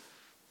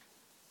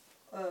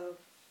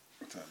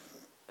 What time is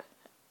it?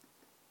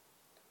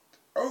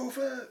 Oh,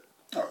 fat.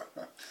 Oh,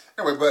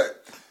 anyway,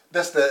 but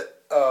that's that.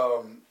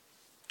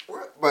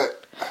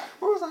 But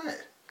what was I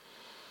at?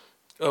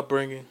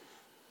 Upbringing,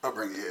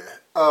 yeah.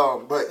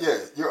 But yeah,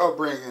 your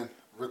upbringing,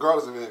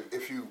 regardless of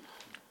if you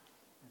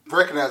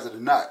recognize it or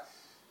not,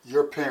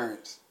 your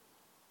parents,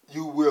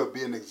 you will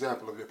be an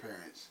example of your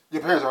parents.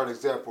 Your parents are an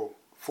example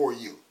for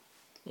you.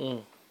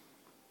 Mm.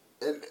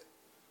 And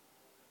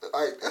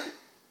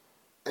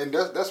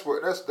that's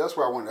where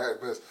I wanted to add,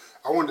 because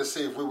I wanted to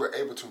see if we were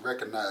able to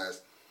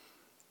recognize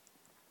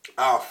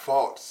our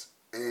faults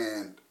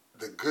and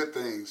the good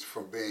things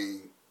from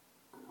being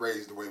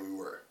raised the way we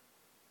were.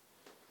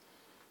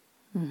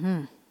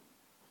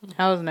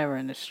 I was never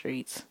in the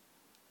streets.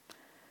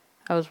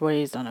 I was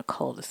raised on a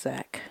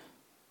cul-de-sac.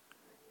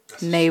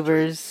 That's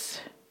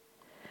Neighbors,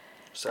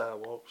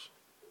 Sidewalks.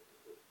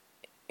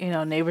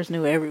 Neighbors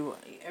knew everyone.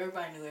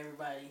 Everybody knew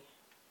everybody.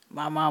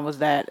 My mom was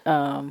that,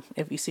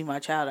 if you see my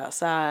child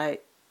outside,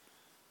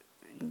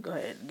 you can go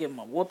ahead and give him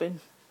a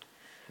whooping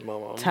My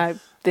mom. type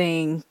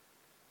thing.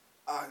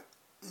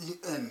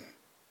 And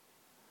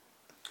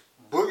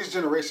Boogie's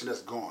generation,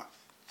 that's gone.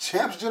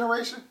 Champ's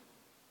generation,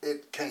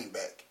 it came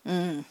back.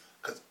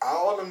 Because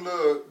all them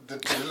little,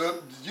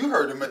 you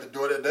heard them at the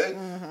door that day,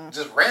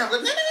 just ran,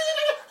 like, Mr.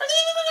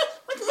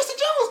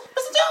 Jones,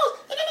 Mr. Jones.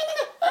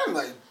 I'm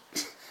like,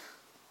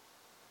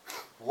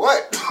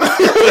 what?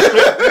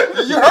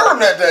 You heard them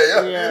that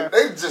day. Yeah.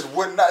 They just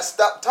would not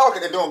stop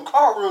talking and doing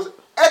cartwheels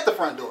at the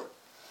front door.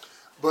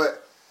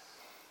 But,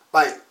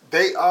 like,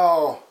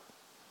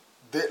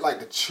 like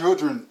the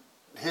children,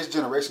 his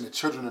generation, the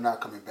children are now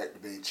coming back to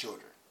being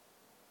children.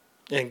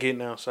 And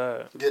getting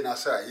outside. Getting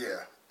outside,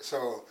 yeah.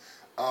 So,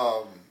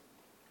 I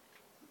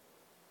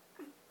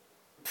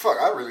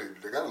really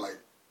gotta like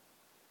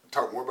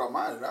talk more about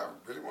mine than I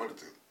really wanted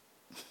to.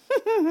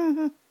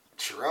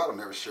 Sure, I don't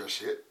never share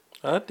shit.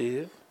 I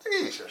did. You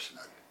ain't share shit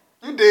nothing.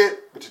 You did,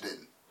 but you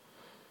didn't.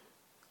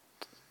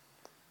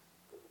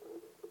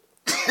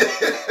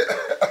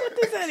 What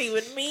does that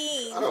even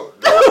mean? I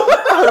don't know.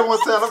 I heard it one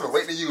time. I've been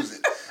waiting to use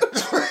it.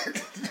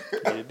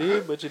 You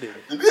did, but you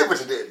didn't. You did, but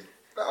you didn't.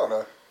 I don't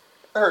know.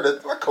 I heard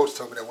that. My coach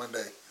told me that one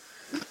day.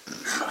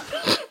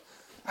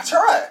 I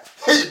tried.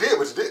 Hey, you did,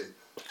 but you didn't.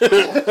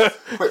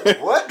 Wait,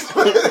 what?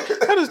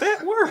 How does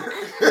that work?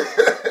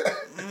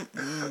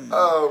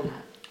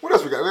 What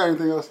else we got? We got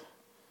anything else?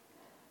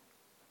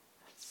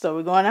 So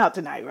we're going out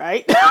tonight,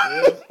 right?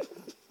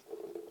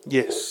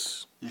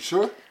 Yes. You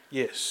sure?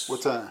 Yes.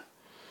 What time?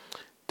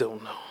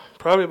 Don't know.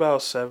 Probably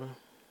about 7.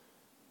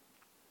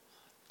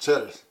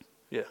 Cheddar's.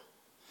 Yeah.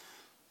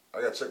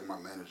 I gotta check with my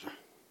manager.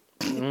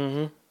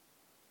 Mm-hmm.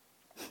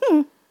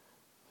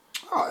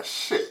 Oh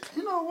shit!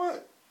 You know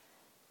what?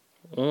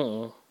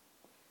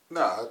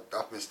 Nah,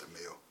 I missed the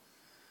meal.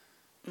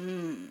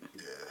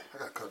 Yeah, I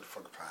gotta cut the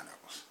fucking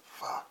pineapples.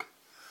 Fuck.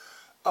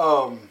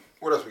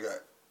 What else we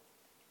got?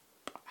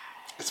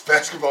 It's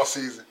basketball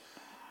season.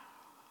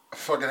 I'm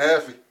fucking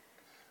happy.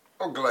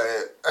 I'm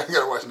glad. I ain't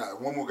gotta watch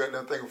not one more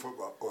goddamn thing of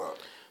football. Well,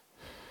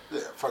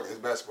 yeah, fuck it. It's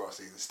basketball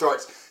season.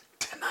 Starts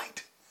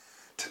tonight.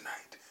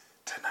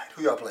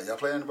 Who y'all play? Y'all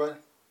play anybody?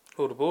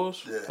 Who, the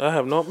Bulls? Yeah. I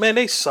have no... Man,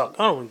 they suck.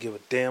 I don't give a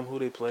damn who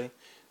they play.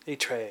 They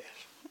trash.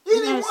 You You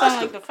didn't don't watch sound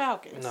them. like the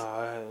Falcons.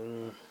 Nah,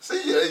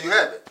 See, yeah, you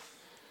have it.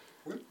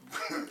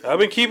 I've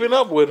been keeping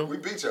up with We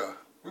them. beat y'all.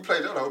 We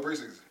played y'all the whole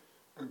preseason.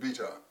 We beat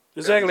y'all.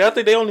 Exactly. I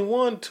think they only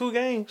won 2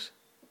 games.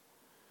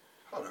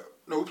 Hold up.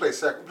 No, we played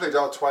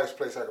y'all twice.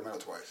 Played Sacramento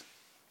twice.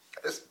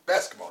 It's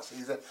basketball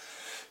season.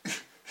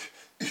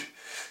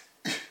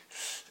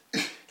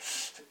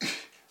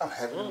 I'm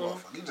happy with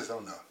motherfucker. You just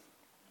don't know.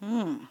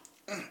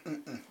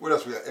 What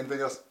else we got?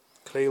 Anything else?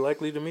 Clay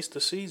likely to miss the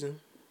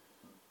season.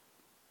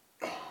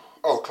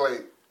 Oh, Clay.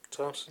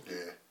 Thompson.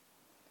 Yeah,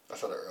 I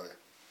saw that earlier.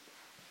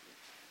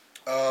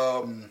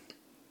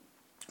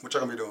 What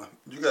y'all gonna be doing?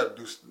 You got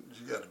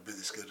a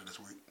busy schedule this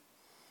week.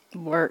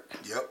 Work.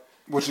 Yep.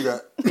 What you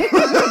got? You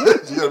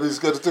got a busy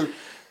schedule too.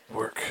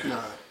 Work.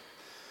 Nah.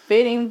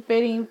 Fitting.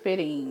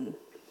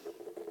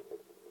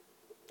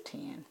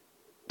 10.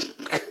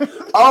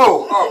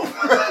 Oh.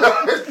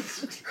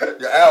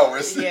 Your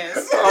hours.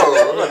 Yes.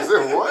 Oh, I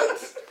said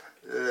what?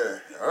 Yeah.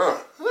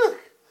 Oh.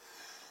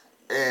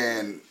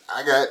 And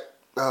I got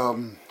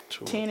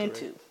 10 and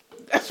 2.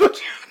 That's what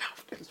you're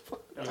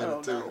 10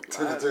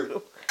 and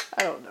 2.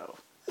 I don't know.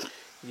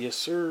 Yes,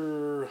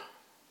 sir.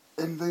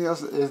 Anything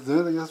else? Is there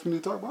anything else we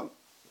need to talk about?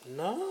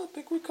 No, I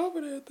think we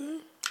covered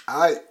everything.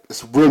 Alright,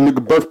 it's a real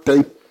nigga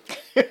birthday.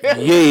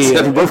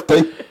 Yeah. Happy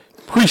birthday.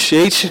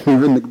 Appreciate you.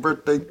 Real nigga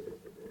birthday.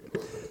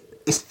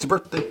 It's your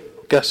birthday.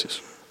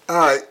 Guesses.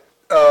 Alright,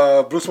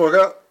 Blue Smoke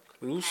out.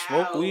 Blue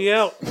smoke, we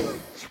out.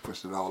 She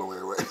pushed it all the way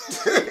away.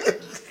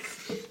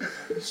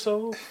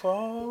 So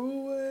far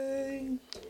away.